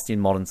lost in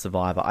modern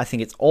Survivor. I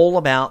think it's all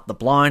about the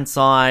blind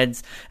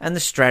sides and the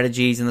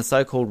strategies and the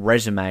so-called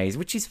resumes,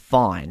 which is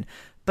fine.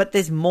 But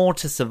there's more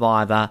to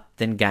Survivor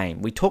than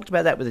game. We talked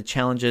about that with the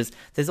challenges.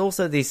 There's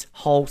also this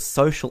whole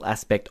social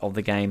aspect of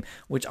the game,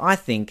 which I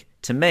think,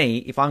 to me,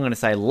 if I'm going to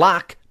say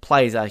luck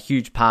plays a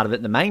huge part of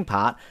it, the main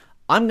part,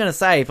 I'm going to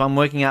say, if I'm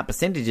working out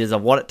percentages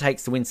of what it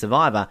takes to win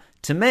Survivor,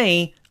 to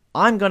me,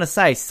 I'm going to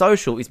say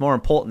social is more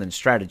important than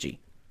strategy.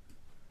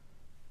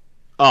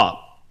 Oh,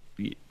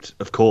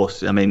 of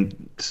course. I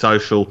mean,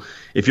 social,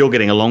 if you're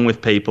getting along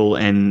with people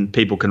and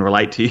people can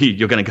relate to you,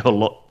 you're going to go a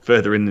lot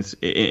further in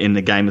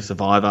the game of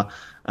Survivor.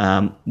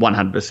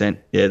 100%.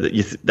 Yeah,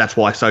 that's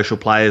why social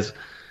players,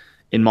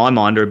 in my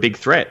mind, are a big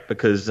threat,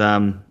 because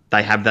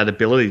they have that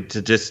ability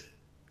to just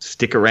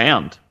stick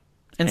around.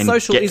 And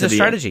social is a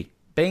strategy.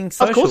 Being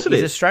social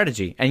is a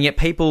strategy. And yet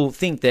people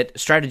think that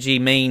strategy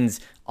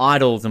means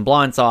idols and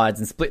blindsides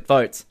and split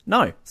votes.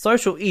 No,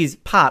 social is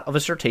part of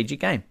a strategic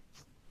game.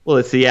 Well,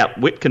 it's the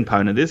outwit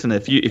component, isn't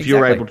it? If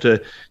you're able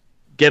to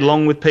get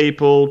along with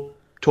people,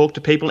 talk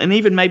to people, and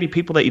even maybe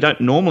people that you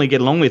don't normally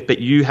get along with, but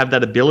you have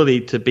that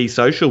ability to be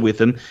social with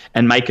them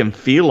and make them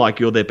feel like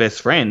you're their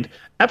best friend,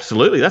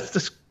 absolutely, that's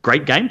just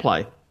great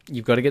gameplay.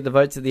 You've got to get the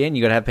votes at the end.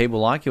 You've got to have people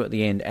like you at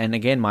the end. And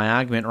again, my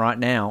argument right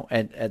now,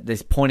 at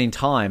this point in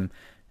time,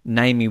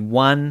 name me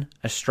one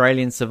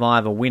Australian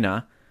Survivor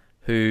winner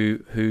who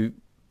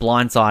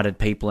blindsided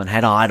people and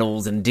had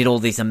idols and did all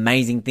these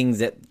amazing things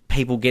that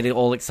people get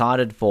all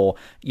excited for.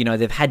 You know,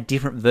 they've had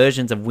different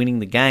versions of winning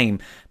the game,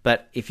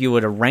 but if you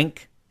were to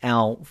rank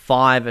our 6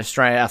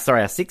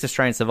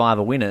 Australian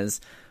Survivor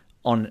winners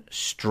on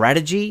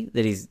strategy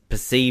that is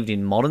perceived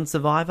in modern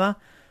Survivor,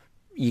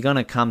 you're going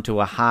to come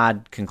to a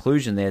hard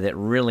conclusion there that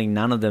really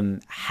none of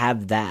them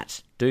have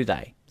that, do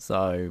they?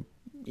 So,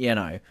 you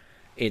know,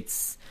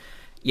 it's,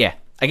 yeah.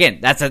 Again,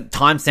 that's a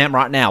timestamp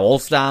right now. All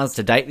Stars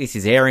to date, this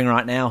is airing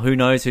right now. Who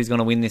knows who's going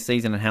to win this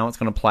season and how it's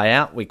going to play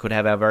out. We could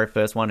have our very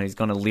first one who's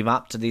going to live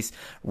up to this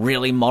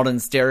really modern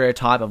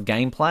stereotype of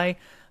gameplay.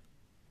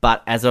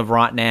 But as of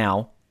right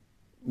now,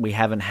 we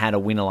haven't had a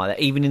winner like that.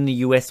 Even in the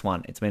US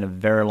one, it's been a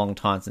very long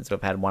time since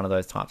we've had one of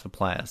those types of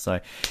players. So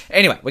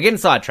anyway, we're getting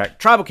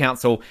sidetracked. Tribal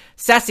Council,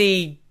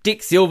 sassy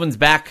Dick Sylvan's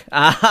back.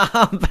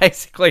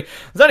 Basically,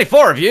 there's only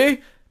 4 of you,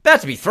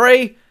 about to be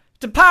 3.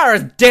 Tapara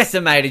has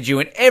decimated you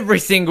in every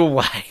single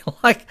way.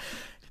 Like,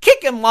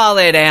 kick them while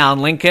they're down,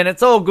 Lincoln.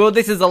 It's all good.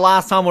 This is the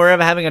last time we're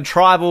ever having a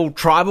tribal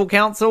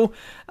council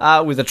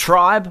with a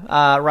tribe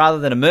rather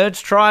than a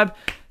merged tribe.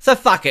 So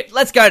fuck it.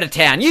 Let's go to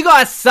town. You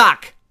guys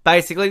suck.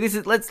 Basically,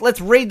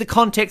 let's read the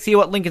context here.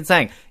 What Lincoln's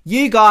saying.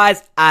 You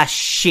guys are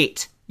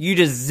shit. You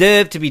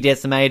deserve to be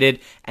decimated,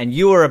 and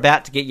you are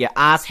about to get your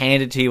ass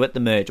handed to you at the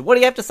merge. What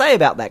do you have to say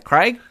about that,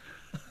 Craig?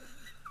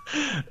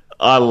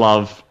 I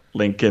love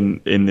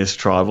Lincoln in this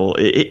tribal.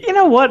 You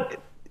know what?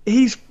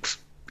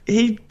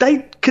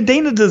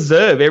 Kadena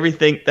deserve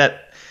everything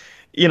that,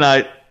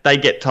 they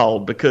get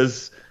told,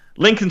 because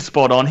Lincoln's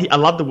spot on. I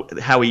love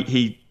how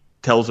he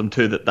tells them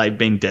too that they've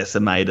been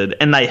decimated,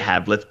 and they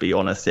have. Let's be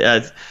honest.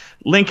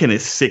 Lincoln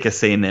is sick of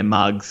seeing their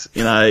mugs.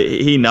 He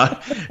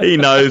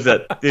knows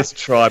that this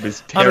tribe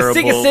is terrible. I'm as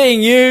sick of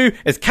seeing you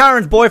as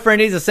Karen's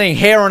boyfriend is of seeing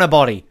hair on her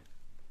body.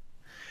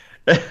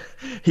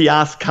 He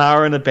asked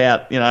Karen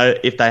about,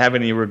 if they have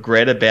any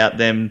regret about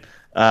them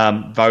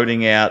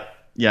voting out,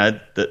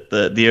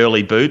 the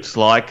early boots,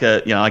 like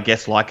I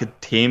guess like a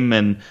Tim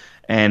and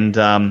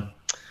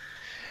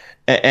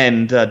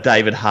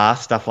David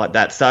Haas, stuff like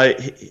that. So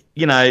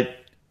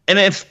and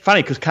it's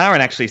funny because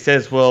Karen actually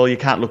says, well, you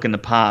can't look in the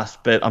past,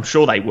 but I'm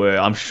sure they were.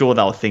 I'm sure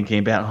they were thinking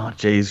about, oh,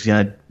 geez,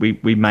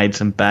 we made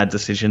some bad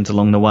decisions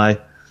along the way.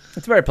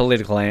 It's a very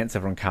political answer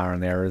from Karen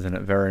there, isn't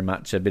it? Very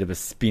much a bit of a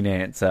spin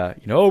answer.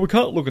 We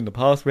can't look in the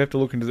past. We have to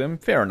look into them.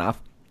 Fair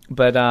enough.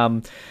 But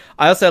I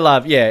also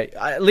love,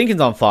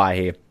 Lincoln's on fire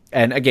here.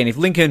 And again, if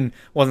Lincoln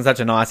wasn't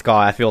such a nice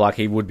guy, I feel like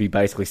he would be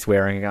basically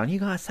swearing and going, you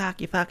guys suck,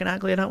 you're fucking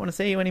ugly, I don't want to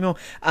see you anymore.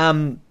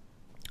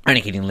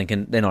 Only kidding,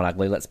 Lincoln. They're not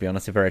ugly, let's be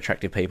honest. They're very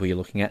attractive people you're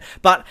looking at.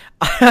 But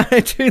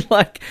I do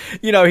like,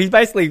 he's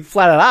basically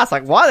flat out asked,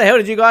 like, why the hell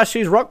did you guys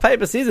choose rock,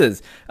 paper,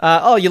 scissors?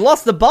 You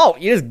lost the bolt.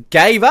 You just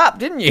gave up,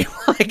 didn't you?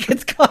 Like,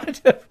 it's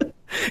kind of...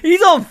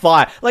 He's on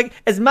fire. Like,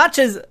 as much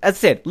as I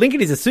said, Lincoln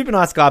is a super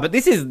nice guy, but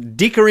this is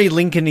dickery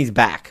Lincoln is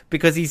back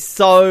because he's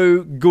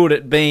so good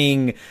at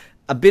being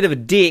a bit of a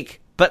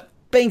dick, but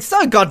being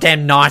so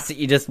goddamn nice that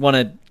you just want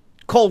to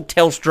call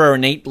Telstra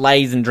and eat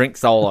Lays and drink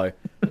Solo.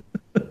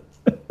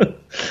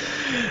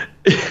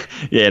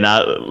 Yeah,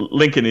 no,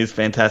 Lincoln is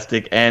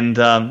fantastic, and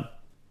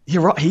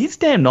you're right. He's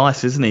damn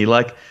nice, isn't he?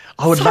 Like,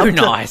 I would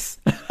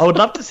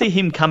love to see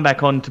him come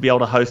back on to be able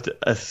to host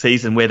a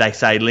season where they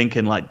say,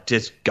 Lincoln, like,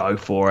 just go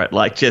for it.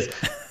 Like, just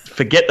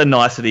forget the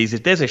niceties.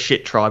 If there's a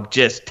shit tribe,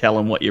 just tell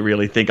them what you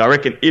really think. I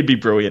reckon it'd be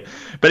brilliant.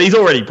 But he's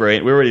already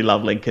brilliant. We already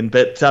love Lincoln.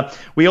 But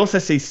we also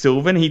see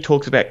Sylvan. He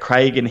talks about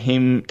Craig and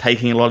him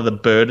taking a lot of the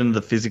burden of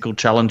the physical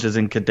challenges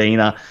in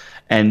Kadena.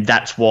 And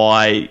that's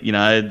why,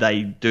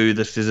 they do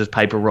the scissors,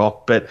 paper,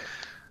 rock. But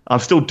I'm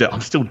still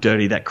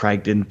dirty that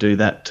Craig didn't do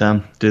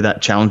that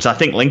challenge. I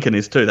think Lincoln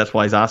is too. That's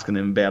why he's asking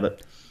him about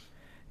it.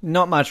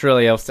 Not much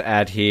really else to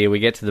add here. We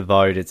get to the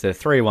vote. It's a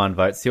 3-1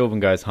 vote. Sylvan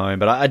goes home.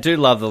 But I do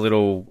love the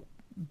little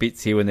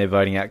bits here when they're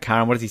voting out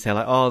Karen. What does he say?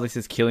 Like, oh, this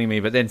is killing me.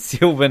 But then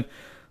Sylvan,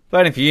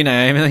 voting for you,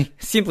 Naomi,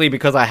 simply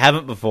because I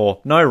haven't before.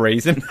 No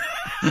reason.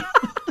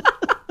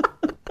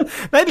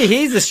 Maybe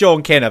he's the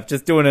Sean Kenneth,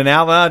 just doing an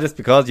album just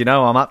because,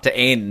 I'm up to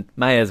N.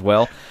 May as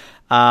well.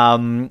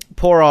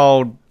 Poor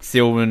old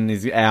Sylvan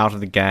is out of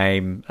the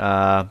game.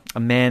 A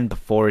man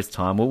before his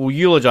time. We'll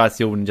eulogise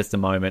Sylvan in just a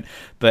moment.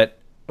 But,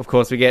 of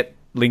course, we get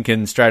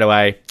Lincoln straight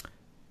away.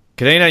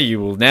 Kadena, you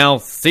will now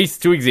cease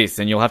to exist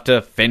and you'll have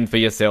to fend for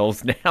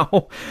yourselves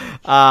now.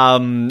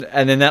 And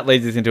then that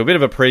leads us into a bit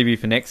of a preview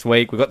for next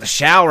week. We've got the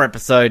shower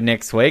episode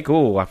next week.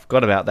 Oh, I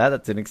forgot about that.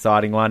 That's an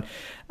exciting one.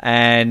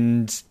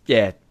 And,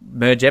 yeah,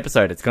 merge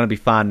episode. It's going to be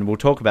fun. We'll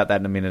talk about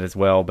that in a minute as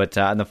well. But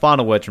and the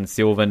final words from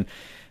Sylvan.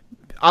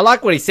 I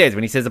like what he says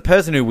when he says the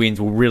person who wins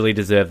will really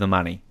deserve the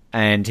money.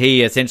 And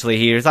he essentially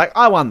here is like,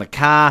 I won the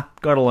car.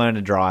 Got to learn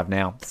to drive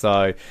now.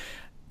 So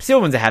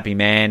Sylvan's a happy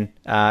man.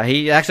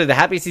 He actually the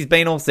happiest he's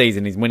been all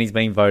season is when he's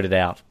been voted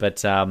out.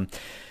 But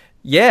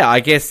yeah, I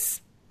guess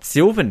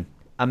Sylvan,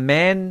 a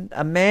man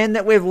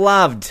that we've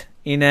loved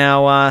in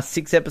our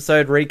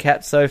 6-episode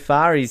recap so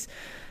far. He's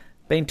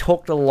been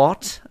talked a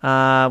lot.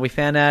 We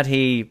found out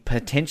he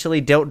potentially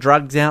dealt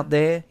drugs out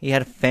there. He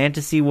had a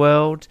fantasy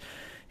world.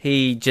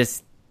 He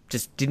just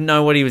didn't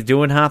know what he was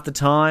doing half the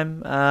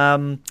time.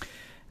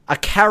 A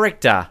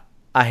character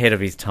ahead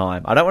of his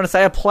time. I don't want to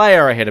say a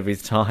player ahead of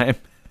his time.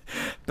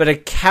 But a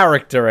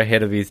character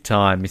ahead of his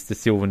time, Mr.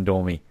 Sylvan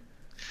Dormy.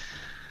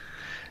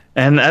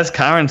 And as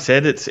Karen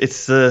said,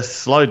 it's the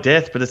slow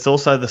death, but it's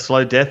also the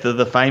slow death of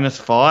the famous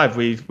 5.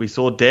 We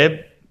saw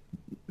Deb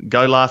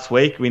go last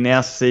week. We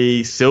now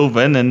see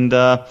Sylvan, and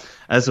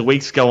as the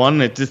weeks go on,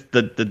 it just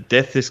the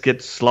death just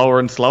gets slower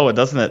and slower,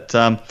 doesn't it?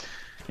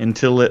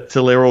 Until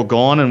they're all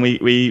gone, and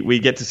we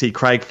get to see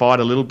Craig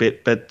fight a little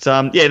bit. But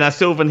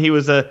Sylvan, he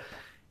was a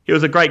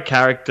great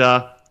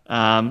character.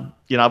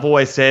 I've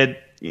always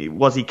said,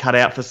 was he cut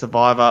out for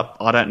Survivor?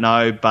 I don't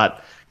know,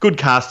 but good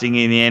casting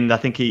in the end. I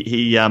think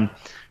he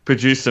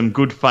produced some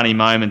good, funny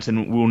moments,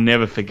 and we'll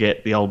never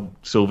forget the old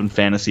Sylvan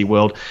fantasy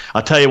world.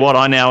 I tell you what,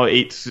 I now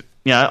eat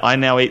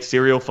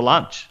cereal for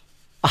lunch.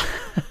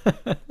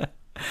 And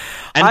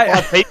 5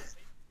 pizzas.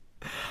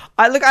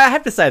 I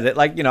have to say that,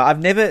 like, you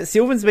know,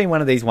 Sylvan's been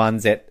one of these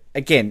ones that,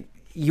 again,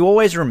 you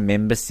always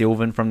remember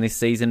Sylvan from this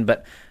season,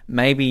 but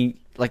maybe,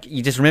 like,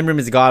 you just remember him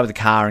as a guy with a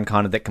car and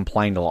kind of that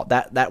complained a lot.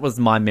 That was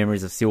my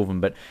memories of Sylvan.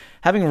 But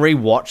having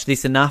rewatched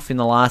this enough in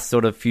the last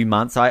sort of few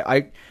months,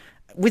 I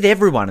with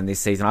everyone in this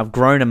season, I've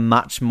grown a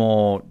much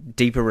more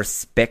deeper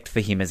respect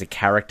for him as a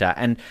character.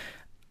 And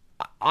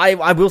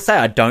I will say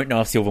I don't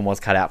know if Sylvan was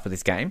cut out for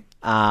this game.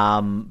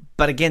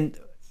 But again,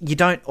 you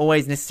don't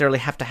always necessarily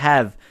have to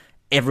have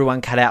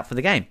everyone cut out for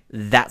the game.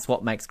 That's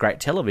what makes great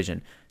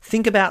television.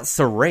 Think about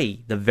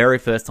Sari the very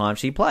first time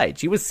she played.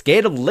 She was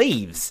scared of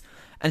leaves.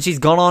 And she's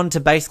gone on to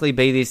basically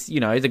be this, you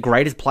know, the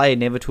greatest player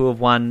never to have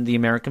won the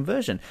American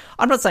version.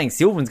 I'm not saying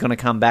Sylvan's going to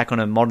come back on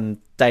a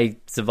modern-day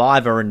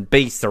Survivor and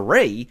be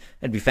Sari.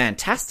 It'd be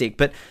fantastic.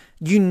 But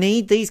you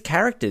need these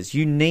characters.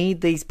 You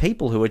need these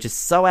people who are just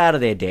so out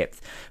of their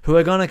depth, who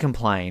are going to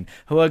complain,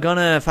 who are going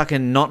to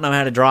fucking not know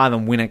how to drive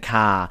and win a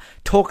car,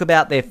 talk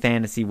about their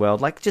fantasy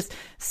world. Like, just,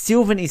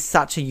 Sylvan is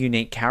such a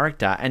unique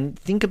character. And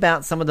think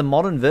about some of the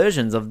modern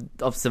versions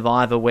of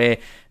Survivor where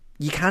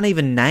you can't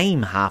even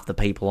name half the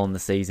people on the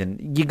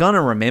season. You're going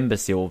to remember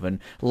Sylvan,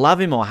 love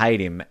him or hate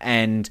him,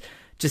 and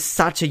just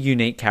such a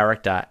unique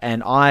character.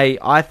 And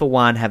I for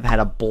one, have had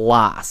a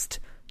blast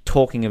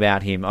talking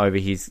about him over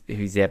his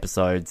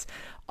episodes.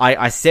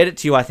 I said it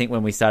to you, I think,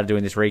 when we started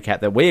doing this recap,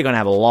 that we are going to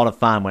have a lot of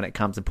fun when it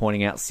comes to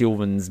pointing out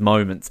Sylvan's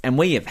moments, and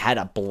we have had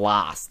a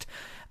blast.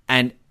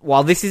 And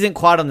while this isn't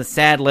quite on the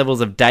sad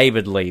levels of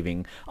David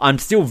leaving, I'm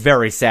still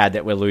very sad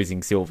that we're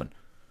losing Sylvan.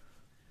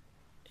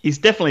 He's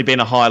definitely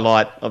been a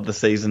highlight of the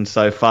season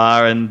so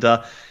far, and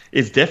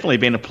it's definitely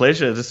been a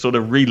pleasure just sort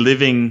of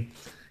reliving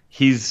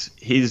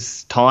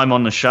his time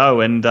on the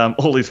show and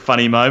all his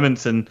funny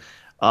moments. And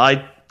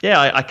I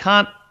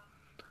can't,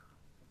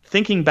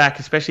 thinking back,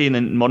 especially in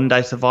a modern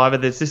day Survivor,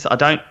 I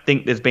don't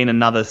think there's been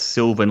another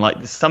Sylvan.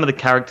 Like, some of the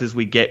characters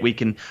we get, we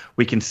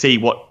can see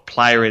what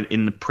player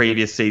in the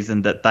previous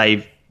season that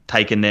they've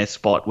taken their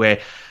spot,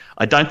 where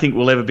I don't think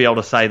we'll ever be able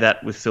to say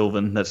that with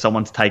Sylvan, that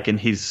someone's taken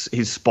his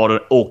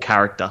spot or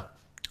character.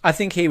 I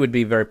think he would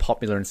be very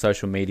popular in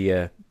social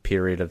media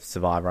period of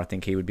Survivor. I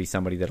think he would be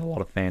somebody that a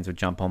lot of fans would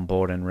jump on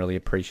board and really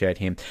appreciate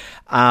him.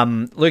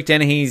 Luke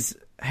Dennehy's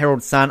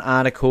Herald Sun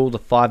article, the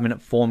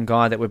 5-minute form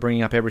guide that we're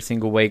bringing up every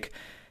single week,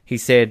 he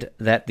said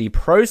that the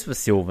pros for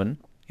Sylvan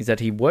is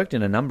that he worked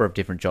in a number of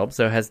different jobs,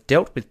 so has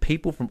dealt with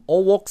people from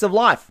all walks of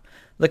life.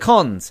 The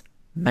cons,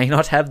 may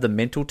not have the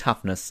mental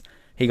toughness.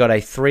 He got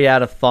a 3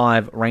 out of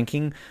 5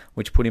 ranking,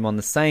 which put him on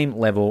the same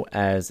level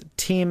as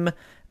Tim,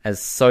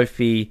 as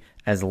Sophie,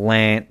 as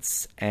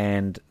Lance,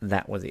 and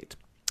that was it.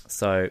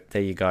 So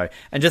there you go.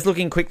 And just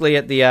looking quickly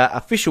at the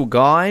official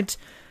guide,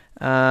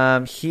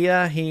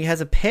 here he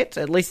has a pet,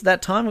 at least at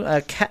that time,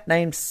 a cat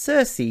named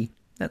Cersei.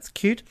 That's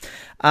cute.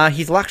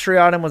 His luxury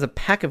item was a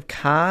pack of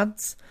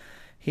cards.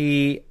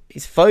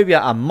 His phobia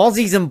are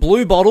mozzies and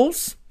blue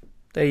bottles.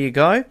 There you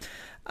go.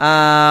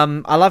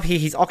 I love here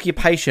his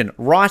occupation,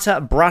 writer,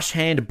 brush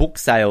hand, book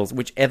sales,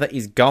 whichever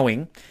is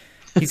going.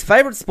 His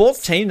favourite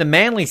sports team, the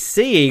Manly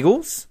Sea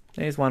Eagles.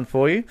 There's one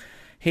for you.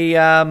 He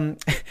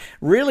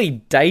really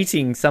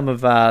dating some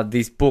of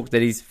this book,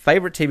 that his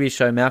favourite TV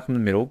show, Malcolm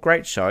in the Middle.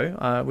 Great show.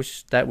 I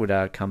wish that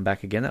would come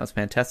back again. That was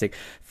fantastic.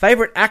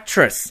 Favourite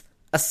actress,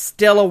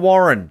 Estella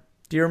Warren.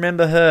 Do you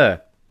remember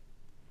her?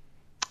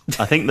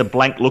 I think the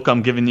blank look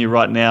I'm giving you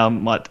right now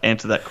might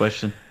answer that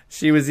question.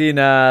 She was in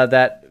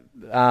that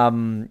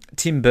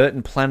Tim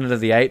Burton Planet of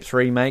the Apes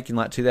remake in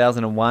like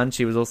 2001.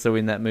 She was also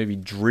in that movie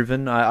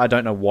Driven. I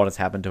don't know what has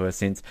happened to her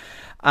since.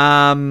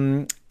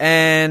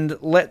 And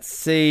let's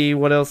see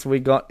what else we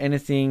got.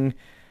 Anything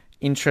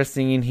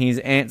interesting in his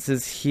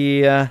answers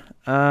here?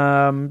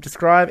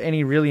 Describe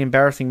any really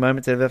embarrassing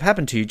moments that have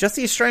happened to you. Just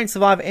the Australian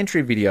Survivor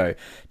entry video.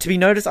 To be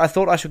noticed, I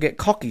thought I should get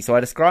cocky, so I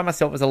described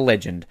myself as a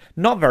legend.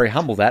 Not very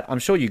humble, that. I'm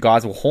sure you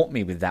guys will haunt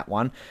me with that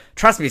one.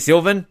 Trust me,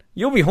 Sylvan,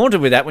 you'll be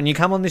haunted with that when you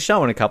come on this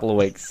show in a couple of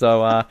weeks.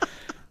 So,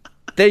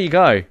 there you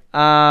go.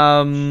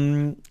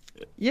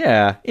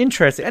 Yeah,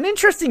 interesting. An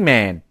interesting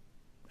man,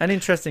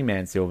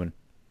 Sylvan.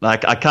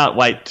 Like, I can't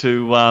wait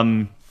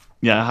to,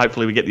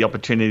 hopefully we get the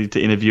opportunity to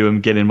interview him,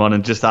 get him on,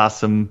 and just ask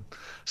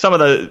some of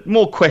the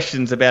more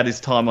questions about his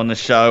time on the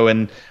show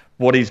and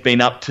what he's been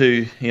up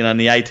to, in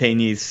the 18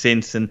 years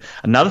since. And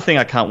another thing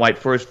I can't wait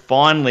for is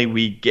finally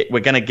we're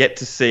going to get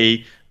to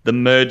see the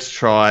Merge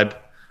tribe,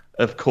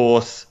 of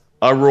course,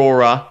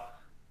 Aurora.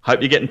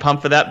 Hope you're getting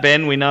pumped for that,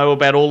 Ben. We know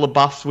about all the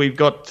buffs we've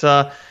got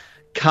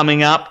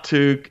coming up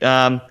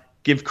to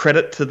give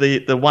credit to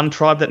the one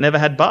tribe that never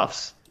had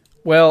buffs.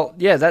 Well,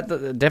 yeah, that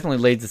definitely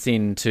leads us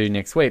into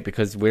next week,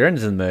 because we're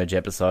into the Merge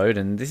episode,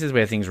 and this is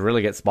where things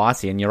really get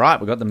spicy. And you're right,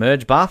 we've got the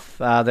Merge buff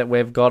that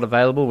we've got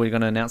available. We're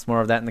going to announce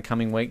more of that in the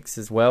coming weeks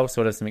as well,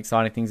 sort of some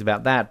exciting things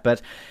about that.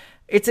 But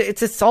it's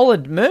a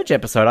solid Merge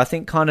episode. I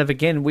think kind of,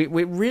 again, we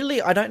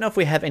really, I don't know if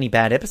we have any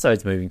bad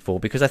episodes moving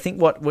forward, because I think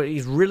what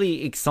is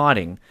really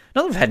exciting,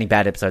 not that we've had any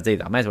bad episodes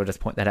either, I may as well just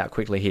point that out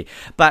quickly here,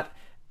 but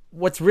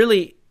what's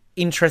really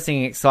interesting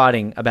and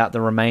exciting about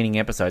the remaining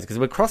episodes, because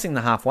we're crossing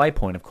the halfway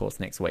point, of course,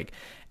 next week,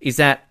 is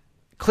that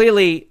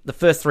clearly the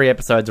first 3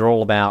 episodes are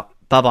all about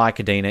bye-bye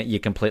Kadena, you're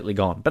completely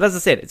gone. But as I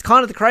said, it's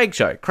kind of the Craig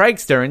show.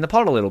 Craig's stirring the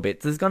pot a little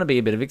bit. There's going to be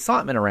a bit of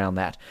excitement around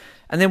that.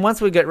 And then once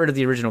we get rid of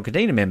the original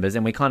Kadena members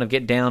and we kind of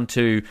get down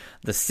to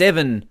the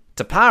 7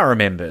 Tapara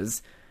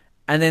members,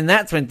 and then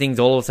that's when things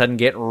all of a sudden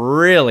get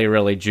really,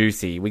 really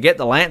juicy. We get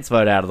the Lance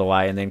vote out of the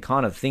way, and then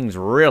kind of things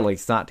really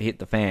start to hit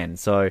the fan.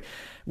 So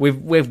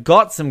we've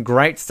got some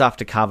great stuff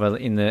to cover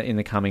in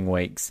the coming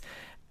weeks.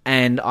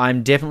 And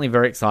I'm definitely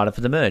very excited for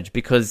the merge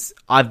because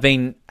I've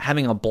been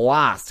having a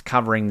blast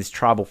covering this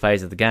tribal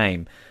phase of the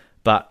game.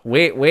 But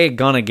we're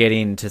going to get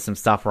into some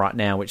stuff right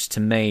now, which to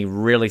me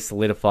really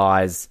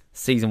solidifies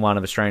Season 1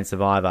 of Australian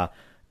Survivor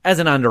as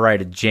an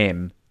underrated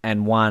gem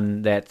and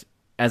one that,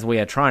 as we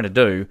are trying to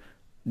do,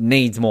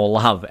 needs more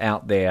love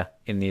out there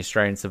in the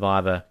Australian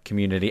Survivor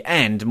community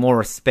and more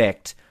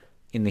respect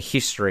in the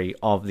history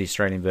of the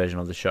Australian version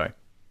of the show.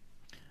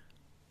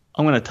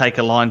 I'm going to take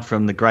a line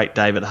from the great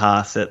David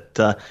Haas that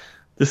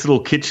this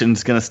little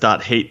kitchen's going to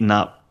start heating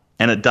up,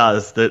 and it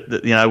does.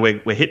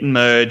 We're hitting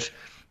merge.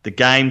 The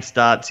game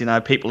starts.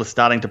 People are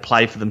starting to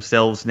play for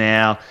themselves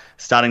now,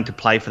 starting to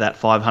play for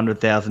that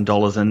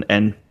 $500,000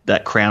 and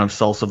that crown of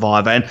sole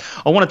survivor. And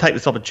I want to take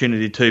this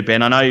opportunity too,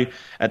 Ben. I know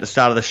at the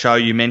start of the show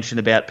you mentioned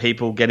about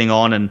people getting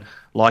on and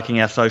liking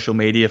our social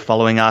media,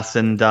 following us,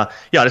 and I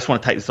just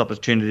want to take this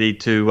opportunity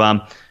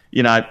to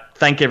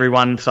thank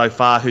everyone so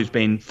far who's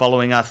been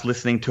following us,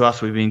 listening to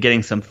us. We've been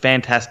getting some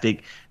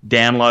fantastic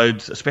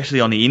downloads, especially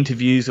on the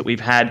interviews that we've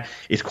had.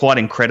 It's quite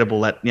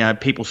incredible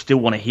that, people still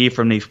want to hear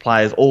from these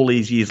players all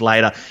these years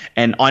later.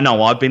 And I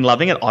know I've been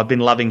loving it. I've been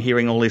loving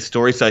hearing all these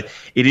stories. So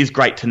it is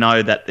great to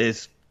know that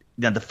there's,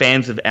 the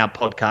fans of our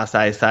podcast,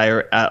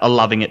 ASA, are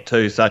loving it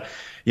too. So,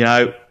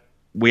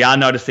 we are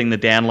noticing the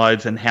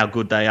downloads and how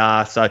good they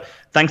are. So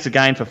thanks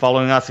again for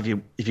following us. If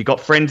you've got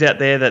friends out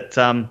there that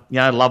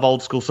love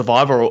old school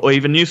Survivor or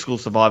even new school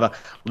Survivor,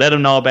 let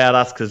them know about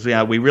us because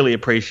we really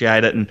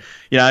appreciate it. And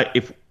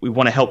if we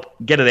want to help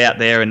get it out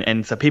there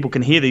and so people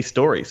can hear these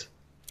stories.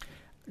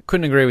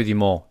 Couldn't agree with you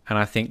more, and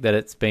I think that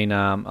it's been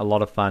a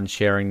lot of fun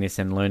sharing this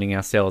and learning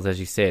ourselves. As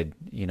you said,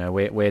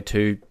 we're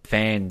 2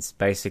 fans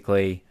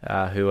basically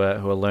who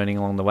are learning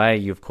along the way.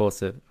 You of course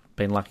have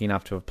been lucky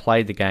enough to have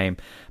played the game,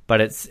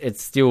 but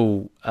it's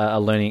still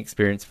a learning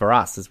experience for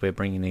us as we're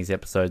bringing these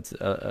episodes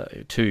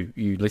to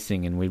you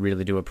listening, and we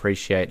really do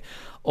appreciate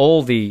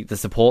all the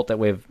support that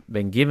we've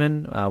been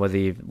given, whether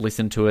you've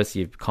listened to us,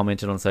 you've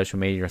commented on social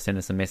media or sent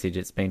us a message.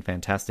 It's been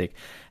fantastic.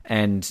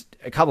 And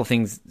a couple of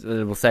things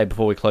that we'll say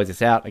before we close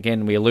this out.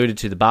 Again, we alluded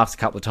to the buffs a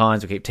couple of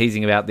times. We keep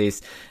teasing about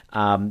this.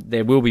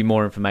 There will be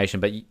more information,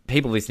 but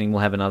people listening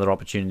will have another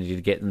opportunity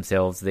to get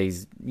themselves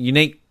these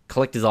unique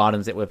collector's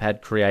items that we've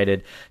had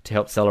created to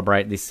help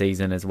celebrate this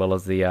season, as well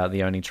as the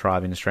only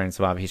tribe in Australian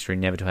Survivor history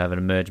never to have an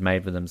emerge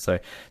made for them. So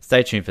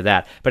stay tuned for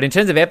that. But in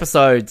terms of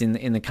episodes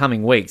in the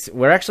coming weeks,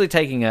 we're actually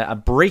taking a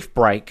brief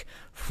break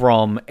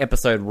from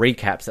episode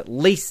recaps, at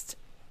least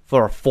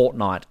for a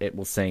fortnight, it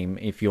will seem,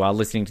 if you are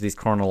listening to this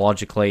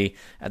chronologically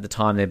at the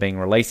time they're being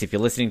released. If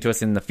you're listening to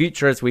us in the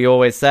future, as we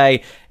always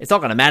say, it's not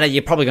going to matter.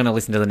 You're probably going to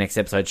listen to the next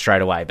episode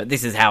straight away, but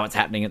this is how it's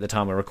happening at the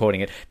time we're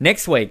recording it.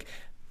 Next week,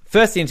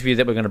 first interview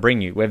that we're going to bring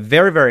you. We're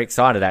very, very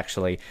excited,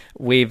 actually.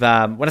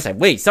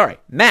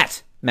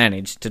 Matt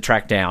managed to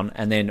track down,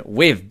 and then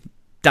we've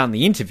done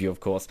the interview, of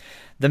course.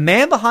 The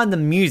man behind the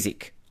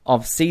music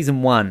of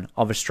Season 1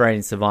 of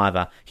Australian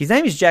Survivor. His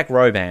name is Jack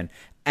Roban,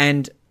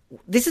 and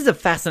this is a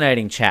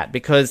fascinating chat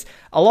because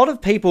a lot of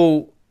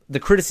people, the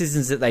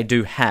criticisms that they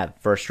do have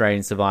for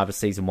Australian Survivor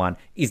Season 1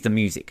 is the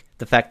music.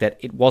 The fact that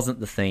it wasn't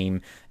the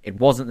theme, it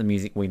wasn't the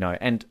music we know,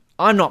 and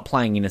I'm not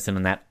playing innocent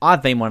on that.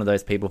 I've been one of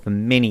those people for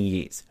many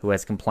years who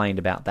has complained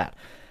about that.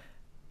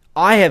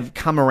 I have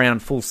come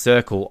around full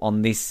circle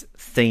on this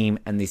theme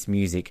and this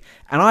music,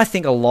 and I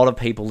think a lot of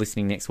people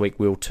listening next week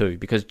will too,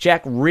 because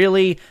Jack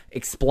really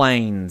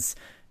explains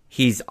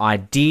his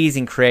ideas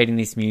in creating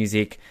this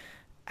music,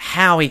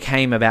 how he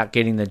came about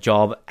getting the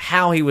job,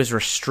 how he was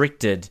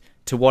restricted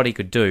to what he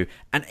could do,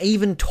 and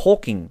even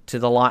talking to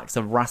the likes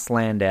of Russ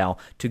Landau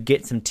to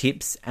get some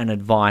tips and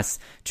advice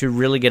to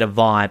really get a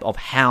vibe of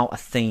how a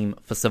theme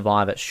for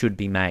Survivor should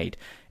be made.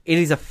 It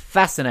is a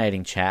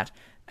fascinating chat,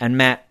 and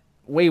Matt,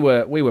 we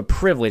were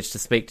privileged to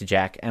speak to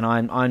Jack, and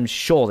I'm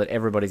sure that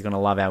everybody's going to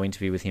love our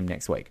interview with him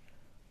next week.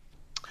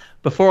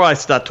 Before I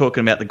start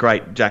talking about the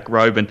great Jack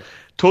Roban,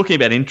 talking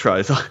about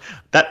intros,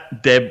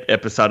 that Deb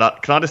episode,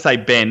 can I just say,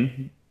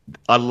 Ben,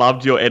 I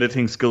loved your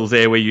editing skills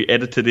there where you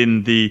edited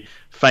in the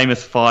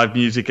famous 5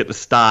 music at the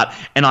start.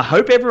 And I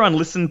hope everyone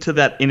listened to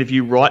that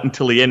interview right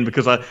until the end,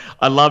 because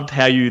I loved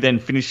how you then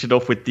finished it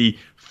off with the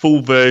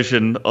full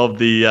version of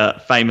the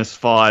famous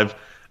 5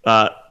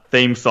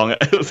 theme song.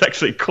 It was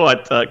actually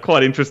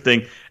quite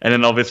interesting. And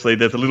then obviously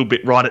there's a little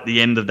bit right at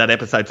the end of that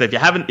episode. So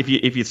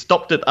if you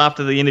stopped it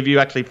after the interview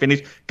actually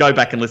finished, go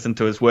back and listen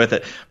to it. It's worth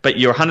it. But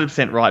you're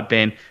 100% right,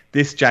 Ben.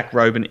 This Jack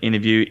Roban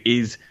interview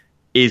is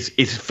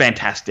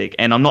fantastic.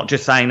 And I'm not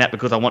just saying that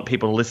because I want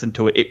people to listen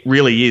to it. It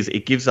really is.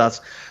 It gives us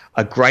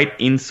a great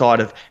insight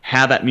of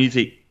how that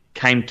music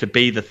came to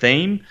be the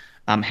theme,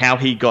 how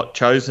he got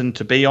chosen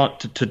to be on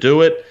to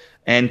do it,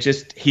 and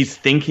just his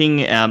thinking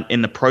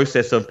in the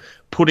process of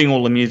putting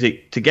all the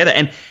music together.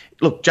 And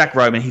look, Jack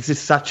Robin, he's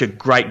just such a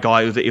great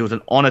guy. It was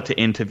an honor to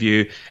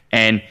interview,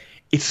 and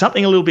it's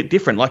something a little bit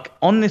different. Like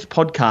on this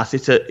podcast,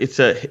 it's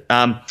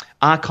a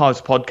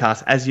archives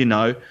podcast, as you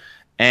know,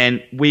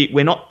 and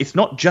we're not. It's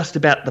not just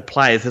about the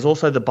players. There's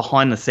also the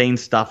behind the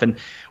scenes stuff, and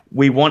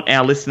we want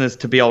our listeners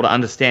to be able to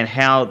understand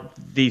how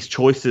these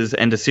choices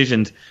and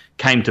decisions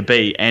came to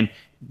be. And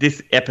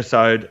this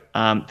episode,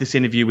 this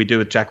interview we do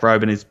with Jack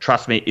Robin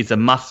trust me, is a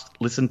must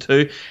listen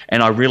to,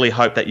 and I really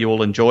hope that you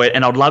all enjoy it.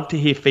 And I'd love to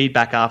hear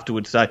feedback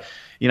afterwards. So,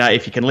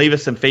 if you can leave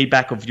us some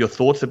feedback of your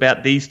thoughts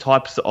about these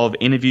types of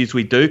interviews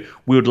we do,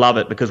 we would love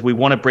it, because we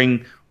want to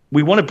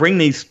bring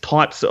these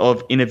types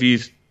of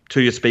interviews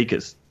to your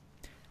speakers.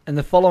 And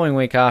the following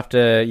week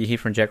after you hear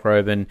from Jack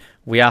Robin,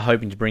 we are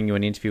hoping to bring you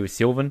an interview with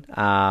Sylvan.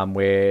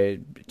 We're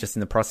just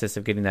in the process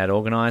of getting that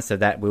organised, so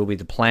that will be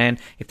the plan.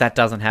 If that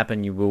doesn't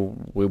happen, we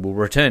will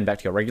return back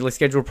to your regularly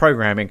scheduled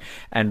programming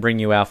and bring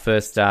you our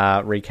first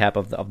recap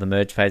of the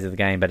merge phase of the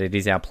game. But it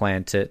is our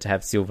plan to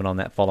have Sylvan on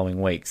that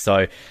following week.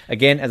 So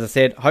again, as I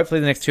said, hopefully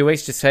the next 2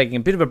 weeks, just taking a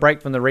bit of a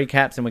break from the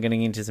recaps, and we're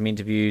getting into some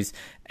interviews,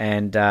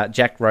 and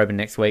Jack Robin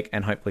next week,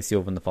 and hopefully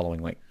Sylvan the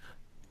following week.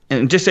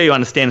 And just so you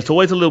understand, it's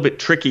always a little bit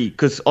tricky,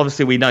 because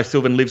obviously we know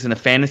Sylvan lives in a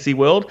fantasy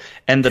world,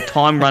 and the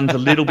time runs a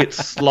little bit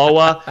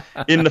slower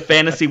in the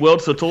fantasy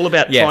world. So it's all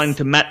about trying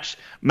to match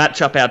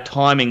up our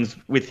timings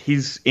with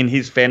in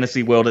his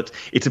fantasy world.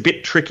 It's a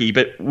bit tricky,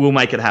 but we'll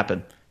make it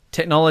happen.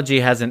 Technology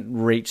hasn't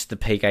reached the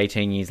peak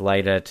 18 years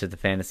later to the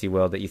fantasy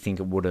world that you think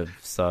it would have.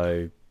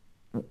 So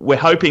we're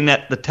hoping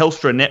that the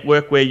Telstra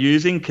network we're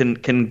using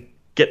can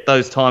get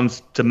those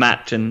times to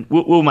match, and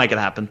we'll make it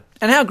happen.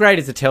 And how great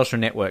is the Telstra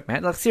network,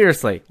 Matt? Like,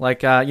 seriously.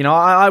 Like,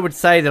 I would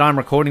say that I'm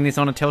recording this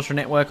on a Telstra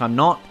network. I'm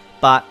not.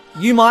 But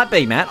you might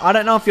be, Matt. I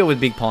don't know if you're with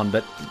Big Pond,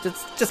 but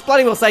just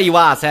bloody well say you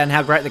are, and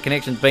how great the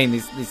connection's been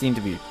this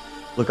interview.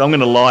 Look, I'm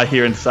going to lie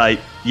here and say,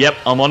 yep,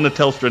 I'm on the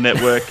Telstra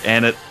network,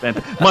 and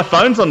my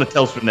phone's on the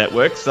Telstra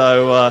network,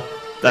 so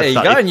that's... There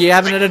you go, and you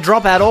haven't had a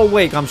dropout all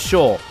week, I'm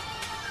sure.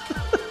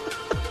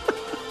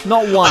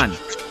 Not one.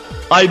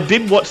 I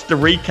did watch the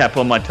recap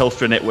on my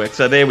Telstra network,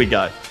 so there we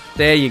go.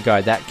 There you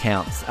go, that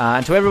counts.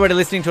 And to everybody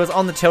listening to us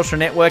on the Telstra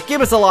network,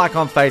 give us a like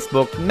on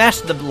Facebook,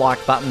 mash the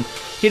like button,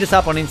 hit us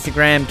up on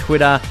Instagram,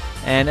 Twitter,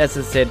 and as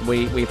I said,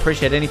 we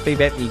appreciate any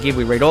feedback that you give.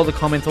 We read all the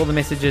comments, all the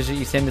messages that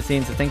you send us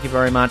in, so thank you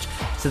very much.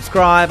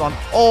 Subscribe on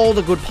all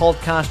the good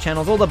podcast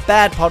channels, all the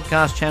bad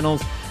podcast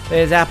channels.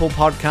 There's Apple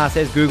Podcasts,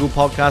 there's Google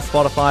Podcasts,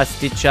 Spotify,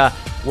 Stitcher.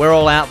 We're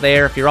all out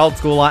there. If you're old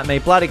school like me,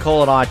 bloody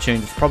call it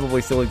iTunes. It's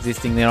probably still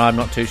existing there. I'm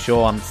not too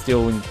sure. I'm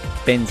still in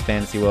Ben's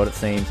fantasy world, it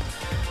seems.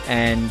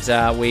 And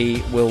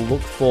we will look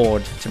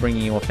forward to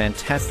bringing you a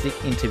fantastic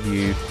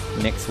interview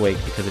next week,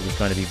 because it is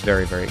going to be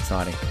very, very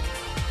exciting.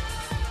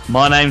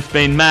 My name's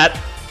been Matt,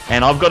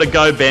 and I've got to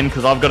go, Ben,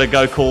 because I've got to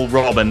go call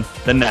Robin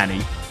the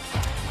nanny.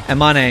 And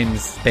my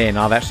name's Ben.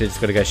 I've actually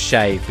just got to go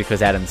shave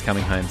because Adam's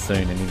coming home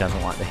soon and he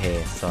doesn't like the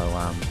hair. So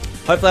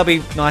hopefully I'll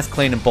be nice,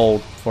 clean and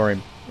bald for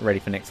him, ready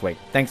for next week.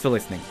 Thanks for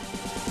listening.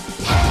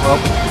 Well,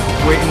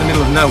 we're in the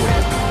middle of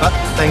nowhere, but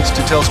thanks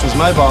to Telstra's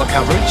mobile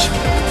coverage,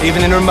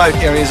 even in remote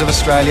areas of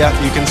Australia,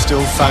 you can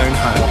still phone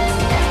home.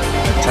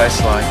 It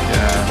tastes like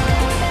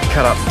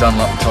cut up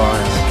Dunlop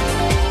tyres.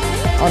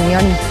 I'm the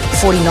only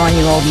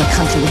 49-year-old in the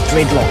country with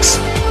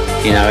dreadlocks.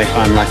 You know, if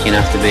I'm lucky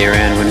enough to be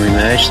around when we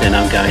merge, then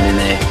I'm going in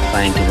there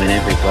playing to win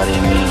every bloody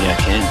immunity I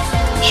can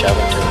and shove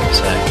it to them.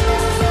 So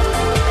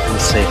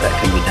let's see if that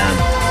can be done.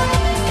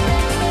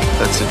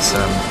 That's its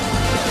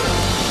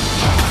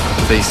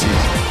feces.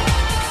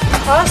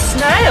 Oh,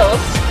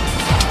 snails.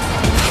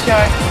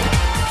 Joe.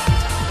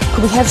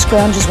 Could we have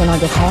scroungers when I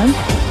get home?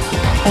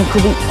 And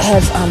could we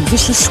have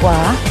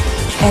vichyssoise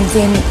and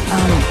then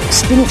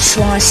spinach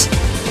slice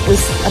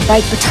with a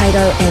baked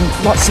potato and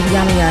lots of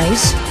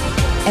yummy-a's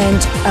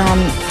and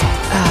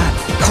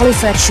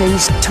cauliflower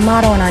cheese,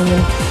 tomato and onion,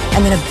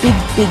 and then a big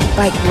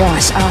baked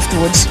rice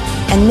afterwards.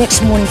 And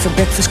next morning for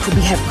breakfast, could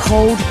we have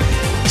cold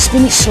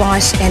spinach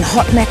slice and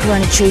hot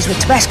macaroni cheese with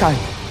Tabasco? A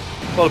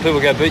lot of people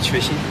go beach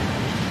fishing.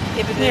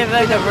 Yeah, but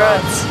they've got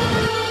rods.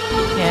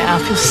 Yeah, I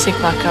feel sick,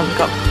 like I've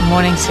got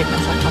morning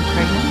sickness, like I'm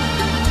pregnant.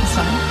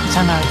 So, I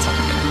don't know, it's like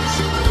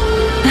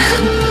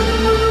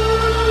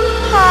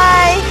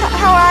Hi,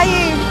 how are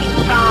you?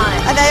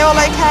 Fine. Are they all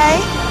okay?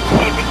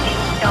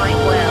 Everything's going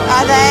well.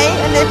 Are they?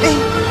 And they're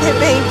being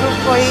good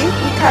for you?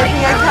 You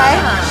coping okay?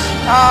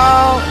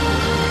 Oh,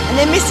 and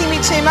they're missing me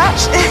too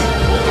much?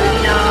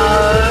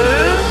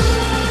 No.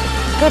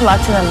 good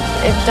luck to them.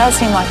 It does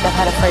seem like they've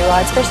had a free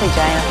ride, especially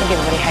Jane. I think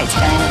everybody hates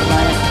Jane at the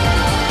moment.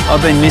 I've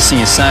been missing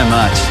you so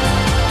much.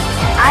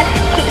 I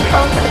just keep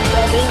on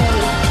forgetting you.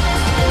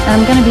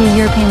 I'm going to be a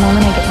European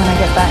woman when I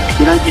get back.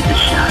 You don't get the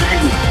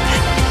shine.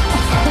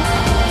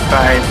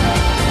 Babe,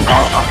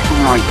 oh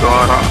my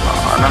God,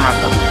 I don't know if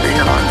I can see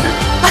it like this.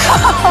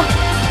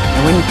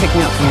 And when you pick me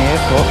up from the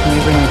airport, can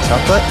you bring me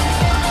chocolate?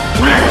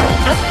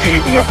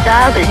 You're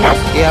starving.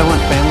 Yeah, I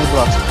want family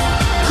blocks.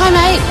 Hi,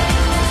 mate.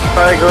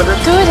 Hey, Gordon.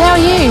 Good, how are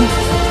you?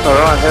 All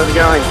right, how's it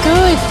going?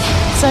 Good.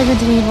 So good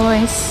to hear your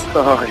voice.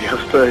 Oh,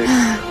 yes, too.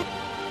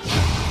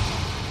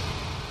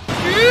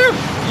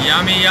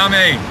 Yummy,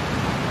 yummy.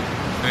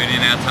 Food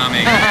in our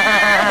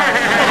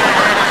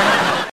tummy.